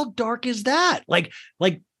like, how dark is that? Like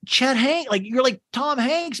Chet Hanks, like you're like Tom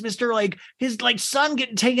Hanks, Mr. Like his like son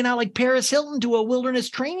getting taken out like Paris Hilton to a wilderness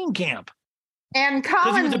training camp. And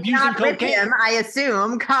Colin was abusing not with cocaine. him, I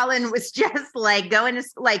assume. Colin was just like going to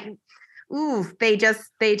like, ooh, they just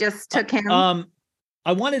took him.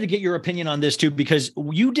 I wanted to get your opinion on this too, because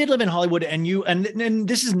you did live in Hollywood and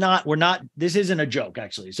this is not, this isn't a joke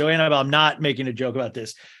actually. So Annabelle, I'm not making a joke about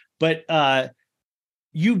this, but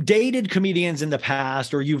you've dated comedians in the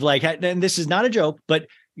past, or you've like, and this is not a joke, but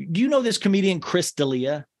do you know this comedian, Chris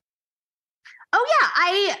D'Elia? Oh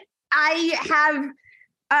yeah. I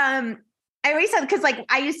have, I always said, cause like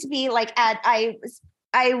I used to be like I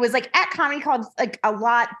was like at comedy clubs, like a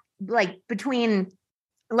lot, like between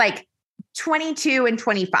like 22 and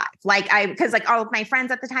 25. Cause like all of my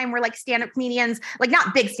friends at the time were like stand-up comedians, like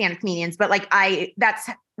not big stand-up comedians, but like that's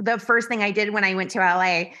the first thing I did when I went to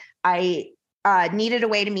LA. I needed a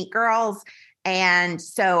way to meet girls. And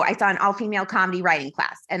so I saw an all-female comedy writing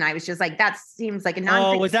class. And I was just like, that seems like a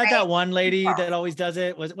non. Oh, was that one lady that always does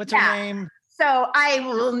it? What's her name? So I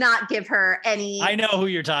will not give her any. I know who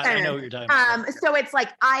you're talking about. So it's like,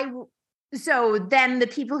 so then the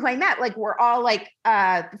people who I met, like, were all like,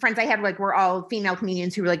 friends I had, like, were all female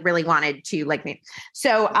comedians who like really wanted to like me.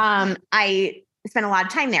 So I spent a lot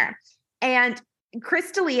of time there. And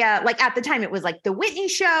Chris D'Elia, like at the time it was like the Whitney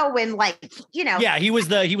show and like, you know. Yeah, he was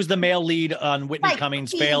the male lead on Whitney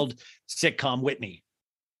Cummings' failed sitcom Whitney.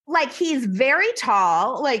 Like he's very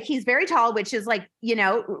tall, which is like, you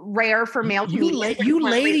know, rare for male comedians. You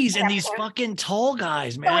ladies and these fucking tall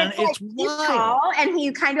guys, man. So it's he's tall, and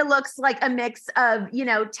he kind of looks like a mix of, you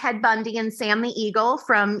know, Ted Bundy and Sam the Eagle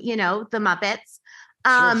from, you know, the Muppets.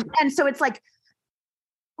 Sure. And so it's like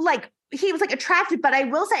he was like attractive, but I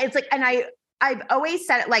will say it's like, and I've always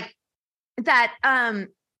said it like that,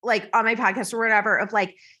 like on my podcast or whatever, of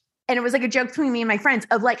like, and it was like a joke between me and my friends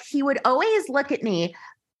of like, he would always look at me.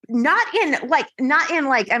 Not in like,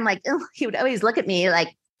 I'm like, oh, he would always look at me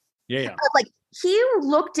like, yeah. But like he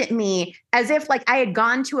looked at me as if like I had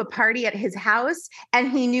gone to a party at his house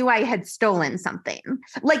and he knew I had stolen something.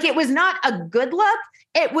 Like it was not a good look.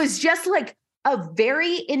 It was just like a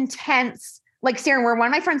very intense, like staring, where one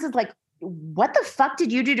of my friends was like, what the fuck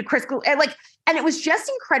did you do to Chris? And it was just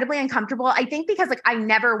incredibly uncomfortable. I think because like I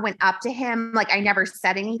never went up to him, like I never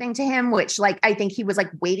said anything to him, which like I think he was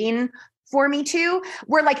like waiting for me to,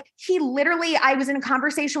 where like he literally, I was in a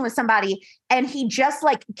conversation with somebody and he just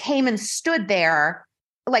like came and stood there,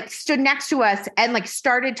 like stood next to us and like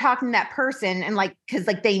started talking to that person. And like, cause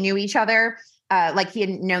like they knew each other, like he had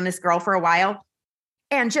known this girl for a while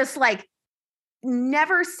and just like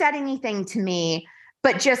never said anything to me,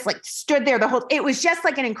 but just like stood there it was just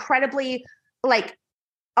like an incredibly like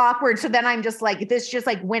awkward. So then I'm just like, this just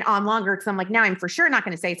like went on longer. Cause I'm like, now I'm for sure not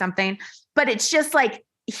going to say something, but it's just like,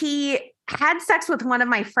 he had sex with one of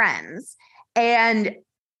my friends and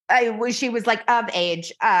she was like of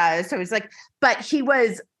age. So it was like, but she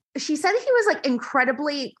said he was like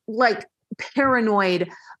incredibly like paranoid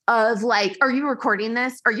of like, are you recording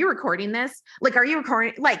this? Are you recording this? Like, are you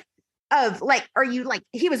recording? Like, of like, are you like,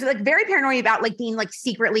 he was like very paranoid about like being like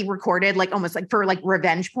secretly recorded, like almost like for like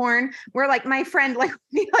revenge porn, where like my friend like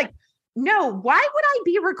be like, no, why would I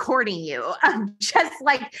be recording you? Just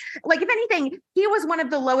like if anything, he was one of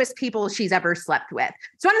the lowest people she's ever slept with.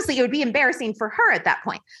 So honestly, it would be embarrassing for her at that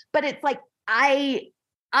point. But it's like, I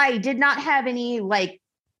did not have any like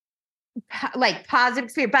positive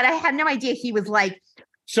experience, but I had no idea he was like,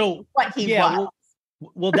 so what he was.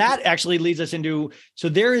 Well, that actually leads us into, so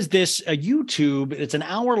there is this YouTube, it's an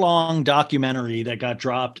hour-long documentary that got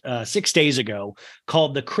dropped 6 days ago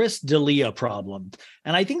called The Chris D'Elia Problem.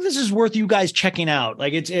 And I think this is worth you guys checking out.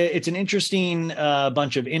 Like it's an interesting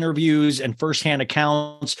bunch of interviews and firsthand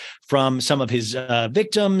accounts from some of his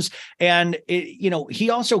victims. And, he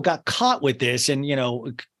also got caught with this and,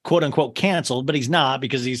 quote unquote canceled, but he's not,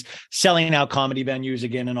 because he's selling out comedy venues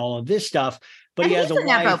again and all of this stuff. But he has a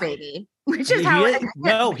Nepo baby. Which is how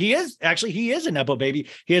he is a Nepo baby.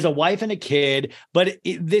 He has a wife and a kid, but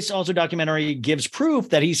this also documentary gives proof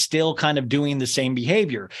that he's still kind of doing the same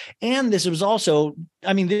behavior. And this was also,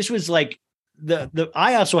 this was like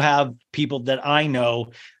I also have people that I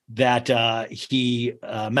know that he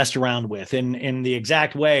messed around with in the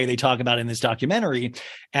exact way they talk about in this documentary.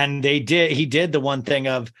 And he did the one thing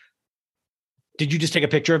of, did you just take a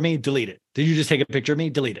picture of me? Delete it. Did you just take a picture of me?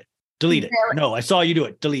 Delete it. Delete it. No, I saw you do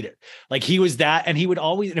it. Delete it. Like he was that. And he would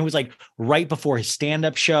always, and it was like right before his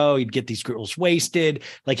stand-up show, he'd get these girls wasted.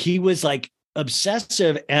 Like he was like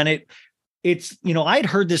obsessive. And it's, I'd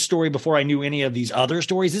heard this story before I knew any of these other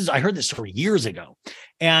stories. I heard this story years ago.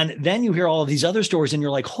 And then you hear all of these other stories and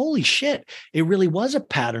you're like, holy shit, it really was a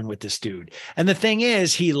pattern with this dude. And the thing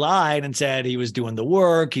is, he lied and said he was doing the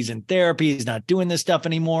work. He's in therapy. He's not doing this stuff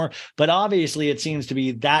anymore. But obviously it seems to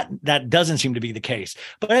be that doesn't seem to be the case.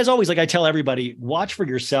 But as always, like I tell everybody, watch for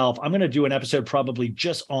yourself. I'm going to do an episode probably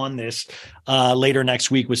just on this later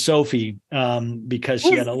next week with Sophie because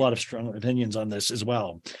she had a lot of strong opinions on this as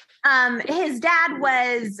well. His dad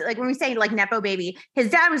was like, when we say like Nepo baby,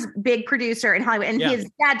 his dad was big producer in Hollywood, and his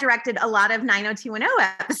dad directed a lot of 90210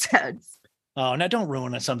 episodes. Oh, now don't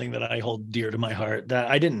ruin something that I hold dear to my heart.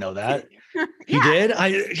 That I didn't know that. He did.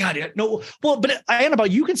 No. Well, but Annabelle,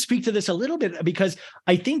 you can speak to this a little bit because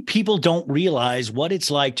I think people don't realize what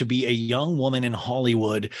it's like to be a young woman in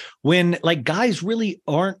Hollywood when like guys really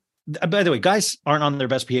aren't. By the way, guys aren't on their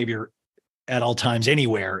best behavior at all times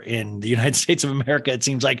anywhere in the United States of America, it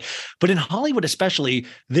seems like. But in Hollywood, especially,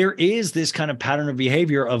 there is this kind of pattern of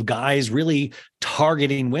behavior of guys really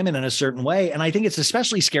targeting women in a certain way. And I think it's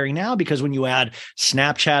especially scary now because when you add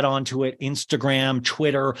Snapchat onto it, Instagram,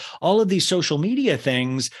 Twitter, all of these social media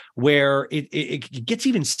things where it gets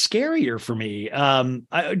even scarier for me.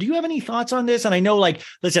 Do you have any thoughts on this? And I know, like,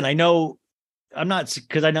 listen, I know I'm not,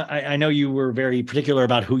 because I know you were very particular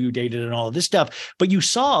about who you dated and all of this stuff, but you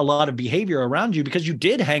saw a lot of behavior around you because you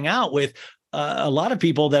did hang out with a lot of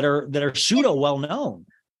people that are pseudo well known.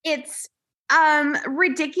 It's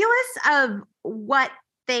ridiculous of what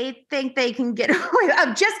they think they can get away with,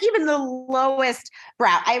 of just even the lowest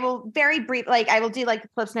brow. I will very brief, like I will do like the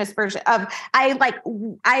Cliff's Notes version of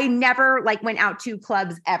I never like went out to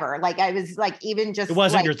clubs ever. Like I was like, even just, it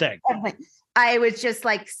wasn't like, your thing. I was just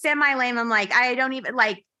like semi lame. I'm like, I don't even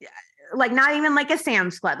like not even like a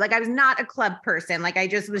Sam's Club. Like I was not a club person. Like I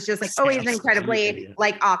just was just like always incredibly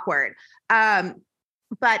like awkward. But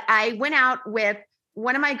I went out with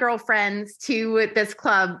one of my girlfriends to this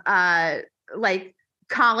club, like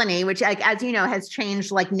Colony, which, like, as you know, has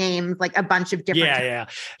changed like names like a bunch of different times. Yeah.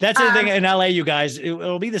 That's the thing in LA, you guys,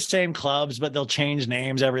 it'll be the same clubs, but they'll change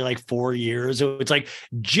names every like 4 years. So it's like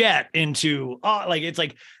Jet into like it's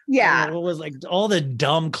like what was like all the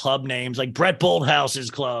dumb club names like Brett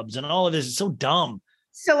Bolthouse's clubs and all of this is so dumb.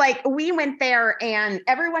 So like we went there and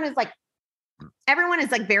everyone is like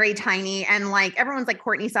very tiny and like everyone's like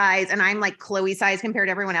Courtney size and I'm like Chloe size compared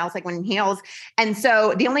to everyone else, like when heels. And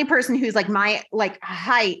so the only person who's like my like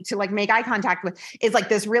height to like make eye contact with is like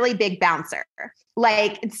this really big bouncer.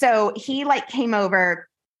 Like, so he like came over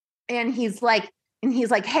and he's like,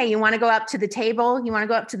 hey, you want to go up to the table? You want to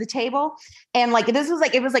go up to the table? And like, this was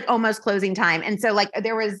like, it was like almost closing time. And so like,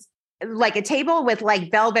 there was like a table with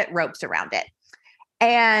like velvet ropes around it.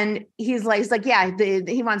 And he's like, yeah,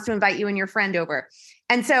 he wants to invite you and your friend over.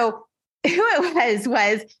 And so who it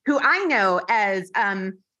was who I know as,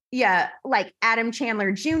 like Adam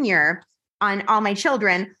Chandler Jr. on All My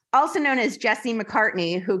Children, also known as Jesse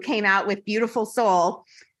McCartney, who came out with Beautiful Soul.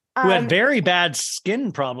 Who had very bad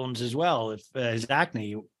skin problems as well, if his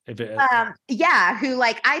acne. Who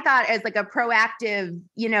like I thought as like a proactive,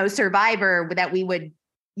 survivor that we would,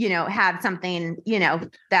 have something,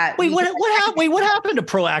 that. Wait, what happened to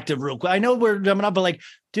Proactive real quick? I know we're jumping up, but like,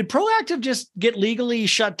 did Proactive just get legally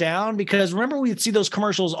shut down? Because remember we'd see those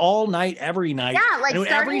commercials all night, every night. Yeah, like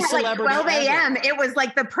starting at like 12 a.m. It was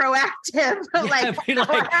like the Proactive.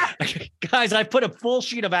 Guys, I put a full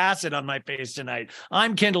sheet of acid on my face tonight.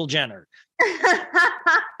 I'm Kendall Jenner.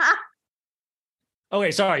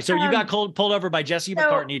 Okay, sorry. So you got pulled over by Jesse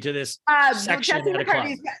McCartney to this section at a club.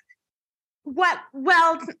 What?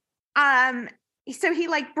 Well, so he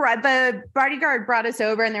like the bodyguard brought us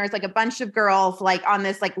over and there was like a bunch of girls like on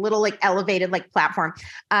this like little like elevated like platform.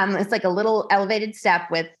 It's like a little elevated step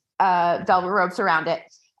with velvet ropes around it.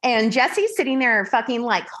 And Jesse's sitting there fucking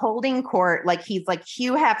like holding court. Like he's like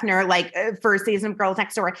Hugh Hefner, like first season of Girls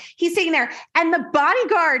Next Door. He's sitting there and the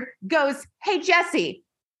bodyguard goes, "Hey, Jesse,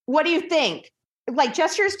 what do you think?" Like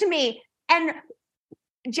gestures to me. And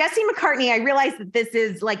Jesse McCartney, I realized that this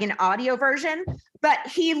is like an audio version, but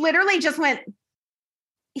he literally just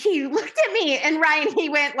he looked at me and Ryan, he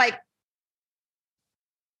went like,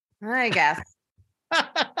 I guess.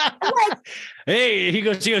 Like, hey, he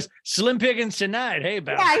goes, slim pickings tonight. Hey,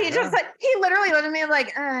 bouncer. Yeah, he literally looked at me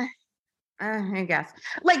like, I guess.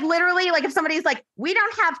 Like literally, like if somebody's like, we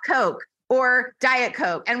don't have Coke or Diet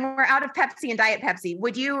Coke and we're out of Pepsi and Diet Pepsi,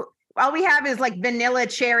 all we have is like vanilla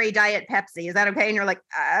cherry Diet Pepsi. Is that okay? And you're like,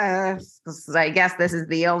 I guess this is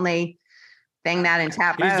the only thing that in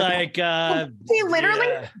tap. He's like, he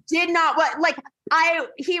literally did not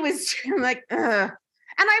he was like, and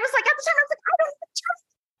I was like, at the time, I was like, I don't even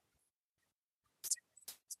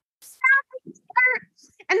trust.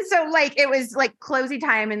 And so like, it was like closing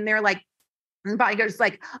time and they're like, And the bodyguard's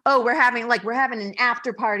like, oh, we're having an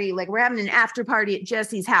after party. Like, we're having an after party at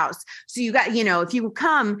Jesse's house. So you got, if you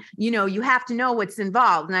come, you have to know what's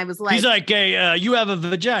involved. And I was like, he's like, hey, you have a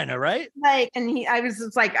vagina, right? Like, and I was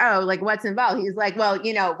just like, oh, like, what's involved? He's like, well,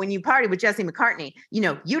 when you party with Jesse McCartney,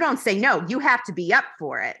 you don't say no, you have to be up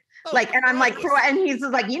for it. Like, and I'm like, and he's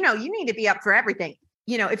like, you need to be up for everything.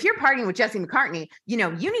 If you're partying with Jesse McCartney,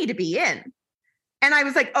 you need to be in. And I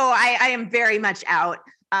was like, oh, I am very much out.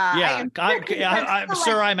 I'm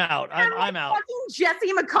sir, I'm out. I'm out. Fucking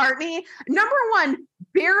Jesse McCartney, number one,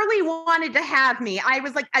 barely wanted to have me. I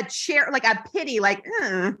was like a chair, like a pity, like,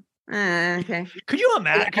 okay. Could you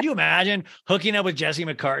imagine hooking up with Jesse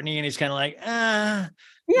McCartney and he's kind of like,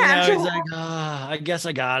 he's like, I guess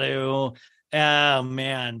I got to. Oh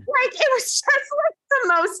man. Like, it was just like the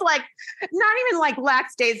most, like, not even like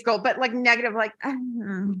lackadaisical, but like negative, like, I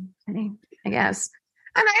guess.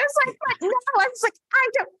 And I was like, no, I was like, I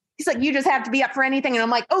don't. He's like, you just have to be up for anything. And I'm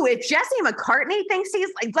like, oh, if Jesse McCartney thinks he's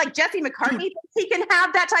like Jesse McCartney thinks he can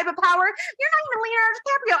have that type of power, you're not even Leonardo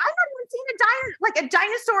DiCaprio. I've not even seen a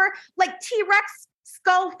dinosaur, like T-Rex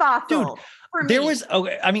skull fossil. Dude, there was,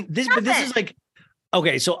 okay, I mean, this is like,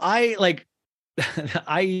 okay, so I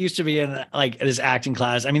used to be in like this acting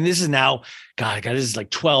class. I mean, this is now, God, this is like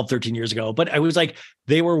 12, 13 years ago, but I was like,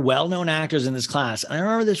 they were well-known actors in this class. And I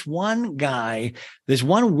remember this one guy, this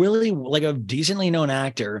one really like a decently known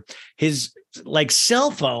actor, his like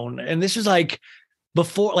cell phone. And this was like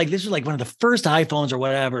before, like, this was like one of the first iPhones or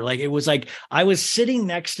whatever. Like, it was like, I was sitting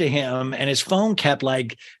next to him and his phone kept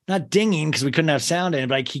like not dinging because we couldn't have sound in it,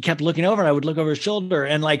 but like he kept looking over and I would look over his shoulder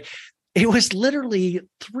and like, it was literally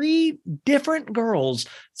 3 different girls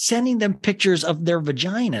sending them pictures of their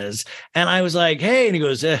vaginas. And I was like, hey, and he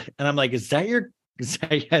goes, and I'm like, is that your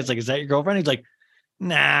girlfriend? He's like,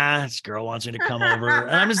 nah, this girl wants me to come over.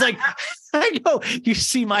 And I'm just like, I go, you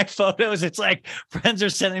see my photos. It's like friends are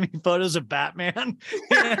sending me photos of Batman.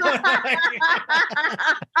 And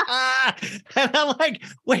I'm like,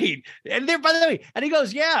 wait. And there, by the way, and he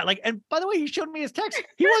goes, yeah. Like, and by the way, he showed me his text.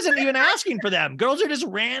 He wasn't even asking for them. Girls are just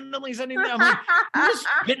randomly sending them. I'm like, you're just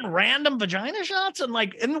getting random vagina shots. And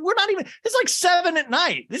like, and we're not even, it's like 7 at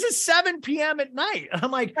night. This is 7 p.m. at night. And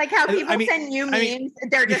I'm like how people send you memes.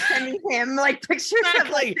 They're just sending him like pictures of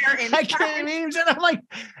like their I get memes. And I'm like,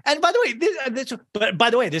 and by the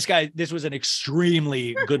way, this was an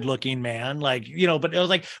extremely good looking man. Like, but it was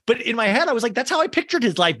like, but in my head, I was like, that's how I pictured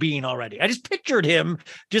his life being already. I just pictured him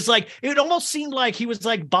just like, it almost seemed like he was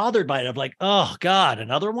like bothered by it. Of like, oh God,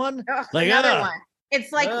 another one? Like another one.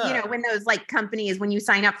 It's like, when those like companies, when you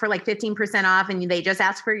sign up for like 15% off and they just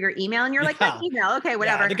ask for your email and you're like, what email? Okay,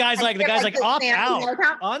 whatever. Yeah, the guy's like opt out,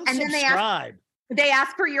 unsubscribe. They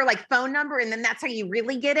ask for your like phone number and then that's how you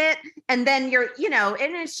really get it. And then you're,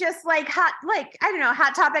 and it's just like hot, like, I don't know,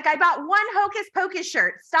 hot topic. I bought one Hocus Pocus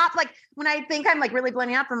shirt. Stop. Like when I think I'm like really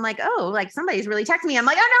blowing up, I'm like, oh, like somebody's really texting me. I'm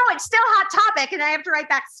like, oh no, it's still hot topic. And I have to write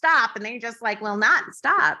back stop. And they're just like, well, not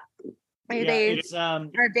stop. They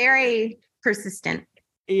are very persistent.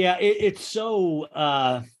 Yeah. It's so,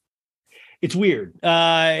 it's weird.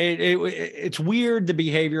 It's weird, the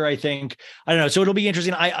behavior, I think. I don't know. So it'll be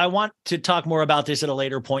interesting. I want to talk more about this at a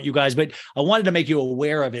later point, you guys, but I wanted to make you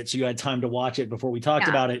aware of it so you had time to watch it before we talked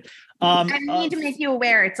about it. I need to make you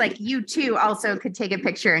aware. It's like you too also could take a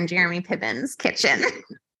picture in Jeremy Piven's kitchen.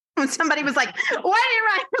 When somebody was like, why did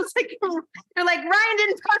Ryan? I was like, they're like, Ryan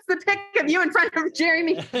didn't post the pic of you in front of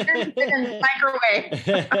Jeremy Piven's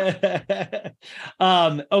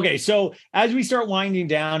microwave. Okay, so as we start winding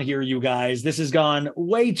down here, you guys, this has gone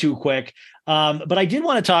way too quick. But I did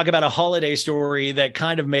want to talk about a holiday story that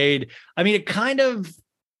kind of made,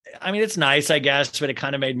 it's nice, I guess, but it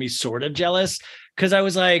kind of made me sort of jealous because I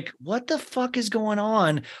was like, what the fuck is going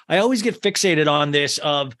on? I always get fixated on this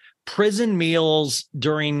of prison meals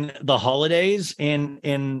during the holidays in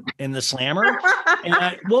the Slammer.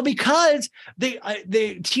 And because the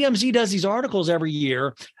TMZ does these articles every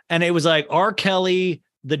year, and it was like R. Kelly,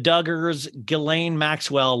 the Duggars, Ghislaine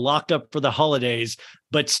Maxwell locked up for the holidays,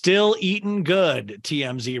 but still eating good,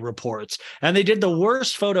 TMZ reports. And they did the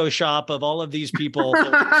worst Photoshop of all of these people.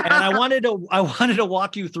 And I wanted to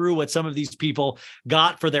walk you through what some of these people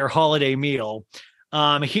got for their holiday meal.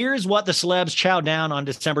 Here's what the celebs chowed down on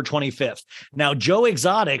December 25th. Now, Joe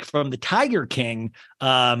Exotic from the Tiger King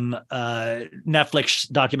Netflix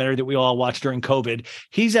documentary that we all watched during COVID,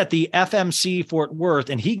 he's at the FMC Fort Worth,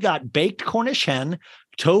 and he got baked Cornish hen,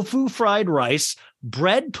 tofu fried rice,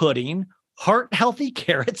 bread pudding, heart-healthy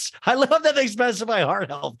carrots. I love that they specify heart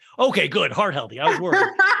health. Okay, good, heart healthy. I was worried.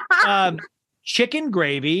 Chicken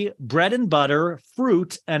gravy, bread and butter,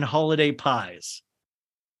 fruit, and holiday pies.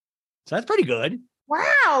 So that's pretty good.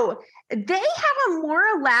 Wow. They have a more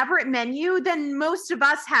elaborate menu than most of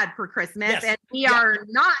us had for Christmas. Yes. And we are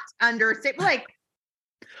not under, like,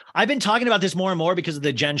 I've been talking about this more and more because of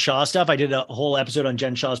the Jen Shaw stuff. I did a whole episode on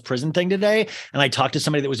Jen Shaw's prison thing today. And I talked to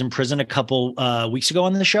somebody that was in prison a couple weeks ago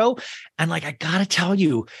on the show. And like, I got to tell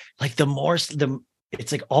you, like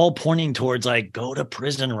it's like all pointing towards like, go to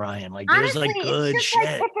prison, Ryan. Like there's honestly, like good shit.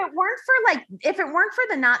 Like, if it weren't for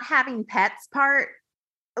the not having pets part,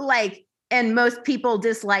 like, and most people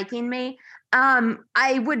disliking me,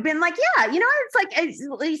 I would have been like, yeah, you know, it's like, at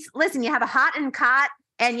least, listen, you have a hot and cot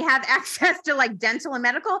and you have access to like dental and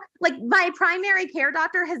medical. Like my primary care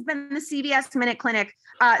doctor has been the CVS Minute Clinic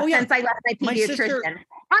since I left my pediatrician.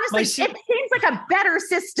 Honestly, it seems like a better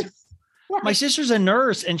system. My sister's a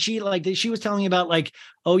nurse and she was telling me about like,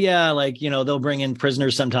 oh yeah, like, you know, they'll bring in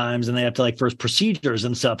prisoners sometimes and they have to like first procedures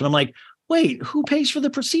and stuff. And I'm like, wait, who pays for the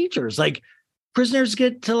procedures? Like prisoners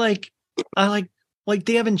get to like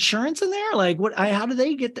they have insurance in there? Like what, how do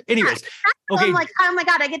they get anyways? Okay. I'm like, oh my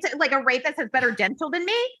God, I get to like a rapist has better dental than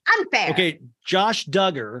me. Unfair. Okay. Josh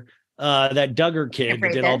Duggar, that Duggar kid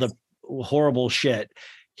that did all the horrible shit.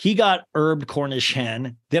 He got herbed Cornish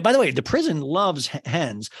hen. By the way, the prison loves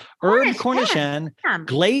hens. Herbed Cornish hen,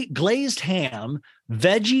 glazed ham,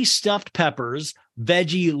 veggie stuffed peppers,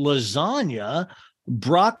 veggie lasagna,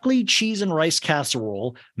 broccoli, cheese and rice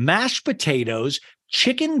casserole, mashed potatoes,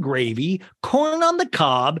 chicken gravy, corn on the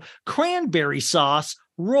cob, cranberry sauce,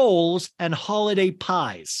 rolls, and holiday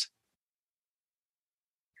pies.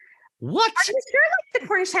 What? Are you sure like the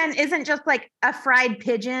Cornish hen isn't just like a fried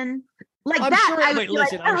pigeon? Like I'm that. Sure, wait,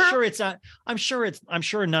 listen, like, I'm sure it's not. I'm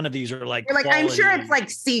sure none of these are like. You're like, I'm sure it's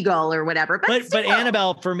like seagull or whatever. But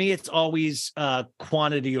Annabelle, for me, it's always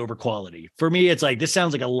quantity over quality. For me, it's like this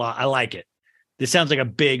sounds like a lot. I like it. This sounds like a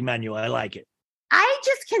big menu. I like it. I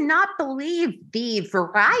just cannot believe the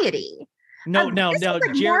variety. No.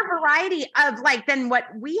 Like more variety of like than what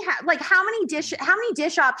we have. Like how many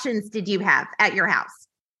dish options did you have at your house?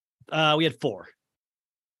 We had 4.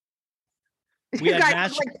 We had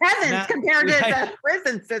like peasants compared to the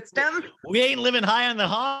prison system. We ain't living high on the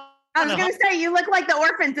hog. I was going to say, you look like the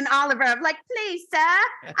orphans in Oliver. I'm like, please, sir,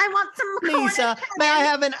 I want some. Please, sir, may I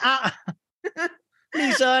have an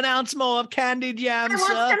ounce more of candied yams,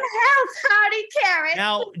 sir? I want some health, hearty carrots.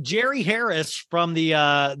 Now, Jerry Harris from the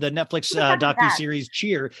Netflix docuseries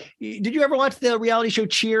Cheer. Did you ever watch the reality show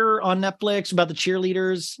Cheer on Netflix about the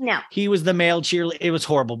cheerleaders? No. He was the male cheerleader. It was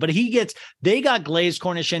horrible. But they got glazed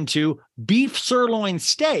Cornish hen too, beef sirloin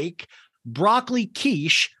steak, broccoli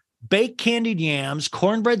quiche, baked candied yams,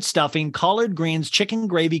 cornbread stuffing, collard greens, chicken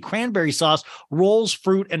gravy, cranberry sauce, rolls,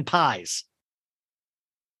 fruit, and pies.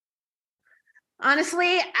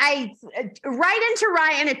 Honestly, I right into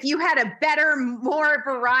Ryan if you had a better, more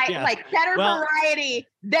variety, variety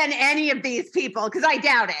than any of these people, because I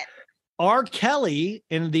doubt it. R. Kelly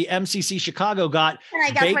in the MCC Chicago got. Can I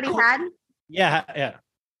guess what he had? Yeah.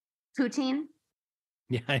 Poutine.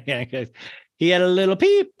 Yeah. He had a little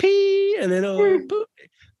pee, a little poop.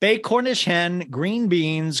 Baked Cornish hen, green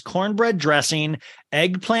beans, cornbread dressing,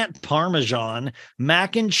 eggplant parmesan,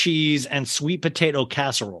 mac and cheese, and sweet potato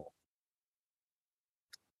casserole.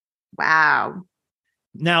 Wow.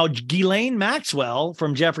 Now, Ghislaine Maxwell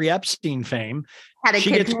from Jeffrey Epstein fame. Had a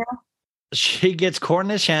kid meal? She gets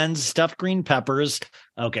Cornish hens, stuffed green peppers.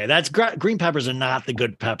 Okay, that's green peppers are not the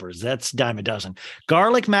good peppers. That's dime a dozen.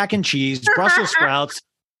 Garlic mac and cheese, Brussels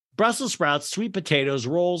sprouts, sweet potatoes,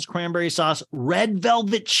 rolls, cranberry sauce, red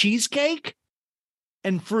velvet cheesecake,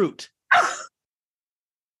 and fruit.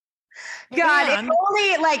 God,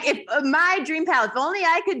 if my dream pal, if only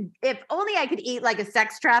I could eat like a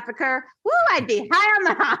sex trafficker, woo, I'd be high on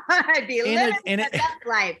the high. I'd be living the best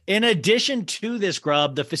life. In addition to this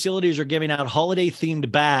grub, the facilities are giving out holiday themed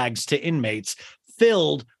bags to inmates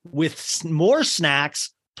filled with more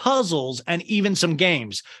snacks, puzzles, and even some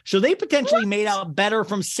games. So they potentially made out better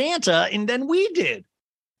from Santa than we did.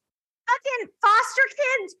 Fucking foster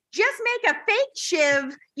kids just make a fake shiv,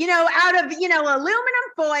 out of, aluminum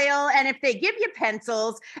foil. And if they give you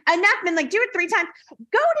pencils enough, and like do it 3 times,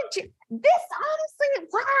 go to this. Honestly,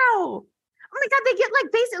 wow. Oh my God. They get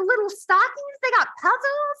like basic little stockings. They got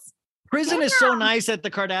puzzles. Prison is so nice that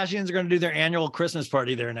the Kardashians are going to do their annual Christmas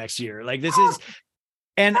party there next year. Like this is,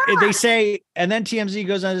 and they say, and then TMZ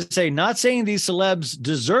goes on to say, not saying these celebs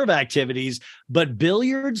deserve activities, but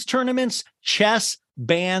billiards tournaments, chess,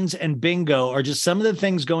 bands, and bingo are just some of the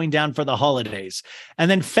things going down for the holidays. And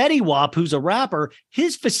then Fetty Wap, who's a rapper,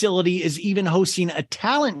 his facility is even hosting a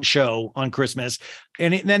talent show on Christmas.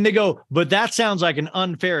 And then they go, but that sounds like an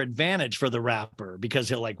unfair advantage for the rapper because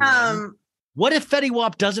he'll like win. What if Fetty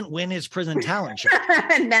Wap doesn't win his prison talent show?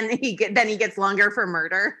 And then he gets longer for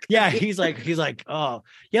murder. Yeah, he's like, oh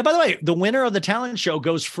yeah. By the way, the winner of the talent show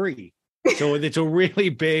goes free, so it's a really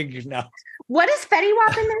big no. What is Fetty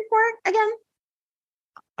Wap in there for again?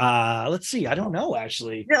 Let's see. I don't know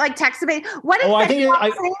actually. Is it like text debate? What is Fetty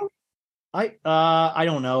Wap saying? I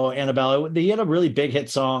don't know, Annabelle. He had a really big hit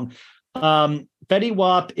song. Fetty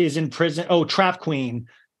Wap is in prison. Oh, Trap Queen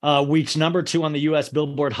reached number 2 on the U.S.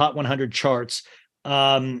 Billboard Hot 100 charts.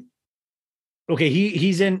 Okay,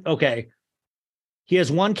 he's in. Okay, he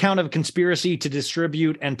has 1 count of conspiracy to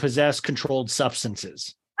distribute and possess controlled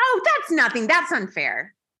substances. Oh, that's nothing. That's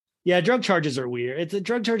unfair. Yeah, drug charges are weird. It's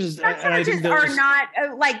drug charges. Drug charges are not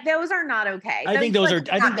like those are not okay. I think those are.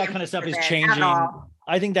 I think that kind of stuff is changing.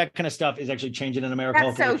 I think that kind of stuff is actually changing in America.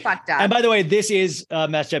 That's so fucked up. And by the way, this is a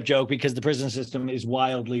messed up joke because the prison system is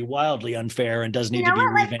wildly, wildly unfair and does need to be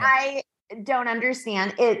revamped. Like, I don't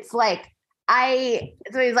understand. It's like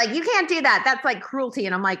so he's like, you can't do that. That's like cruelty.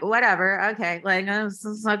 And I'm like, whatever. Okay. Like,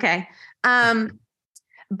 it's okay. But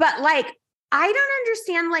like, I don't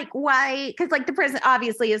understand like why, because like the prison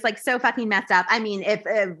obviously is like so fucking messed up. I mean, if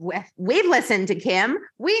we've listened to Kim,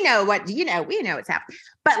 we know what's happening.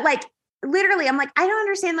 But like literally, I'm like, I don't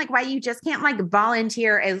understand like why you just can't like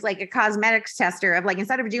volunteer as like a cosmetics tester of like,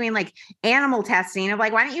 instead of doing like animal testing of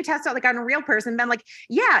like, why don't you test out like on a real person? Then like,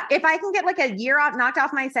 yeah, if I can get like a year off, knocked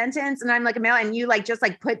off my sentence and I'm like a male and you like just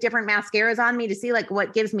like put different mascaras on me to see like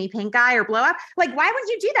what gives me pink eye or blow up. Like, why would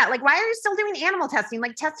you do that? Like, why are you still doing animal testing?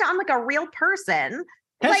 Like test it on like a real person.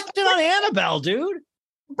 Test it on Annabelle, dude.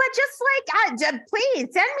 But just like, please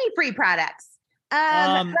send me free products.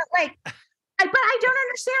 But like, but I don't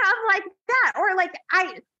understand. I'm like that.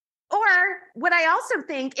 Or what I also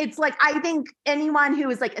think, it's like, I think anyone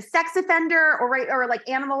who is like a sex offender or like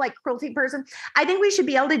animal, like cruelty person, I think we should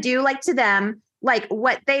be able to do like to them, like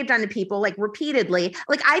what they've done to people, like repeatedly.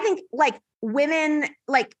 Like, I think like women,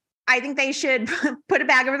 like, I think they should put a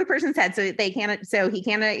bag over the person's head so he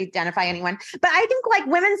can't identify anyone. But I think like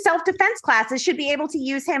women's self-defense classes should be able to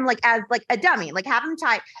use him like as like a dummy, like have him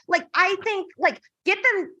tie. Like, I think like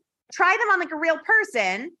try them on like a real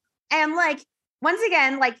person. And like, once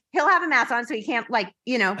again, like he'll have a mask on so he can't like,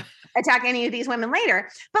 attack any of these women later.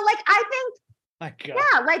 But like, I think,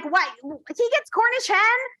 yeah, like what he gets Cornish hen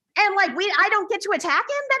and like I don't get to attack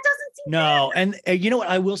him. That doesn't seem no. fair. And you know what?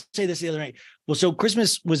 I will say this the other night. Well, so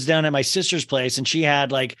Christmas was down at my sister's place and she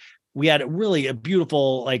had like, we had really a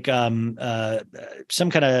beautiful, like, some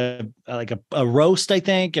kind of like a roast, I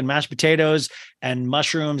think, and mashed potatoes and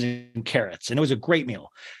mushrooms and carrots. And it was a great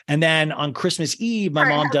meal. And then on Christmas Eve, my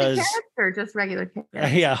mom does. Carrots or just regular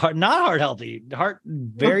carrots? Yeah. Not heart healthy,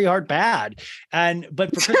 very heart bad.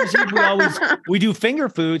 But for Christmas Eve, we do finger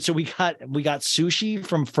food. So we got sushi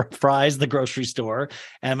from Fry's, the grocery store.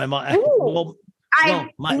 And my mom, I've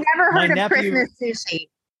never heard of Christmas sushi.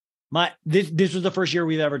 This was the first year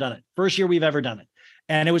we've ever done it.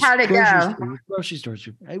 And it was grocery stores.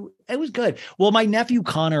 It was good. Well, my nephew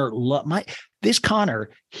Connor,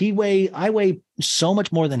 I weigh so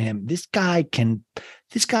much more than him. This guy can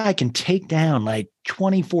take down like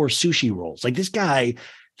 24 sushi rolls. Like this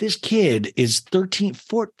kid is 13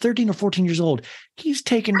 or 14 years old. He's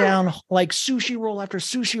taking down like sushi roll after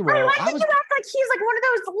sushi roll. I think like he's like one of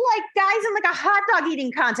those like guys in like a hot dog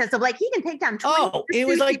eating contest of like he can take down 20. Oh, it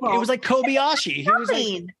was like Kobayashi.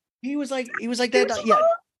 He was like that. Yeah. Are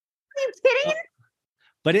you kidding?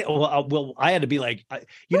 But I had to be like, I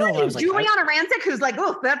was like Juliana Rancic, who's like,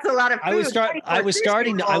 oh, that's a lot of food. I was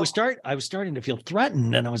starting to feel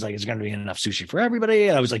threatened, and I was like, is going to be enough sushi for everybody?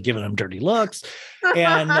 And I was like giving them dirty looks,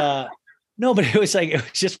 and no, but it was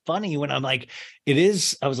just funny when I'm like, I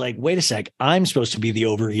was like, wait a sec, I'm supposed to be the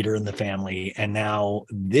overeater in the family. And now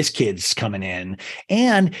this kid's coming in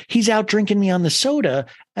and he's out drinking me on the soda.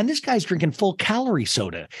 And this guy's drinking full calorie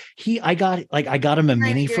soda. I got him a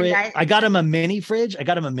mini fridge. I got him a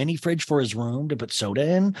mini fridge for his room to put soda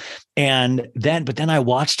in. But then I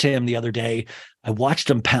watched him the other day. I watched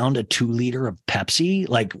him pound a 2-liter of Pepsi,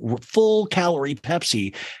 like full calorie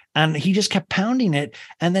Pepsi. And he just kept pounding it.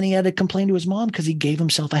 And then he had to complain to his mom because he gave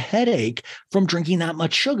himself a headache from drinking that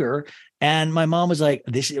much sugar. And my mom was like,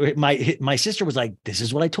 my sister was like, this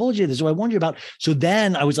is what I told you. This is what I warned you about. So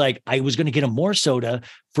then I was like, I was going to get him more soda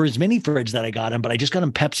for his mini fridge that I got him, but I just got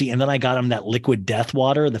him Pepsi. And then I got him that Liquid Death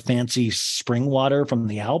water, the fancy spring water from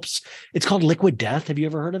the Alps. It's called Liquid Death. Have you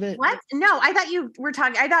ever heard of it? What? No, I thought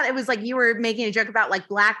I thought it was like you were making a joke about like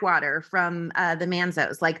black water from the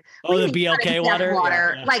Manzos. Like, the BLK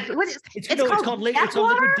water. Yeah. Like, what is it's called Liquid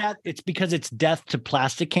Death. It's because it's death to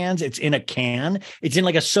plastic cans. It's in a can. It's in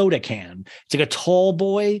like a soda can. It's like a tall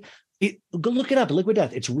boy Go look it up. Liquid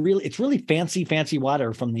Death. It's really fancy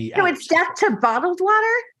water from the. So it's death to bottled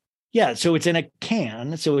water. Yeah. So it's in a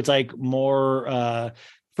can. So it's like more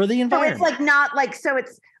for the environment. So it's like not like so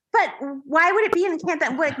it's. But why would it be in a can?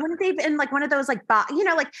 That like wouldn't they be in like one of those like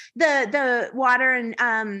like the water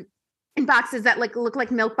and in boxes that like look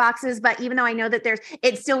like milk boxes, but even though I know that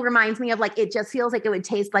it still reminds me of like, it just feels like it would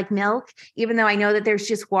taste like milk, even though I know that there's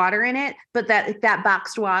just water in it, but that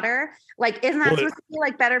boxed water, like, isn't that supposed to be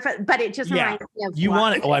like better but it just reminds me of you water.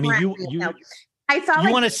 want it. Oh, I mean, I saw you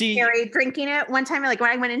like want to see Gary drinking it one time, like when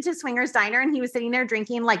I went into Swingers Diner and he was sitting there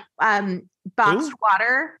drinking like boxed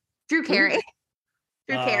water. Drew Carey.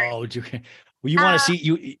 Oh, Drew Carey. Well, you want to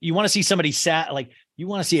see you want to see somebody sad, like you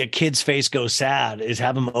want to see a kid's face go sad, is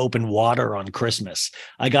have him open water on Christmas.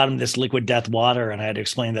 I got him this Liquid Death water and I had to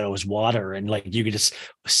explain that it was water, and like you could just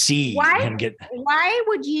see him get. Why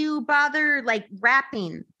would you bother like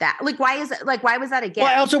wrapping that? Like why was that a gift?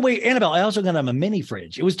 Well, Annabelle, I also got him a mini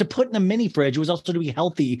fridge. It was to put in a mini fridge. It was also to be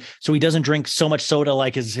healthy so he doesn't drink so much soda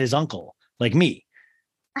like his uncle, like me.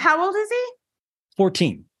 How old is he?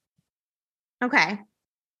 14. Okay.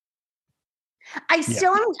 I'm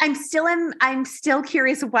still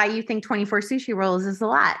curious of why you think 24 sushi rolls is a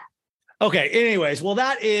lot. Okay. Anyways, well,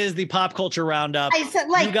 that is the pop culture roundup.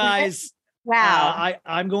 You guys, wow.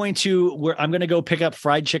 I'm going to go pick up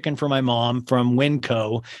fried chicken for my mom from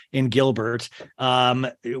Winco in Gilbert.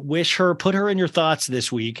 Put her in your thoughts this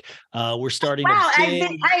week. We're starting. Wow.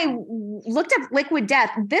 I looked up Liquid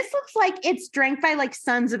Death. This looks like it's drank by like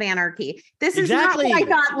Sons of Anarchy. This is not what I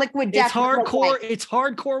thought Liquid Death. It's hardcore. It's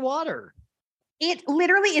hardcore water.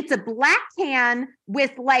 It's a black can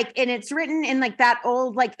with like, and it's written in like that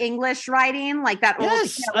old, like English writing, like that old.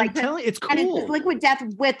 Yes, I'm telling you, it's cool. And it's Liquid Death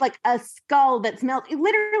with like a skull that's melted.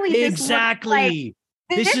 Literally. Exactly.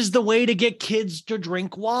 This is the way to get kids to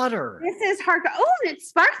drink water. This is hard. Oh, and it's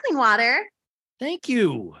sparkling water. Thank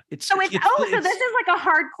you. So this is like a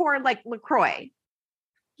hardcore, like LaCroix.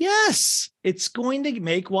 Yes. It's going to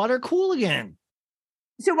make water cool again.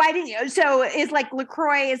 So why didn't you? So is like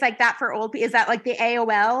LaCroix is like that for old people? Is that like the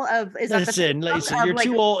AOL of? Listen, you're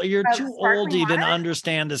too old. You're too old to even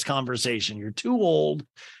understand this conversation. You're too old.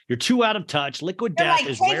 You're too out of touch. Liquid Death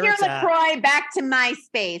is where it's at. Take your LaCroix back to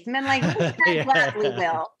MySpace, and then like gladly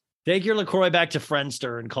will. Take your LaCroix back to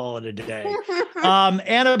Friendster and call it a day.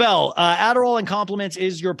 Annabelle, Adderall and Compliments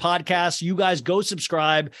is your podcast. You guys go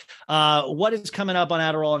subscribe. What is coming up on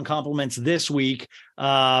Adderall and Compliments this week?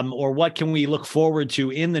 Or what can we look forward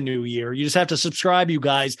to in the new year? You just have to subscribe, you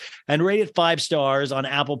guys, and rate it 5 stars on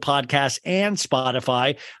Apple Podcasts and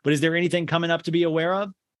Spotify. But is there anything coming up to be aware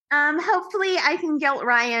of? Hopefully I can guilt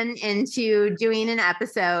Ryan into doing an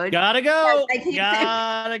episode. Gotta go.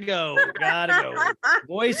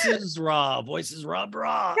 Voices raw. Because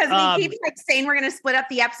we keep like saying we're going to split up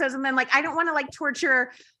the episodes, and then like, I don't want to like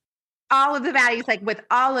torture all of the values, like with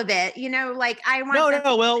all of it, you know, like I want.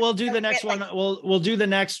 No. We'll do the next one. We'll do the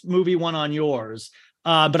next movie one on yours.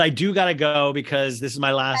 But I do got to go because this is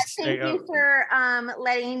my last. Thank you for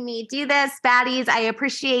letting me do this, baddies. I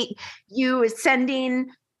appreciate you sending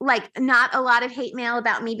like not a lot of hate mail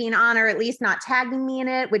about me being on, or at least not tagging me in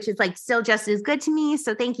it, which is like still just as good to me.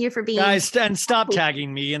 So thank you for being guys, and stop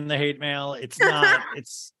tagging me in the hate mail. It's not,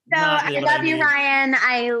 it's so not I love you, Ryan.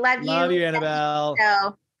 I love you. Love you, Annabelle.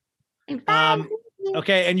 Bye.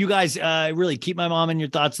 Okay. And you guys really keep my mom in your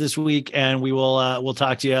thoughts this week, and we'll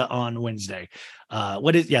talk to you on Wednesday.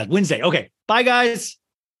 Wednesday. Okay. Bye guys.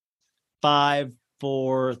 5,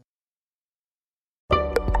 4.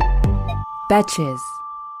 Betches.